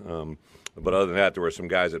weekend. But other than that, there were some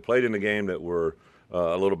guys that played in the game that were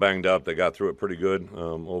a little banged up. They got through it pretty good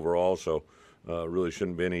overall. So really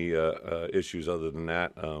shouldn't be any issues other than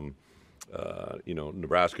that.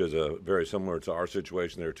 Nebraska is very similar to our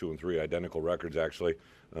situation. They're 2-3, identical records actually.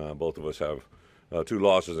 Both of us have 2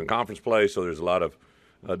 losses in conference play, so there's a lot of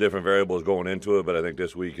different variables going into it. But I think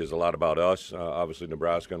this week is a lot about us. Obviously,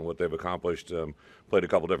 Nebraska and what they've accomplished. Played a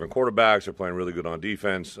couple different quarterbacks. They're playing really good on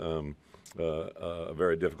defense. A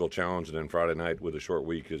very difficult challenge. And then Friday night with a short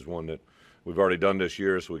week is one that we've already done this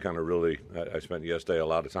year. So we kind of really, I spent yesterday a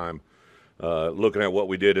lot of time looking at what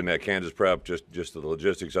we did in that Kansas prep, just the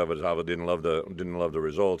logistics of it. I didn't love the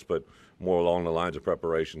results, but more along the lines of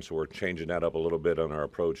preparation. So we're changing that up a little bit on our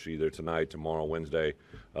approach, either tonight, tomorrow, Wednesday,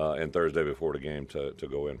 and Thursday before the game to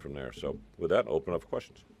go in from there. So with that, I'll open up for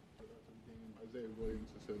questions. Isaiah Williams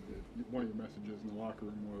said that one of your messages in the locker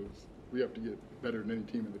room was we have to get better than any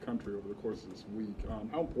team in the country over the course of this week.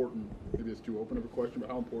 How important? Maybe it's too open of a question, but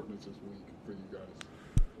how important is this week for you guys?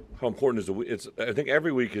 How important is the week? I think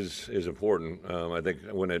every week is important. I think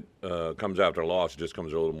when it comes after a loss, it just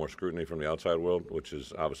comes a little more scrutiny from the outside world, which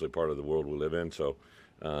is obviously part of the world we live in. So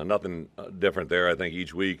nothing different there. I think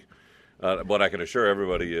each week, what I can assure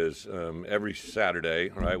everybody is every Saturday,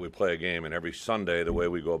 right, we play a game, and every Sunday, the way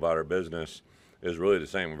we go about our business is really the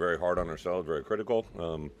same. We're very hard on ourselves, very critical.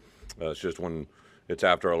 It's just when it's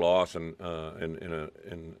after a loss, and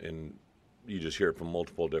you just hear it from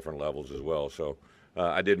multiple different levels as well. So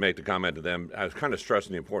I did make the comment to them. I was kind of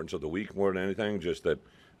stressing the importance of the week more than anything, just that.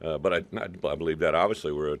 But I believe that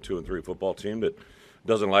obviously we're a 2-3 football team that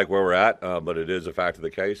doesn't like where we're at, but it is a fact of the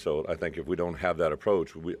case. So I think if we don't have that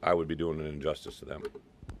approach, I would be doing an injustice to them.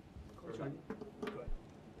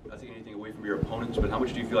 Not taking anything away from your opponents, but how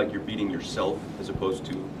much do you feel like you're beating yourself as opposed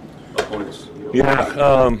to opponents?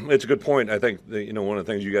 Yeah, it's a good point. I think one of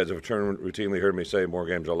the things you guys have routinely heard me say: more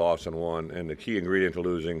games are lost than won. And the key ingredient to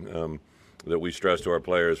losing that we stress to our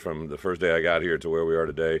players from the first day I got here to where we are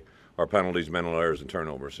today are penalties, mental errors, and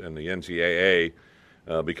turnovers. And the NCAA,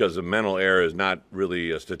 because the mental error is not really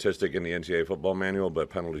a statistic in the NCAA football manual, but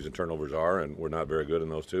penalties and turnovers are, and we're not very good in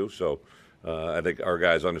those two. So I think our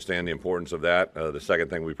guys understand the importance of that. The second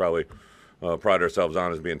thing we probably pride ourselves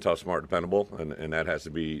on is being tough, smart, dependable, and that has to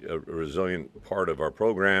be a resilient part of our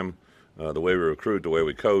program. The way we recruit, the way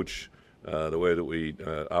we coach, the way that we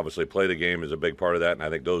obviously play the game is a big part of that, and I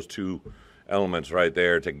think those two elements right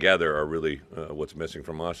there together are really what's missing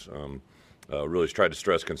from us. Really tried to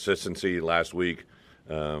stress consistency last week.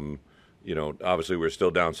 Obviously we're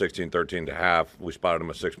still down 16-13 to half. We spotted them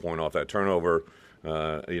a 6-point off that turnover.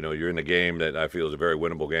 You're in the game that I feel is a very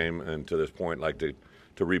winnable game, and to this point, like to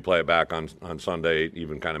replay it back on Sunday,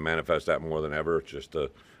 even kind of manifest that more than ever. Just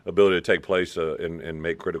the ability to take place and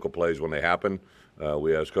make critical plays when they happen.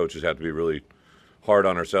 We as coaches have to be really hard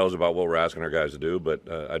on ourselves about what we're asking our guys to do, but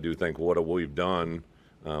I do think what we've done,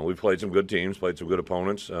 we've played some good teams, played some good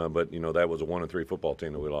opponents, but that was a 1-3 football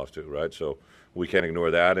team that we lost to, right? So we can't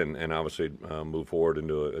ignore that and obviously move forward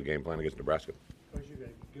into a game plan against Nebraska. Coach, you've got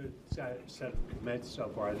a good set of commits so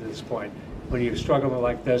far at this point. When you struggle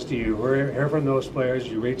like this, do you hear from those players?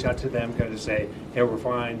 You reach out to them, kind of say, "Hey, we're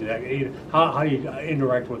fine." How do you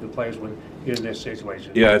interact with the players when you're in this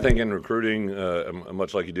situation? Yeah, I think in recruiting,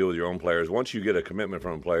 much like you do with your own players, once you get a commitment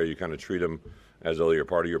from a player, you kind of treat them as though you're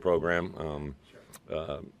part of your program.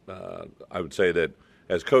 I would say that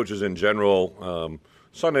as coaches in general,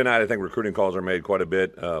 Sunday night I think recruiting calls are made quite a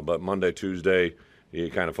bit, but Monday, Tuesday, you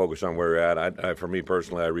kind of focus on where you're at. For me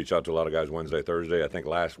personally, I reach out to a lot of guys Wednesday, Thursday. I think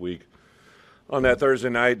last week on that Thursday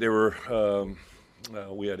night, there were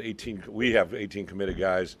we have 18 committed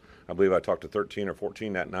guys. I believe I talked to 13 or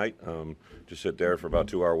 14 that night. Just sit there for about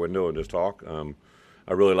a 2-hour window and just talk.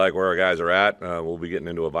 I really like where our guys are at. We'll be getting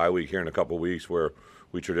into a bye week here in a couple of weeks where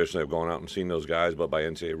we traditionally have gone out and seen those guys, but by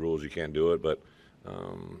NCAA rules you can't do it. But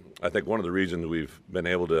I think one of the reasons we've been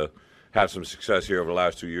able to have some success here over the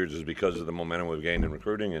last 2 years is because of the momentum we've gained in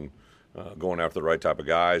recruiting and going after the right type of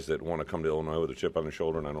guys that want to come to Illinois with a chip on their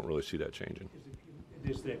shoulder, and I don't really see that changing.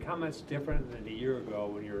 Is the comments different than a year ago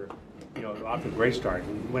when you're, off to a great start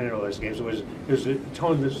and winning all those games? Was the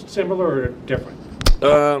tone similar or different?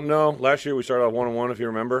 No, last year we started off 1-1, if you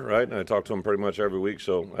remember, right? And I talked to him pretty much every week.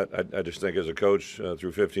 So I just think as a coach,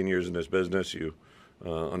 through 15 years in this business, you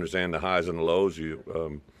understand the highs and the lows.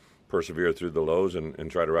 You persevere through the lows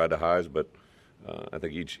and try to ride the highs. But I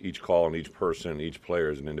think each call and each person, each player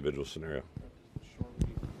is an individual scenario.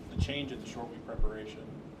 The change in the short week preparation,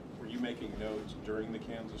 were you making notes during the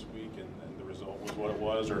Kansas week and the result was what it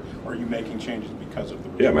was, or are you making changes because of the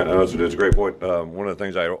result? Yeah, man, that's a great point. One of the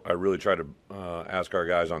things I really try to ask our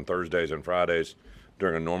guys on Thursdays and Fridays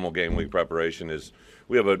during a normal game week preparation is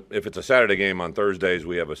if it's a Saturday game on Thursdays,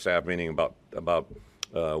 we have a staff meeting about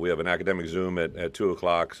we have an academic Zoom at 2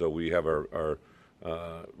 o'clock, so we have our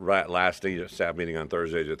last staff meeting on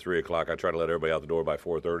Thursdays at 3 o'clock. I try to let everybody out the door by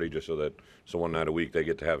 4:30 just so one night a week they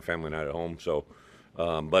get to have a family night at home. So,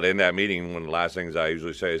 but in that meeting, one of the last things I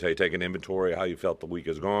usually say is, hey, take an inventory, how you felt the week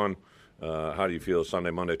has gone, how do you feel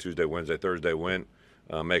Sunday, Monday, Tuesday, Wednesday, Thursday went.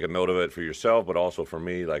 Make a note of it for yourself, but also for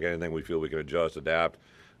me, like anything we feel we can adjust, adapt.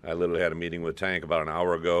 I literally had a meeting with Tank about an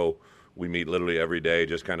hour ago. We meet literally every day,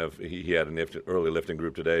 just kind of, he had an early lifting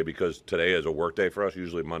group today because today is a work day for us.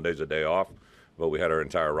 Usually Monday's a day off, but we had our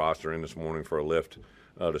entire roster in this morning for a lift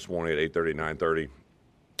this morning at 8:30, 9:30,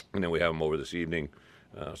 and then we have them over this evening.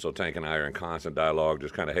 So Tank and I are in constant dialogue,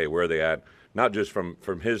 just kind of, hey, where are they at? Not just from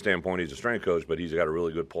his standpoint, he's a strength coach, but he's got a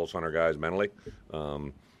really good pulse on our guys mentally.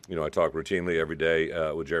 I talk routinely every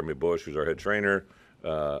day with Jeremy Bush, who's our head trainer.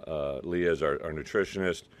 Leah's our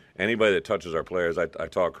nutritionist. Anybody that touches our players, I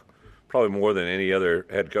talk probably more than any other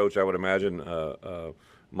head coach, I would imagine.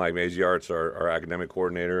 Mike Maziart's our academic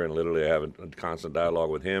coordinator, and literally I have a constant dialogue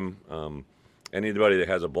with him. Anybody that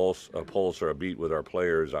has a pulse or a beat with our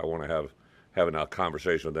players, I want to having a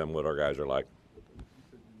conversation with them what our guys are like.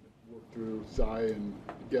 Work through Zy and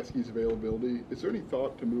Geski's availability. Is there any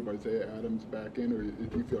thought to move Isaiah Adams back in, or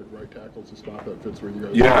do you feel like right tackle's the spot that fits where you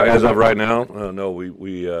guys? Yeah, as of right now, no.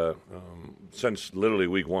 We since literally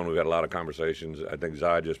week one, we've had a lot of conversations. I think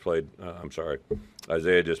Isaiah just played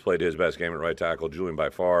his best game at right tackle. Julian by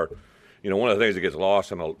far. One of the things that gets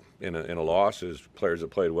lost in a loss is players that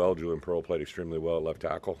played well. Julian Pearl played extremely well at left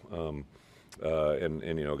tackle. And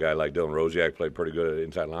a guy like Dylan Rosiak played pretty good at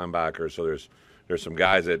inside linebacker. So there's some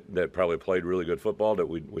guys that probably played really good football that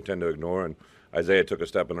we tend to ignore. And Isaiah took a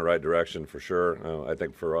step in the right direction for sure. I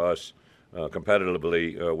think for us,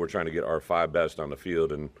 competitively, we're trying to get our 5 best on the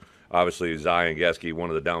field. And obviously, Zy and Geski, one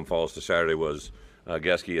of the downfalls to Saturday was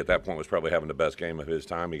Geski at that point was probably having the best game of his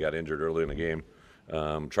time. He got injured early in the game.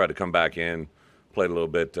 Tried to come back in, played a little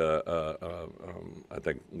bit, I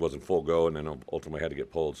think wasn't full go, and then ultimately had to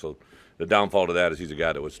get pulled. So the downfall to that is he's a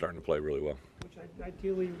guy that was starting to play really well.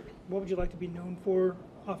 Ideally, what would you like to be known for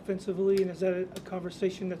offensively, and is that a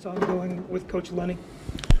conversation that's ongoing with Coach Lenny?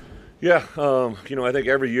 Yeah, I think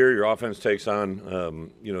every year your offense takes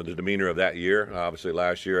on, the demeanor of that year. Obviously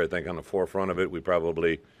last year, I think on the forefront of it, we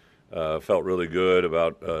probably felt really good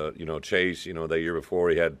about, Chase. The year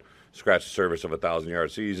before he had scratched the surface of a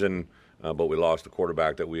 1,000-yard season, but we lost the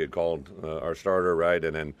quarterback that we had called our starter, right?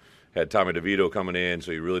 And then had Tommy DeVito coming in,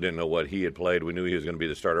 so you really didn't know what he had played. We knew he was going to be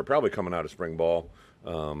the starter, probably coming out of spring ball.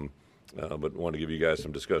 But wanted to give you guys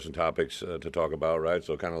some discussion topics to talk about, right?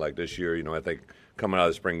 So kind of like this year, I think coming out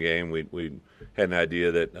of the spring game, we had an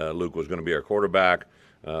idea that Luke was going to be our quarterback.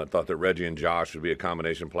 Thought that Reggie and Josh would be a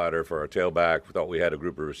combination platter for our tailback. We thought we had a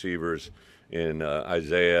group of receivers in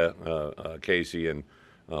Isaiah, Casey, and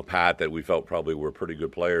Pat that we felt probably were pretty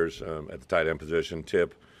good players at the tight end position.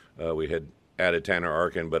 Tip, we had added Tanner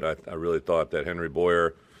Arkin, but I really thought that Henry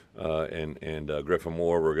Boyer and Griffin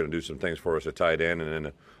Moore were going to do some things for us at tight end. And then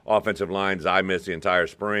the offensive lines, I missed the entire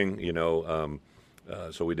spring,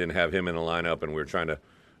 so we didn't have him in the lineup, and we were trying to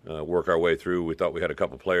work our way through. We thought we had a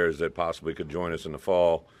couple players that possibly could join us in the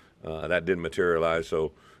fall. That didn't materialize.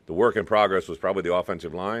 So the work in progress was probably the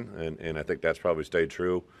offensive line, and I think that's probably stayed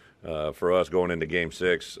true. For us going into Game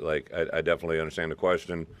 6, I definitely understand the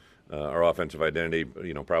question. Our offensive identity,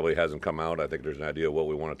 probably hasn't come out. I think there's an idea of what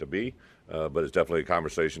we want it to be, but it's definitely a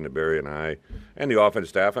conversation that Barry and I and the offense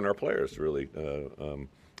staff and our players really.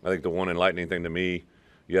 I think the one enlightening thing to me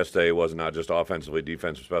yesterday was not just offensively,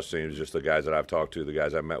 defensive, special teams, just the guys that I've talked to, the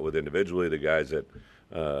guys I've met with individually, the guys that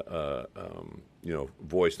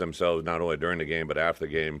voiced themselves not only during the game but after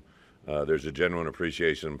the game. There's a genuine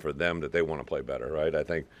appreciation for them that they want to play better, right? I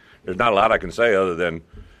think there's not a lot I can say other than,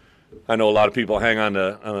 I know a lot of people hang on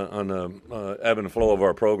the ebb and flow of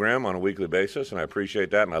our program on a weekly basis, and I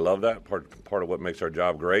appreciate that, and I love that. Part of what makes our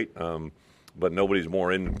job great. But nobody's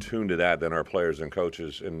more in tune to that than our players and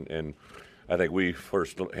coaches. And I think we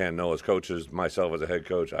firsthand know as coaches, myself as a head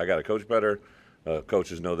coach, I got to coach better.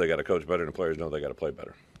 Coaches know they got to coach better, and the players know they got to play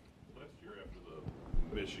better. Last year after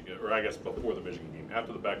the Michigan, or I guess before the Michigan game,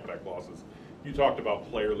 after the back-to-back losses, you talked about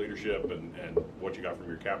player leadership and what you got from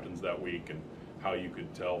your captains that week and how you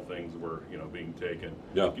could tell things were, being taken.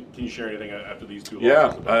 Yeah. Can you share anything after these two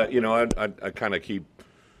losses? Yeah, I kind of keep.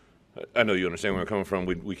 I know you understand where I'm coming from.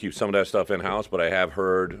 We keep some of that stuff in-house, but I have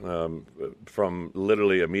heard from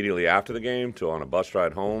literally immediately after the game to on a bus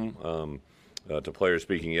ride home to players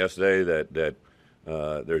speaking yesterday that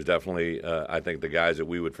there's definitely, I think the guys that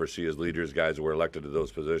we would foresee as leaders, guys that were elected to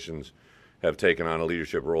those positions, have taken on a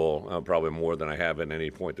leadership role probably more than I have at any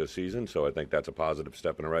point this season. So I think that's a positive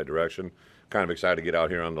step in the right direction. Kind of excited to get out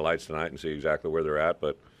here on the lights tonight and see exactly where they're at.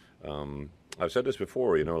 But I've said this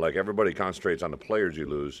before, like everybody concentrates on the players you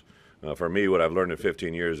lose. For me, what I've learned in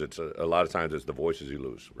 15 years, it's a lot of times it's the voices you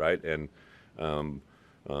lose, right? And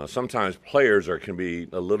sometimes players can be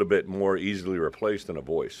a little bit more easily replaced than a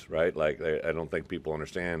voice, right? Like I don't think people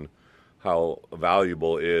understand how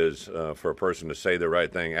valuable it is for a person to say the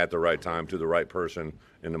right thing at the right time to the right person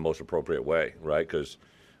in the most appropriate way, right? Because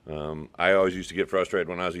I always used to get frustrated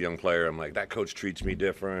when I was a young player. I'm like, that coach treats me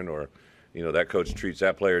different, or that coach treats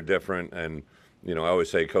that player different. And I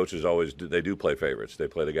always say coaches they do play favorites. They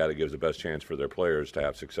play the guy that gives the best chance for their players to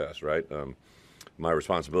have success, right? My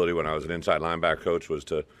responsibility when I was an inside linebacker coach was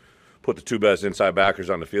to put the two best inside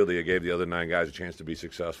backers on the field that gave the other 9 guys a chance to be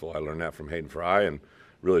successful. I learned that from Hayden Fry and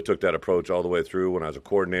really took that approach all the way through. When I was a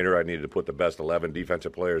coordinator, I needed to put the best 11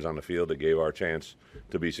 defensive players on the field that gave our chance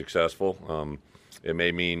to be successful. It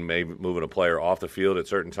may mean moving a player off the field at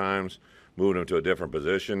certain times, moving them to a different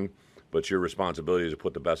position, but your responsibility is to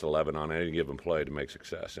put the best 11 on any given play to make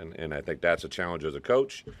success. And I think that's a challenge as a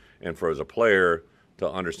coach, and as a player to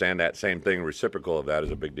understand that same thing, reciprocal of that,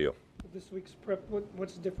 is a big deal. This week's prep,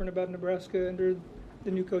 what's different about Nebraska under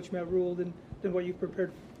the new coach Matt Rule than what you've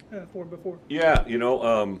prepared for before? Yeah,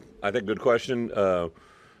 I think good question.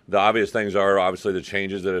 The obvious things are obviously the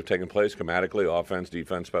changes that have taken place schematically, offense,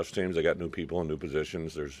 defense, special teams. They got new people and new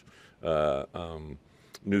positions. There's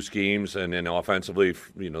new schemes, and then offensively,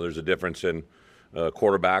 there's a difference in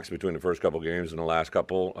quarterbacks between the first couple games and the last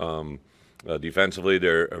couple. Defensively,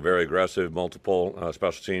 they're very aggressive, multiple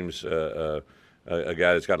special teams. A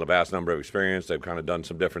guy that's got a vast number of experience. They've kind of done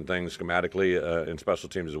some different things schematically in special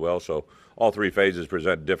teams as well. So all 3 phases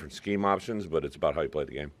present different scheme options, but it's about how you play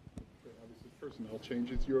the game. Obviously, personnel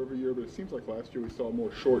changes year over year, but it seems like last year we saw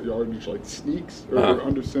more short yardage, like sneaks or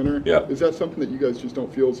under center. Yeah. Is that something that you guys just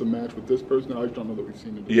don't feel is a match with this personnel? I just don't know that we've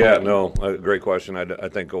seen it. Yeah, no, great question. I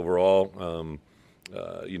think overall,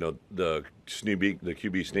 the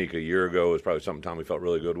QB sneak a year ago was probably something Tommy felt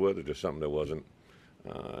really good with. It's just something that wasn't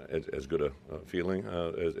as good a feeling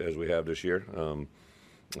as we have this year.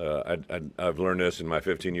 I've learned this in my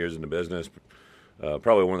 15 years in the business.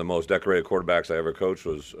 Probably one of the most decorated quarterbacks I ever coached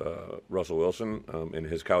was Russell Wilson. In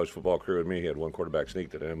his college football career with me, he had one quarterback sneak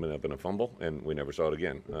that ended up in a fumble, and we never saw it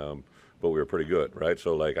again. But we were pretty good, right?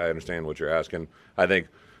 So, I understand what you're asking. I think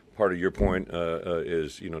part of your point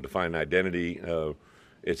is, define identity.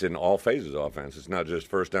 It's in all phases of offense. It's not just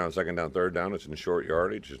first down, second down, third down. It's in short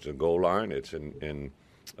yardage. It's in goal line. It's in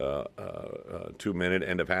 2-minute,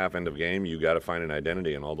 end of half, end of game. You got to find an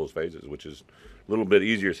identity in all those phases, which is a little bit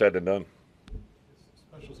easier said than done.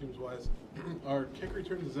 Special teams wise, are kick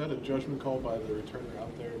returns, is that a judgment call by the returner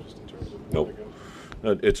out there, just in terms of Nope.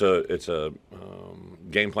 It's a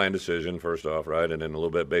game plan decision first off, right, and then a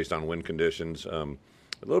little bit based on wind conditions. A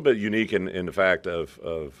little bit unique in the fact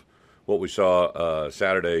of what we saw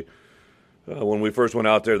Saturday. When we first went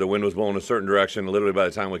out there, the wind was blowing a certain direction. Literally, by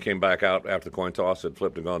the time we came back out after the coin toss, it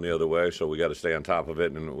flipped and gone the other way. So we got to stay on top of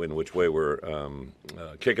it and in which way we're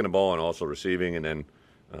kicking the ball and also receiving. And then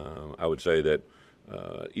I would say that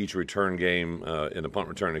each return game in the punt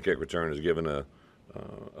return and kick return is given a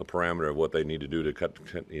parameter of what they need to do to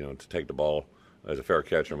to take the ball as a fair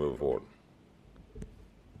catch or move forward.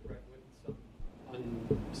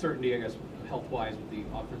 Uncertainty, I guess, health-wise with the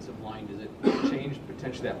offensive line, does it change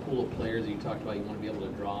potentially that pool of players that you talked about you want to be able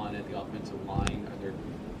to draw on at the offensive line? Are there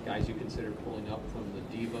guys you consider pulling up from the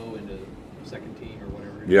Devo into the second team or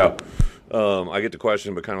whatever? Yeah. I get the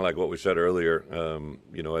question, but kind of like what we said earlier,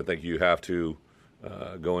 I think you have to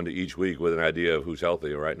go into each week with an idea of who's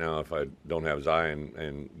healthy. Right now, if I don't have Zion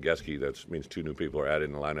and Geske, that means 2 new people are added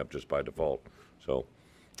in the lineup just by default. So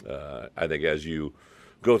I think as you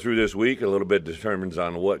go through this week. A little bit determines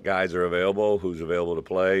on what guys are available, who's available to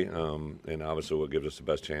play, and obviously what gives us the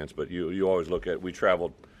best chance. But you always look at, we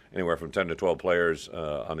traveled anywhere from 10 to 12 players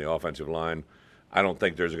on the offensive line. I don't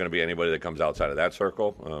think there's going to be anybody that comes outside of that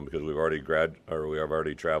circle because we have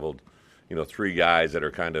already traveled, 3 guys that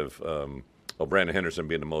are kind of, Brandon Henderson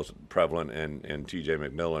being the most prevalent, and T.J.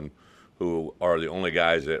 McMillan, who are the only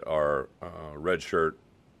guys that are redshirt,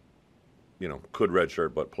 could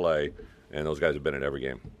redshirt but play, and those guys have been at every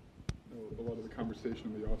game. A lot of the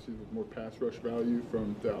conversation in the offseason was more pass rush value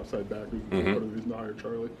from the outside backers. Mm-hmm. Part of the reason to hire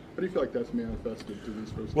Charlie. How do you feel like that's manifested to these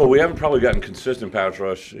first? Well, we haven't probably gotten consistent pass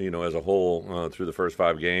rush, as a whole through the first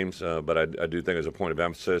 5 games. But I do think as a point of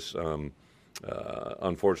emphasis,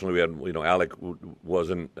 unfortunately, we had Alec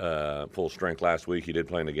wasn't full strength last week. He did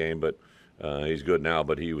play in the game, but he's good now.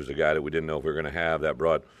 But he was a guy that we didn't know if we were going to have. That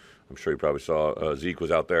brought, I'm sure you probably saw, Zeke was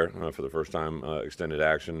out there for the first time, extended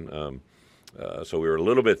action. So we were a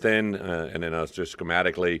little bit thin, and then just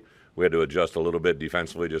schematically, we had to adjust a little bit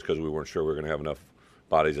defensively just because we weren't sure we were going to have enough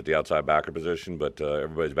bodies at the outside backer position. But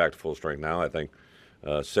everybody's back to full strength now. I think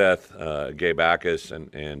Seth, Gabe Backus,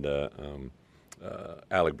 and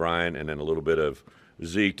Alec Bryan, and then a little bit of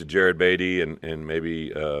Zeke to Jared Beatty, and maybe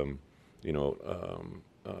the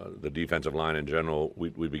defensive line in general.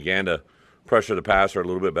 We began to pressure the passer a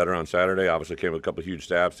little bit better on Saturday. Obviously came with a couple of huge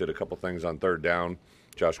stabs, did a couple things on 3rd down.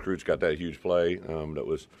 Josh Kreutz got that huge play. That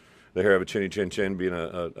was the hair of a chinny chin chin being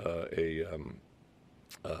a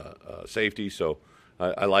safety. So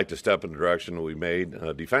I like to step in the direction that we made.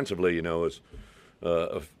 Defensively, is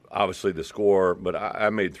obviously the score, but I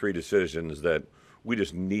made 3 decisions that we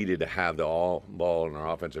just needed to have the ball in our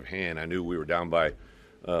offensive hand. I knew we were down by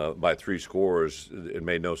 3 scores. It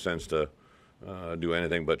made no sense to do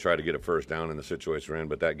anything but try to get a first down in the situation we're in,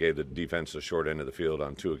 but that gave the defense the short end of the field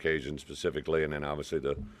on 2 occasions specifically, and then obviously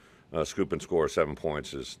the scoop and score of 7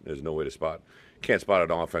 points is no way to spot. Can't spot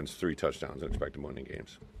an offense 3 touchdowns and expect them winning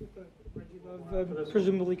games. Reggie Love,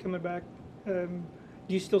 presumably coming back, do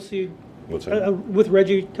you still see, What's that? With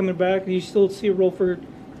Reggie coming back, do you still see a role for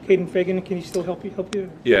Caden Fagan? Can he still help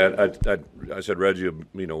you? Yeah, I said Reggie,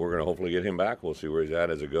 we're going to hopefully get him back. We'll see where he's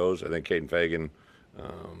at as it goes. I think Caden Fagan,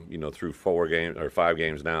 through 5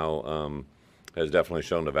 games now, has definitely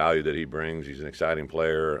shown the value that he brings. He's an exciting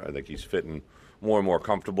player. I think he's fitting more and more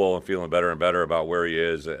comfortable and feeling better and better about where he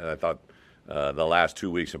is. And I thought the last 2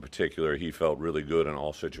 weeks in particular, he felt really good in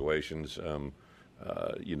all situations.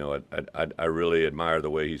 I really admire the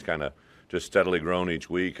way he's kind of just steadily grown each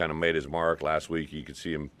week, kind of made his mark. Last week, you could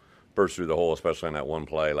see him burst through the hole, especially on that one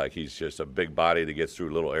play. Like, he's just a big body that gets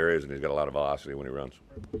through little areas, and he's got a lot of velocity when he runs.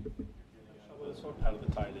 Out of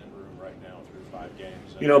the tight end room right now through 5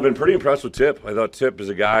 games. I've been pretty impressed with Tip. I thought Tip is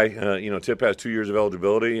a guy, Tip has 2 years of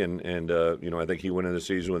eligibility, and I think he went into the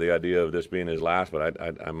season with the idea of this being his last, but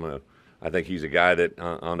I think he's a guy that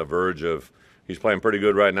on the verge of, he's playing pretty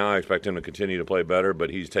good right now. I expect him to continue to play better, but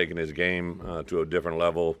he's taken his game to a different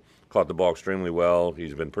level, caught the ball extremely well.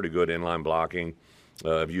 He's been pretty good inline blocking.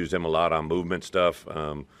 I've used him a lot on movement stuff.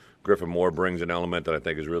 Griffin Moore brings an element that I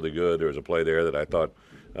think is really good. There was a play there that I thought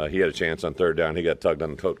he had a chance on 3rd down. He got tugged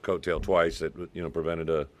on the coattail twice that prevented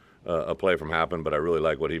a play from happening. But I really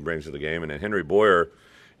like what he brings to the game. And then Henry Boyer,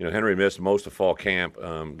 Henry missed most of fall camp.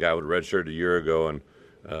 Guy with a red shirt a year ago, and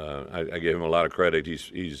I give him a lot of credit.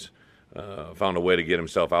 He's found a way to get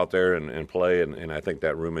himself out there and play. And I think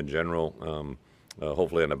that room in general,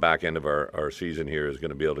 hopefully on the back end of our season here, is going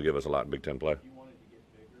to be able to give us a lot in Big Ten play.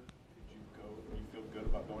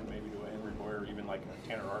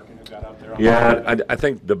 Yeah, I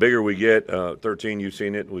think the bigger we get, 13, you've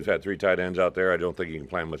seen it. We've had 3 tight ends out there. I don't think you can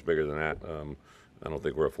plan much bigger than that. I don't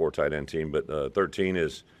think we're a 4 tight end team, but 13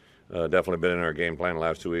 has definitely been in our game plan the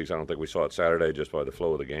last 2 weeks. I don't think we saw it Saturday just by the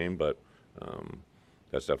flow of the game, but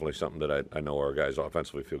that's definitely something that I know our guys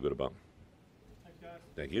offensively feel good about.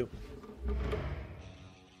 Thank you.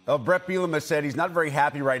 Well, Brett Bielema said he's not very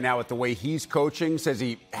happy right now with the way he's coaching, says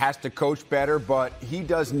he has to coach better, but he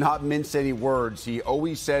does not mince any words. He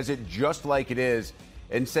always says it just like it is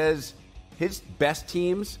and says his best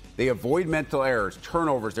teams, they avoid mental errors,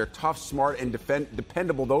 turnovers. They're tough, smart, and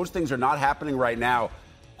dependable. Those things are not happening right now.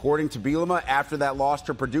 According to Bielema, after that loss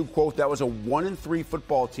to Purdue, quote, that was a 1-3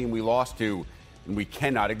 football team we lost to, and we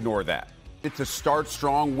cannot ignore that. It's to start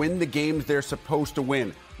strong, win the games they're supposed to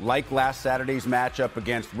win. Like last Saturday's matchup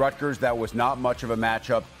against Rutgers, that was not much of a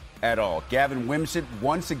matchup at all. Gavin Wimsatt,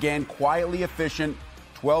 once again, quietly efficient,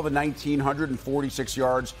 12 of 19, 146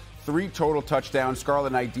 yards, 3 total touchdowns.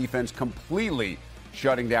 Scarlet Knight defense completely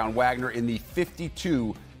shutting down Wagner in the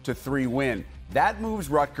 52-3 win. That moves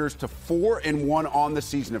Rutgers to 4-1 on the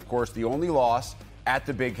season. Of course, the only loss at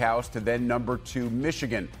the Big House to then number 2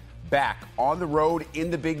 Michigan. Back on the road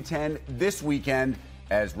in the Big Ten this weekend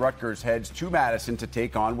as Rutgers heads to Madison to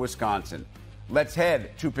take on Wisconsin. Let's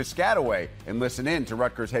head to Piscataway and listen in to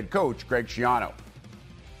Rutgers head coach Greg Schiano.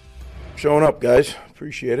 Showing up, guys.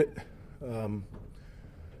 Appreciate it.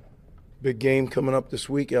 Big game coming up this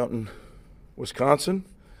week out in Wisconsin.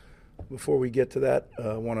 Before we get to that,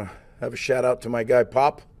 I want to have a shout out to my guy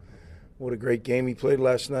Pop. What a great game he played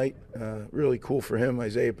last night. Really cool for him.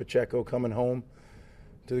 Isaiah Pacheco coming home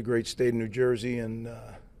to the great state of New Jersey and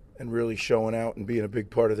really showing out and being a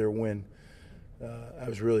big part of their win. I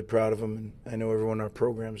was really proud of him, and I know everyone in our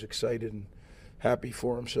program is excited and happy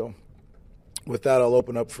for him. So with that, I'll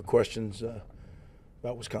open up for questions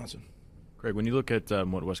about Wisconsin. Greg, when you look at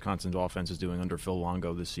what Wisconsin's offense is doing under Phil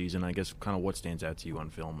Longo this season, I guess kind of what stands out to you on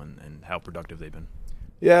film and how productive they've been?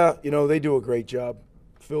 Yeah, they do a great job.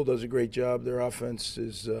 Phil does a great job. Their offense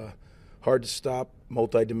is hard to stop,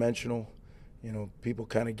 multidimensional. People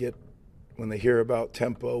kind of get, when they hear about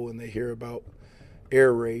tempo and they hear about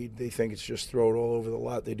air raid, they think it's just throw it all over the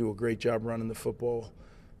lot. They do a great job running the football.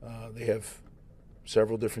 They have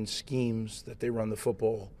several different schemes that they run the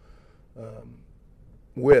football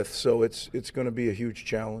with, so it's going to be a huge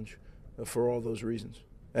challenge for all those reasons.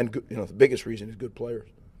 And the biggest reason is good players.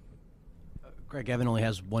 Greg, Evan only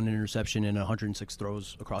has 1 interception and 106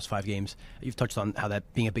 throws across 5 games. You've touched on how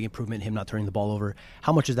that being a big improvement, him not turning the ball over.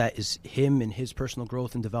 How much of that is him and his personal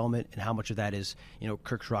growth and development, and how much of that is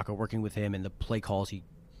Kirk Ciarrocca working with him and the play calls he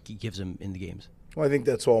gives him in the games? Well, I think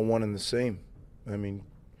that's all one and the same. I mean,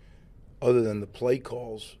 other than the play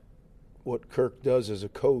calls, what Kirk does as a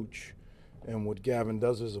coach and what Gavin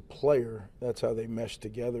does as a player, that's how they mesh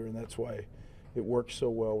together, and that's why it works so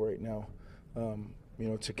well right now.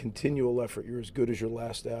 It's a continual effort. You're as good as your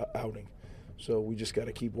last outing. So we just got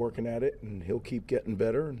to keep working at it, and he'll keep getting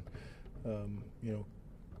better. And,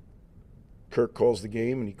 Kirk calls the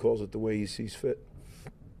game, and he calls it the way he sees fit.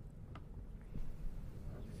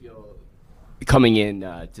 Coming in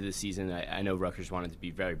to the season, I know Rutgers wanted to be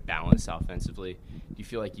very balanced offensively. Do you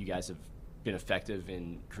feel like you guys have been effective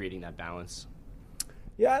in creating that balance?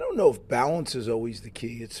 Yeah, I don't know if balance is always the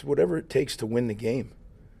key. It's whatever it takes to win the game.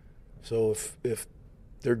 So if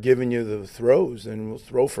they're giving you the throws, then we'll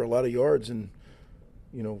throw for a lot of yards and,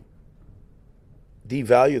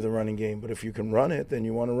 devalue the running game. But if you can run it, then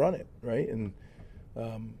you want to run it, right? And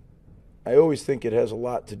I always think it has a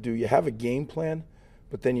lot to do. You have a game plan,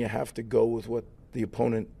 but then you have to go with what the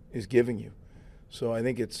opponent is giving you. So I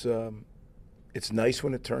think it's nice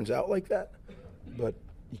when it turns out like that, but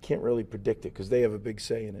you can't really predict it because they have a big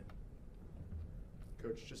say in it.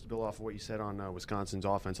 Coach, just to build off of what you said on Wisconsin's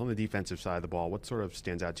offense, on the defensive side of the ball, what sort of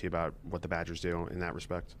stands out to you about what the Badgers do in that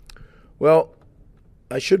respect? Well,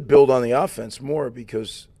 I should build on the offense more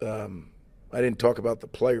because I didn't talk about the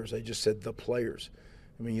players. I just said the players.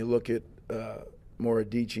 I mean, you look at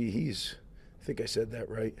Moradici, I think I said that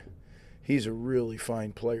right. He's a really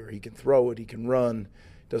fine player. He can throw it. He can run.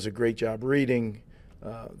 Does a great job reading.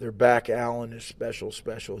 Their back, Allen, is special.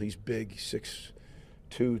 He's big, 6'2",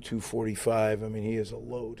 245. I mean, he is a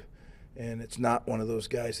load. And it's not one of those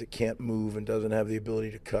guys that can't move and doesn't have the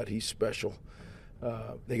ability to cut. He's special.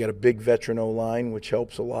 They got a big veteran O-line, which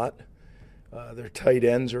helps a lot. Their tight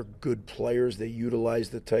ends are good players. They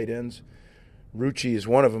utilize the tight ends. Rucci is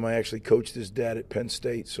one of them. I actually coached his dad at Penn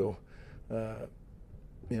State, so,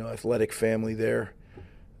 athletic family there.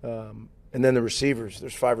 And then the receivers,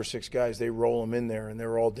 there's 5 or 6 guys. They roll them in there, and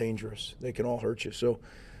they're all dangerous. They can all hurt you. So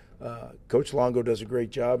Coach Longo does a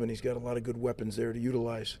great job, and he's got a lot of good weapons there to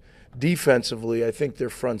utilize. Defensively, I think their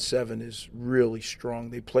front 7 is really strong.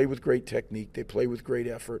 They play with great technique. They play with great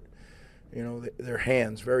effort. Their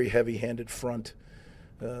hands, very heavy-handed front.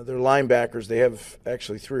 Their linebackers, they have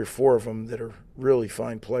actually 3 or 4 of them that are really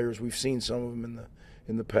fine players. We've seen some of them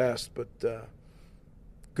in the past, but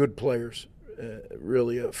good players.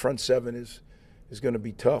 Really, front 7 is going to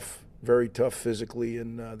be tough, very tough physically,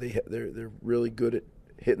 and they're really good at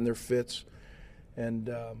hitting their fits. And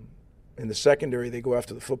in the secondary, they go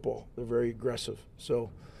after the football. They're very aggressive.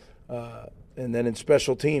 So, and then in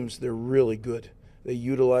special teams, they're really good. They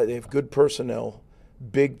have good personnel,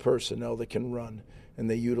 big personnel that can run, and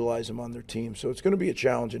they utilize them on their team. So it's going to be a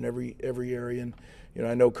challenge in every area. And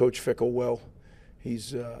I know Coach Fickell well.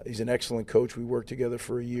 He's an excellent coach. We worked together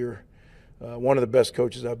for a year. One of the best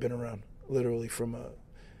coaches I've been around, literally from a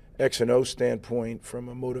X&O standpoint, from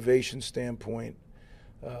a motivation standpoint,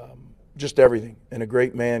 just everything. And a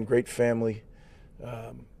great man, great family.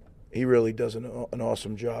 He really does an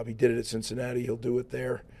awesome job. He did it at Cincinnati. He'll do it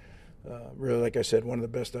there. Really, like I said, one of the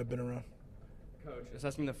best I've been around. Coach,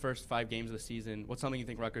 assessing the first 5 games of the season, what's something you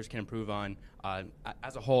think Rutgers can improve on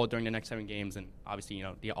as a whole during the next 7 games, and obviously,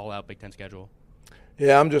 the all-out Big Ten schedule?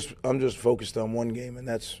 Yeah, I'm just focused on one game, and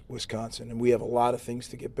that's Wisconsin, and we have a lot of things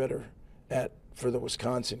to get better at for the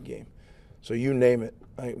Wisconsin game. So you name it,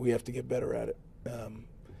 we have to get better at it.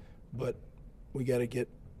 But we got to get,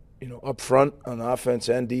 up front on offense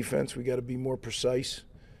and defense. We got to be more precise,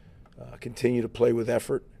 continue to play with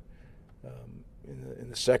effort. In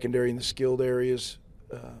the secondary, in the skilled areas,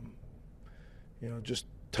 just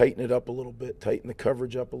tighten it up a little bit, tighten the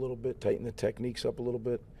coverage up a little bit, tighten the techniques up a little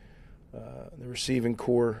bit. The receiving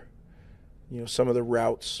core, some of the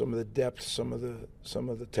routes, some of the depth, some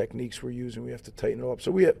of the techniques we're using, we have to tighten it up.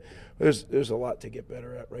 So there's a lot to get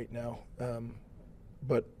better at right now.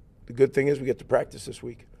 But the good thing is we get to practice this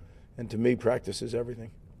week, and to me, practice is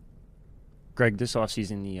everything. Greg, this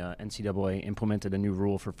offseason, the NCAA implemented a new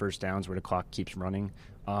rule for first downs where the clock keeps running.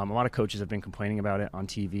 A lot of coaches have been complaining about it on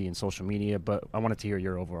TV and social media, but I wanted to hear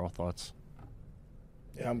your overall thoughts.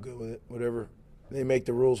 Yeah, I'm good with it. Whatever they make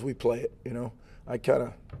the rules, we play it.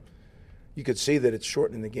 You could see that it's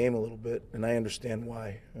shortening the game a little bit, and I understand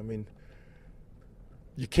why. I mean,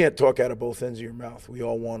 you can't talk out of both ends of your mouth. We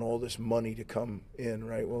all want all this money to come in,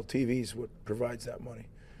 right? Well, TV is what provides that money.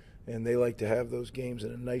 And they like to have those games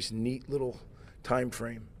in a nice, neat little time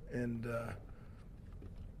frame. And,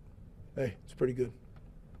 hey, it's pretty good.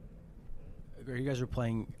 You guys are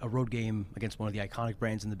playing a road game against one of the iconic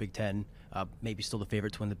brands in the Big Ten, maybe still the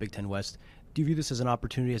favorite to win the Big Ten West. Do you view this as an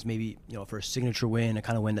opportunity, as maybe, for a signature win, a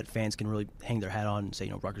kind of win that fans can really hang their hat on and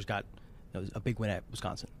say, Rutgers got a big win at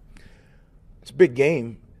Wisconsin? It's a big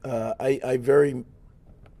game. I very,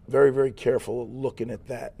 very careful looking at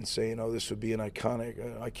that and saying, this would be an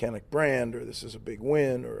iconic brand, or this is a big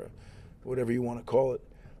win, or whatever you want to call it.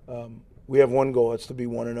 We have one goal. It's to be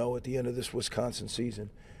 1-0 at the end of this Wisconsin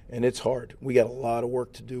season. And it's hard. We got a lot of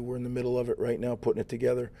work to do. We're in the middle of it right now, putting it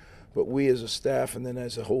together. But we as a staff, and then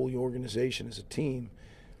as a whole organization, as a team,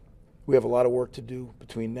 we have a lot of work to do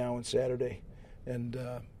between now and Saturday. And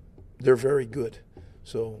they're very good.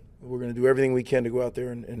 So we're going to do everything we can to go out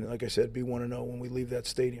there and like I said, be 1-0 when we leave that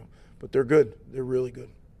stadium. But they're good. They're really good.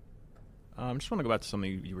 I just want to go back to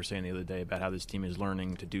something you were saying the other day about how this team is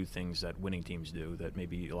learning to do things that winning teams do that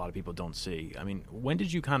maybe a lot of people don't see. I mean, when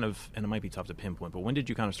did you kind of, and it might be tough to pinpoint, but when did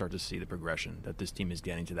you kind of start to see the progression that this team is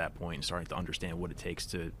getting to that point and starting to understand what it takes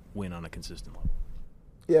to win on a consistent level?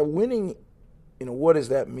 Yeah, winning, what does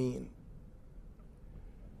that mean?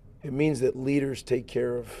 It means that leaders take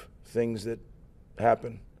care of things that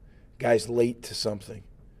happen. Guys late to something.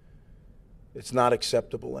 It's not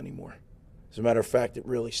acceptable anymore. As a matter of fact, it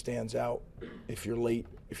really stands out if you're late,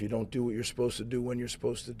 if you don't do what you're supposed to do when you're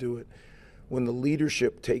supposed to do it. When the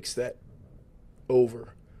leadership takes that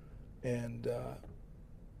over and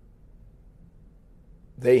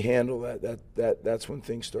they handle that's when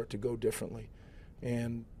things start to go differently.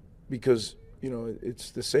 And because,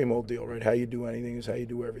 it's the same old deal, right? How you do anything is how you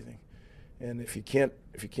do everything. And if you can't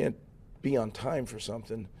be on time for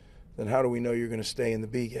something, then how do we know you're going to stay in the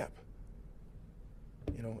B gap?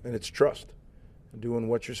 And it's trust. Doing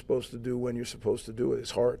what you're supposed to do when you're supposed to do it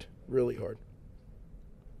is hard, really hard.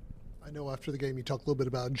 I know after the game you talked a little bit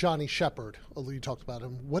about Johnny Shepard, although you talked about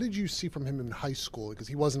him. What did you see from him in high school? Because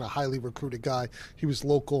he wasn't a highly recruited guy. He was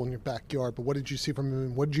local in your backyard. But what did you see from him,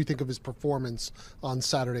 and what did you think of his performance on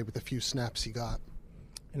Saturday with the few snaps he got?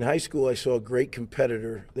 In high school, I saw a great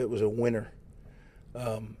competitor that was a winner.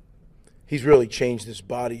 He's really changed his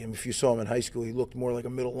body. If you saw him in high school, he looked more like a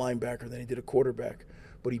middle linebacker than he did a quarterback.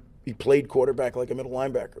 But he played quarterback like a middle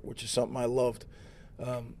linebacker, which is something I loved.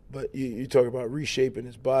 But you talk about reshaping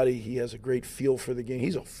his body. He has a great feel for the game.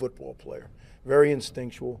 He's a football player, very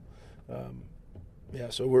instinctual.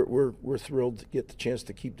 So we're thrilled to get the chance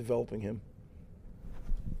to keep developing him.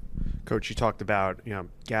 Coach, you talked about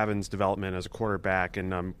Gavin's development as a quarterback,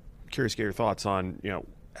 and I'm curious to get your thoughts on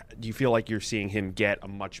do you feel like you're seeing him get a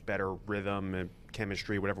much better rhythm and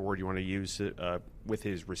chemistry, whatever word you want to use, with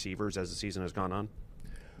his receivers as the season has gone on?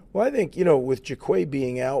 Well, I think, with Jaquay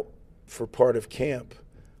being out for part of camp,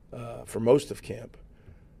 for most of camp,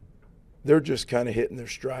 they're just kind of hitting their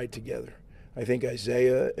stride together. I think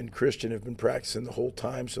Isaiah and Christian have been practicing the whole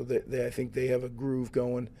time, so I think they have a groove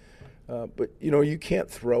going. But, you can't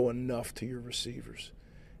throw enough to your receivers,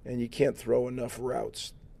 and you can't throw enough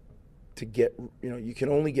routes to get, you can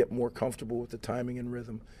only get more comfortable with the timing and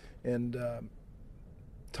rhythm. And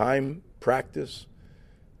time, practice,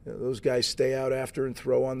 those guys stay out after and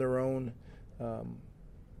throw on their own.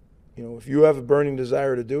 If you have a burning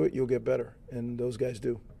desire to do it, you'll get better, and those guys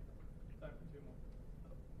do.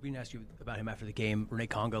 We didn't ask you about him after the game. Rene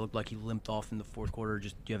Conga looked like he limped off in the fourth quarter.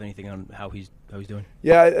 Just do you have anything on how he's doing?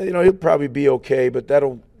 Yeah, he'll probably be okay, but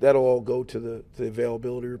that'll all go to the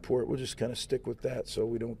availability report. We'll just kind of stick with that so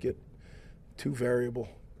we don't get too variable.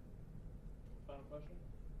 Final question?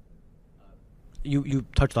 You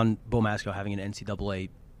touched on Bo Masco having an NCAA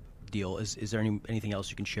deal. Is there anything else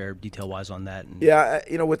you can share detail-wise on that?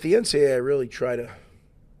 Yeah, with the NCAA, I really try to,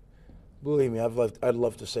 believe me, I'd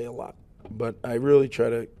love to say a lot, but I really try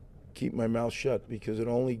to keep my mouth shut because it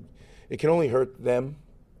can only hurt them,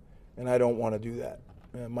 and I don't want to do that.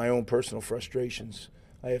 My own personal frustrations,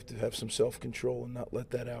 I have to have some self-control and not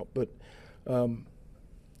let that out. But,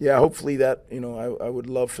 yeah, hopefully that, I would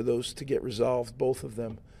love for those to get resolved, both of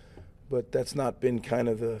them. But that's not been kind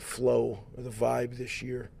of the flow or the vibe this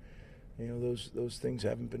year. Those things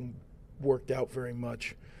haven't been worked out very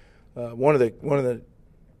much. One of the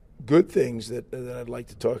good things that I'd like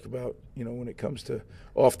to talk about, when it comes to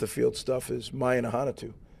off the field stuff, is Mayan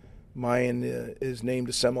Ahanatu. Mayan is named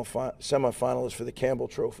a semifinalist for the Campbell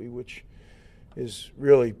Trophy, which is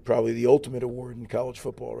really probably the ultimate award in college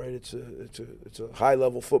football, right? It's a high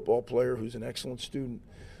level football player who's an excellent student.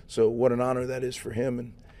 So what an honor that is for him,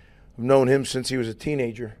 and I've known him since he was a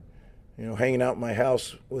teenager. Hanging out in my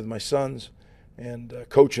house with my sons and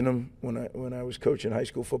coaching them when I was coaching high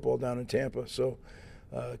school football down in Tampa. So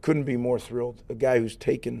couldn't be more thrilled. A guy who's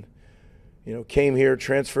came here,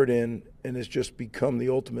 transferred in, and has just become the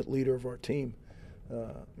ultimate leader of our team.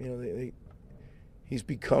 He's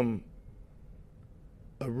become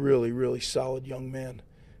a really, really solid young man,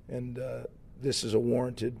 and this is a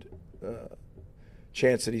warranted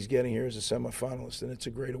chance that he's getting here as a semifinalist, and it's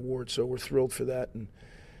a great award. So we're thrilled for that, and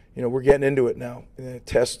we're getting into it now.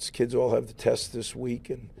 Tests, kids all have the tests this week,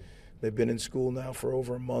 and they've been in school now for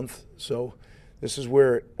over a month. So this is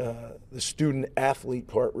where the student-athlete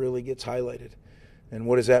part really gets highlighted. And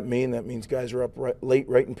what does that mean? That means guys are up late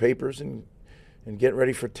writing papers and getting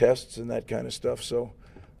ready for tests and that kind of stuff. So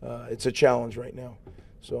it's a challenge right now.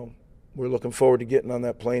 So we're looking forward to getting on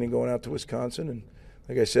that plane and going out to Wisconsin. And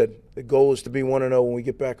like I said, the goal is to be 1-0 when we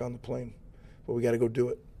get back on the plane. But we got to go do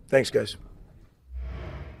it. Thanks, guys.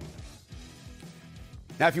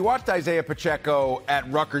 Now, if you watched Isaiah Pacheco at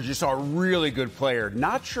Rutgers, you saw a really good player.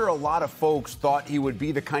 Not sure a lot of folks thought he would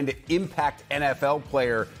be the kind of impact NFL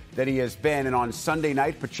player that he has been. And on Sunday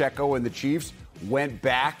night, Pacheco and the Chiefs went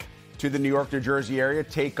back to the New York, New Jersey area,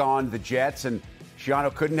 take on the Jets. And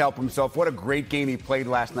Shiano couldn't help himself. What a great game he played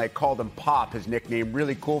last night. Called him Pop, his nickname.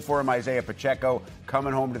 Really cool for him, Isaiah Pacheco,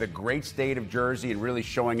 coming home to the great state of Jersey and really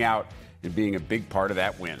showing out and being a big part of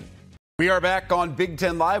that win. We are back on Big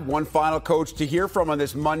Ten Live. One final coach to hear from on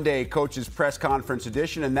this Monday Coach's Press Conference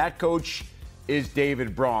edition, and that coach is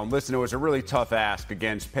David Braun. Listen, it was a really tough ask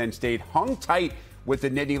against Penn State. Hung tight with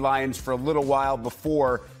the Nittany Lions for a little while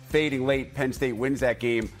before fading late. Penn State wins that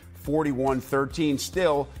game 41-13.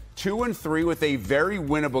 Still 2-3 with a very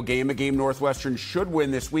winnable game, a game Northwestern should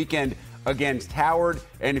win this weekend against Howard.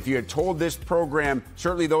 And if you had told this program,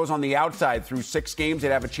 certainly those on the outside, through 6 games, they'd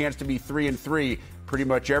have a chance to be 3-3. Pretty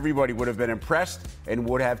much everybody would have been impressed and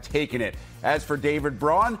would have taken it. As for David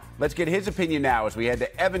Braun, let's get his opinion now as we head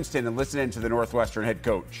to Evanston and listen in to the Northwestern head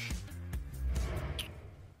coach.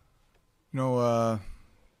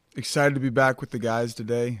 Excited to be back with the guys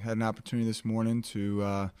today. Had an opportunity this morning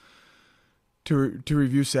to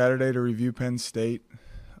review Saturday, to review Penn State.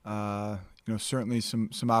 Certainly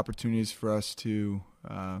some opportunities for us to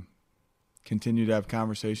continue to have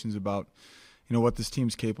conversations about what this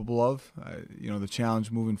team's capable of. The challenge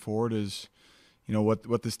moving forward is,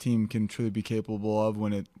 what this team can truly be capable of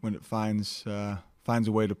when it finds a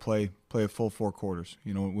way to play a full 4 quarters.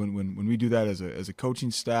 When we do that as a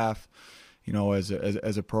coaching staff, as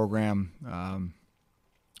a program,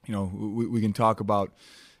 we can talk about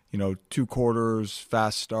 2 quarters,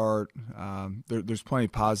 fast start. There's plenty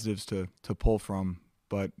of positives to pull from,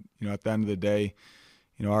 but at the end of the day,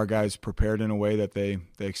 our guys prepared in a way that they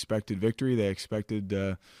expected victory. They expected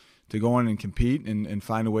to go in and compete and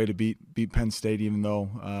find a way to beat Penn State, even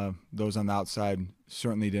though those on the outside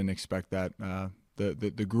certainly didn't expect that.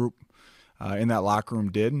 The group in that locker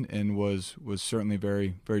room did, and was certainly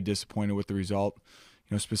very, very disappointed with the result.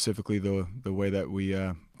 Specifically the way that we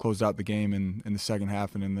closed out the game in the second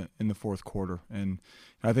half and in the fourth quarter. And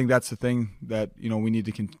I think that's the thing that we need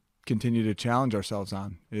to continue to challenge ourselves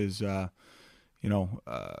on is.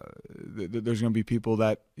 There's going to be people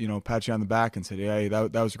that pat you on the back and say, "Hey,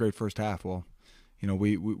 that was a great first half." Well,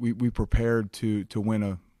 we prepared to win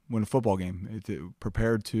a football game,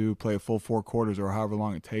 prepared to play a full 4 quarters or however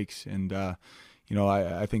long it takes, and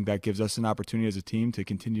I think that gives us an opportunity as a team to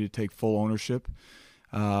continue to take full ownership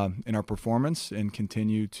in our performance and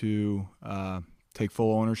continue to take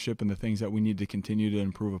full ownership in the things that we need to continue to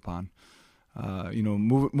improve upon.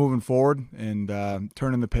 Moving forward and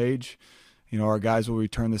turning the page, our guys will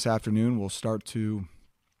return this afternoon. We'll start to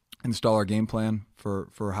install our game plan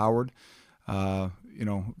for Howard.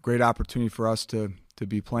 Great opportunity for us to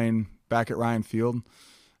be playing back at Ryan Field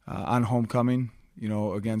on homecoming,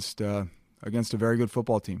 against a very good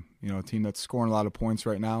football team, a team that's scoring a lot of points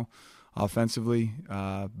right now offensively,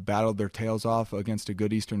 battled their tails off against a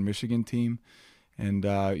good Eastern Michigan team. And,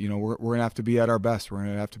 we're going to have to be at our best. We're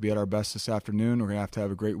going to have to be at our best this afternoon. We're going to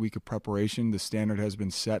have a great week of preparation. The standard has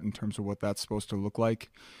been set in terms of what that's supposed to look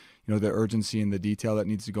like, the urgency and the detail that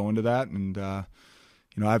needs to go into that. And,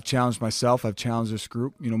 I've challenged myself. I've challenged this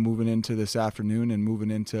group, moving into this afternoon and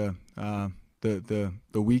moving into the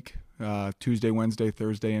week, Tuesday, Wednesday,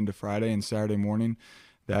 Thursday into Friday and Saturday morning,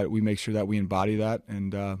 that we make sure that we embody that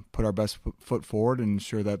and put our best foot forward and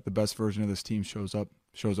ensure that the best version of this team shows up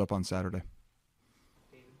on Saturday.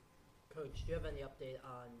 Coach, do you have any update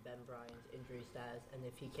on Ben Bryant's injury status, and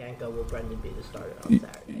if he can't go, will Brendan be the starter on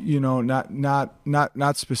Saturday?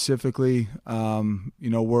 Not specifically.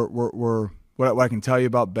 We're what I can tell you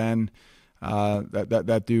about Ben.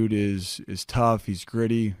 That dude is tough. He's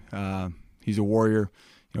gritty. He's a warrior.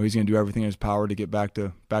 He's going to do everything in his power to get back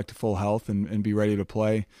to full health and be ready to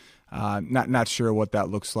play. Not sure what that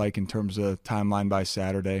looks like in terms of timeline by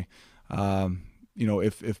Saturday.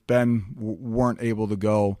 If Ben weren't able to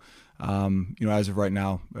go. As of right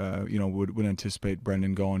now, would anticipate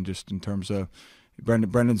Brendan going, just in terms of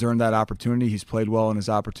Brendan's earned that opportunity. He's played well in his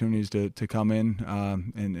opportunities to come in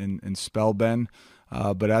and spell Ben.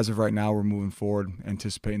 But as of right now, we're moving forward,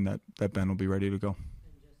 anticipating that Ben will be ready to go. And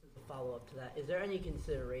just as a follow-up to that, is there any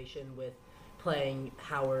consideration with playing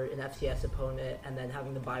Howard, an FCS opponent, and then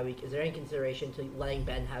having the bye week? Is there any consideration to letting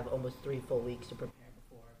Ben have almost 3 full weeks to prepare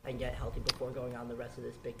and get healthy before going on the rest of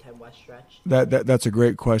this Big Ten West stretch? That's a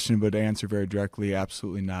great question, but to answer very directly,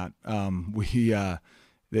 absolutely not.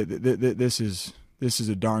 This is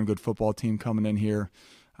a darn good football team coming in here.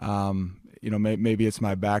 Maybe it's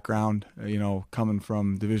my background, coming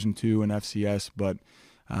from Division II and FCS, but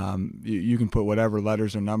you can put whatever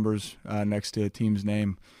letters or numbers next to a team's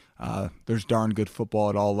name. There's darn good football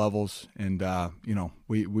at all levels, and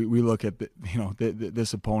we look at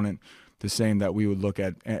this opponent the same that we would look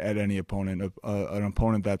at any opponent, an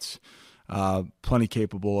opponent that's plenty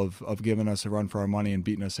capable of giving us a run for our money and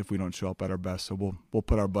beating us if we don't show up at our best. So we'll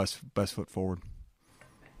put our best foot forward.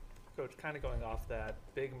 Coach, kind of going off that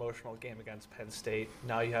big emotional game against Penn State,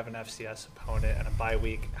 now you have an FCS opponent and a bye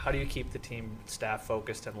week. How do you keep the team staff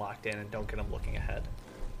focused and locked in and don't get them looking ahead?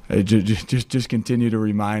 Just continue to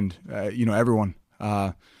remind everyone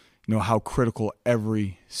how critical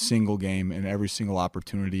every single game and every single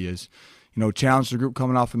opportunity is. Challenge the group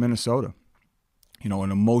coming off of Minnesota. An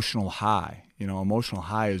emotional high. Emotional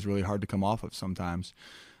high is really hard to come off of sometimes.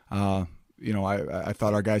 I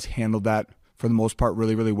thought our guys handled that for the most part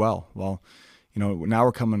really, really well. Well, now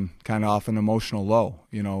we're coming kind of off an emotional low.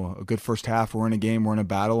 A good first half, we're in a game, we're in a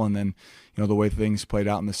battle, and then, the way things played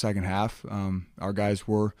out in the second half, our guys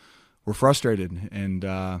were frustrated and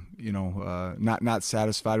not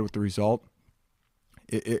satisfied with the result.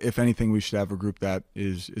 If anything, we should have a group that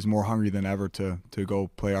is more hungry than ever to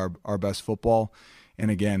go play our best football.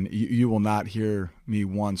 And again, you will not hear me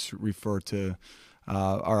once refer to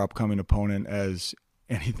our upcoming opponent as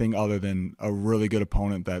anything other than a really good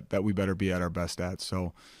opponent that we better be at our best at.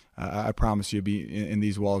 So I promise you, in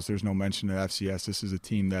these walls, there's no mention of FCS. This is a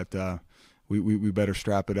team that we better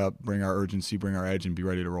strap it up, bring our urgency, bring our edge, and be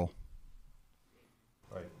ready to roll.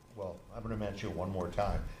 Right. Well, I'm going to mention it one more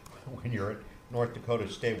time. When you're at North Dakota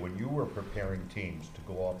State, when you were preparing teams to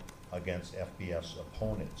go up against FBS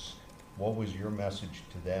opponents, what was your message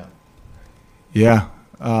to them? Yeah,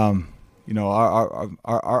 our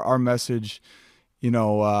message,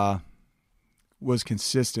 was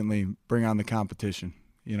consistently bring on the competition.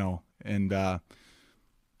 And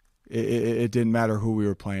it didn't matter who we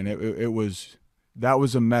were playing. That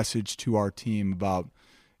was a message to our team about,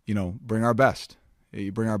 bring our best.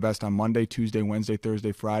 You bring our best on Monday, Tuesday, Wednesday,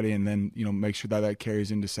 Thursday, Friday, and then, make sure that carries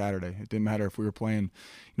into Saturday. It didn't matter if we were playing,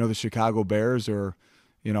 the Chicago Bears or,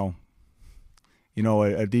 a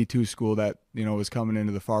D2 school that, was coming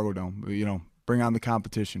into the Fargo Dome. Bring on the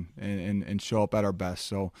competition and show up at our best.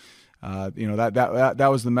 So, that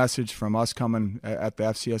was the message from us coming at the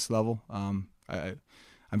FCS level. I'm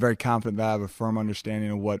very confident that I have a firm understanding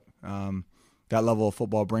of what that level of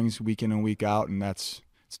football brings week in and week out, and it's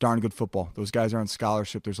darn good football. Those guys are on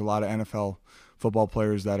scholarship. There's a lot of NFL football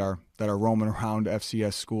players that are roaming around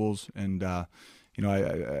FCS schools, and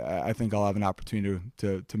I think I'll have an opportunity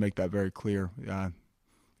to make that very clear,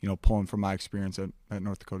 pulling from my experience at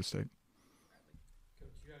North Dakota State.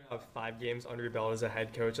 You have 5 games under your belt as a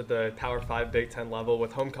head coach at the Power 5 Big Ten level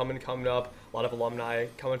with homecoming coming up, a lot of alumni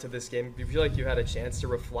coming to this game. Do you feel like you had a chance to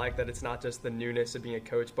reflect that it's not just the newness of being a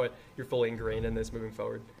coach, but you're fully ingrained in this moving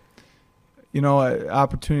forward?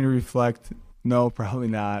 Opportunity to reflect, no, probably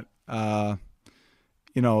not. But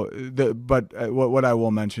what I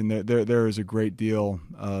will mention, there is a great deal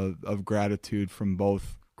of gratitude from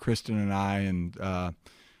both Kristen and I, and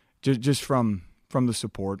just from the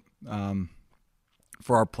support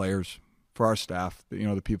for our players, for our staff,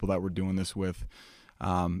 the people that we're doing this with.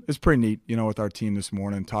 It's pretty neat, with our team this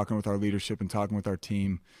morning, talking with our leadership and talking with our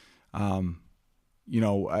team. I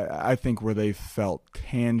think where they felt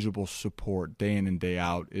tangible support day in and day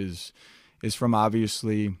out is from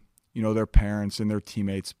obviously, their parents and their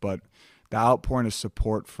teammates, but the outpouring of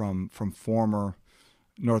support from former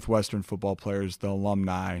Northwestern football players, the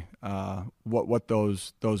alumni, what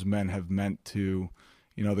those men have meant to,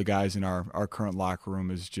 the guys in our current locker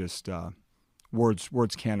room is just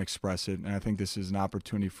words can't express it. And I think this is an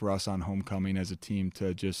opportunity for us on homecoming as a team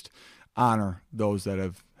to just honor those that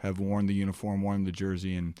have worn the uniform, worn the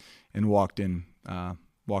jersey, and walked in our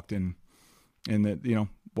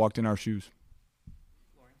shoes.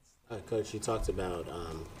 Coach, you talked about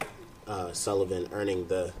Sullivan earning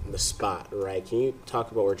the spot, right? Can you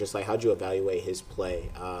talk about how'd you evaluate his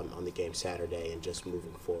play on the game Saturday and just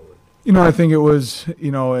moving forward? I think it was,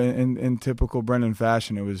 in typical Brendan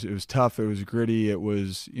fashion, it was tough, it was gritty, it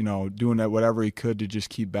was, doing whatever he could to just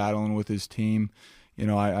keep battling with his team.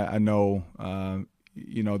 I know, the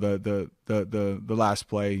last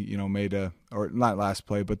play, or not last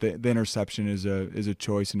play, but the interception is a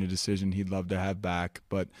choice and a decision he'd love to have back.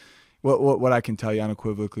 But what I can tell you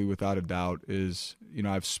unequivocally, without a doubt, is,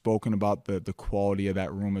 I've spoken about the quality of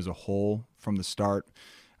that room as a whole from the start.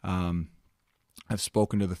 I've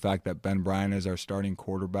spoken to the fact that Ben Bryant is our starting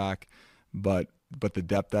quarterback, but the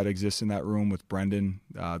depth that exists in that room with Brendan,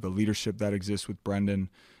 the leadership that exists with Brendan,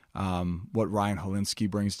 what Ryan Holinsky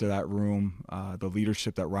brings to that room, the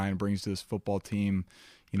leadership that Ryan brings to this football team,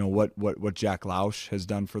 what Jack Lausch has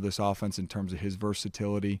done for this offense in terms of his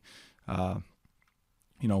versatility.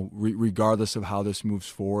 Regardless of how this moves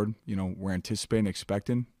forward, we're anticipating,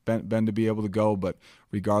 expecting Ben to be able to go, but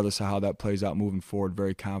regardless of how that plays out moving forward,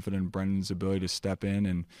 very confident in Brendan's ability to step in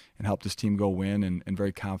and help this team go win, and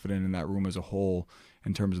very confident in that room as a whole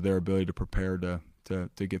in terms of their ability to prepare to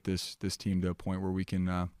get this team to a point where we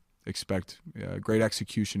can expect great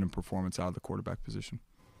execution and performance out of the quarterback position.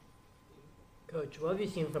 Coach, what have you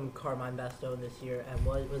seen from Carmine Bastone this year, and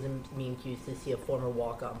what was it mean to you to see a former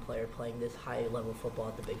walk-on player playing this high-level football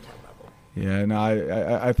at the Big Ten level? Yeah, no,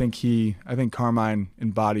 I think Carmine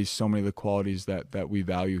embodies so many of the qualities that we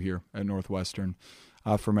value here at Northwestern,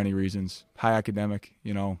 for many reasons. High academic,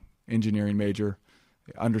 engineering major,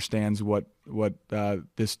 understands what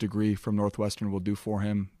this degree from Northwestern will do for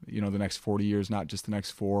him, the next 40 years, not just the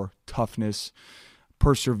next 4. Toughness,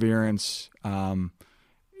 perseverance,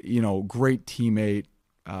 great teammate,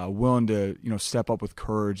 willing to, step up with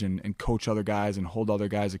courage and coach other guys and hold other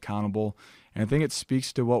guys accountable. And I think it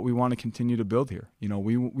speaks to what we want to continue to build here.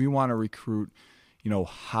 We want to recruit,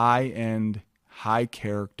 high-end,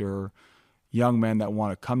 high-character young men that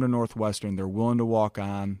want to come to Northwestern. They're willing to walk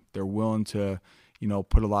on. They're willing to,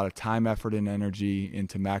 put a lot of time, effort, and energy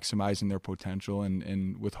into maximizing their potential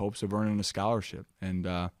and with hopes of earning a scholarship. And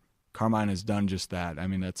Carmine has done just that. I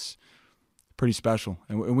mean, that's pretty special,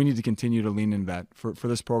 and we need to continue to lean into that for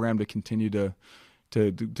this program to continue to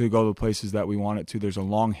go to the places that we want it to. There's a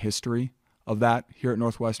long history of that here at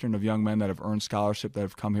Northwestern, of young men that have earned scholarship, that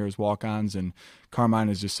have come here as walk-ons, and Carmine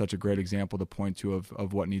is just such a great example to point to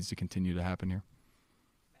of what needs to continue to happen here.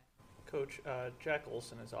 Coach, Jack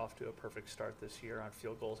Olson is off to a perfect start this year on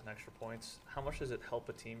field goals and extra points. How much does it help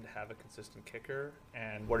a team to have a consistent kicker,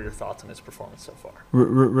 and what are your thoughts on his performance so far?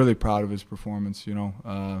 Really proud of his performance.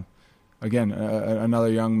 Again, another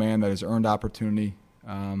young man that has earned opportunity.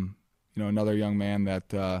 Another young man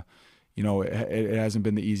that it hasn't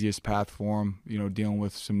been the easiest path for him. Dealing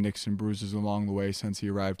with some nicks and bruises along the way since he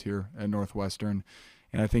arrived here at Northwestern.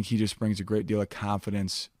 And I think he just brings a great deal of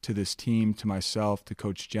confidence to this team, to myself, to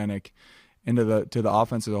Coach Jenick, and to the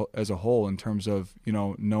offense as a whole, in terms of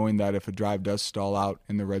knowing that if a drive does stall out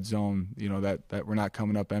in the red zone, that we're not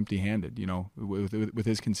coming up empty-handed. With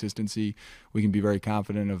his consistency, we can be very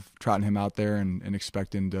confident of trotting him out there and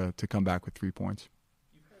expecting to come back with 3 points.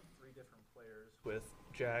 You've had 3 different players with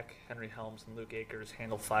Jack, Henry Helms, and Luke Akers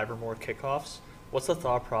handle 5 or more kickoffs. What's the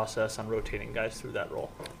thought process on rotating guys through that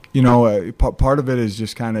role? Part of it is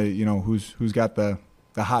just kind of who's got the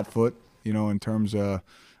hot foot, in terms of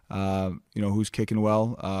who's kicking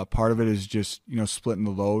well. Part of it is just splitting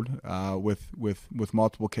the load with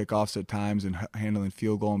multiple kickoffs at times and handling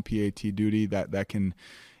field goal and PAT duty that can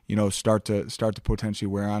start to potentially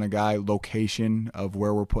wear on a guy. Location of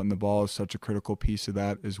where we're putting the ball is such a critical piece of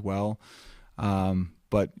that as well.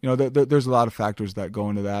 But there's a lot of factors that go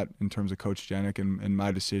into that in terms of Coach Janik and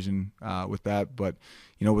my decision with that. But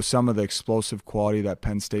with some of the explosive quality that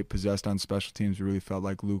Penn State possessed on special teams, we really felt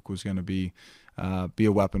like Luke was going to be a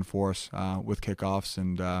weapon for us with kickoffs,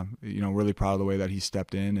 and really proud of the way that he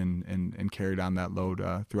stepped in and carried on that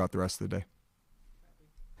load throughout the rest of the day.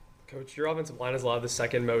 Coach, your offensive line has a lot of the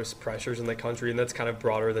second most pressures in the country, and that's kind of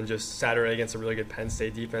broader than just Saturday against a really good Penn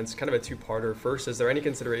State defense. Kind of a two-parter. First, is there any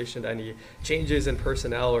consideration to any changes in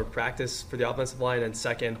personnel or practice for the offensive line? And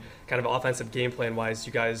second, kind of offensive game plan-wise,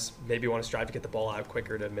 you guys maybe want to strive to get the ball out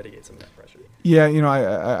quicker to mitigate some of that pressure? Yeah,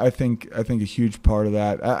 I think a huge part of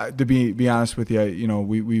that. To be honest with you,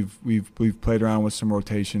 we've played around with some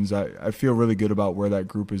rotations. I feel really good about where that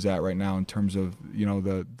group is at right now in terms of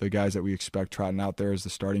the guys that we expect trotting out there as the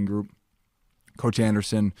starting group. Coach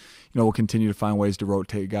Anderson, will continue to find ways to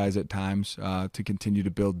rotate guys at times to continue to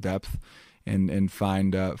build depth and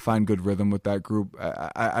find good rhythm with that group.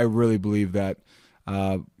 I really believe that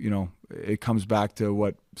it comes back to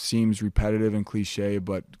what seems repetitive and cliche,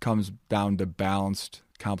 but comes down to balanced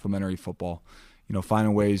complementary football.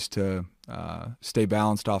 Finding ways to stay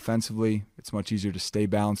balanced offensively. It's much easier to stay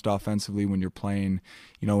balanced offensively when you're playing,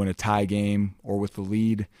 in a tie game or with the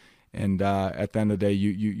lead. And at the end of the day,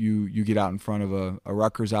 you get out in front of a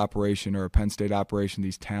Rutgers operation or a Penn State operation,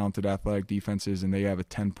 these talented athletic defenses, and they have a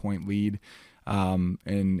 10-point lead, and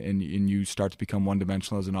you start to become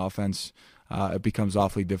one-dimensional as an offense. It becomes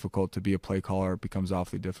awfully difficult to be a play caller. It becomes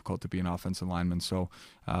awfully difficult to be an offensive lineman. So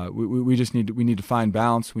we just need to find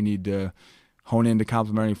balance. We need to hone into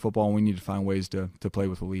complementary football, and we need to find ways to play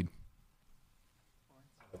with a lead.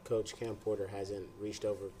 Coach, Cam Porter hasn't reached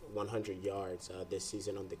over 100 yards this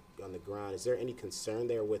season on the ground. Is there any concern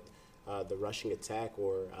there with the rushing attack,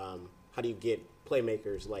 or how do you get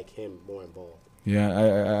playmakers like him more involved?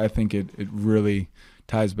 Yeah, I think it really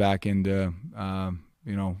ties back into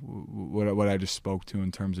what I just spoke to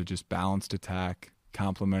in terms of just balanced attack,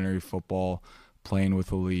 complementary football, playing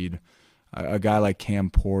with a lead. A guy like Cam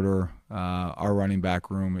Porter, our running back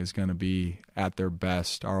room is going to be at their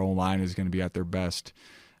best. Our O-line is going to be at their best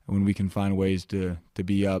when we can find ways to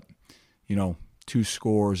be up, 2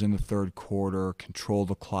 scores in the third quarter, control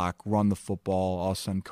the clock, run the football, all of a sudden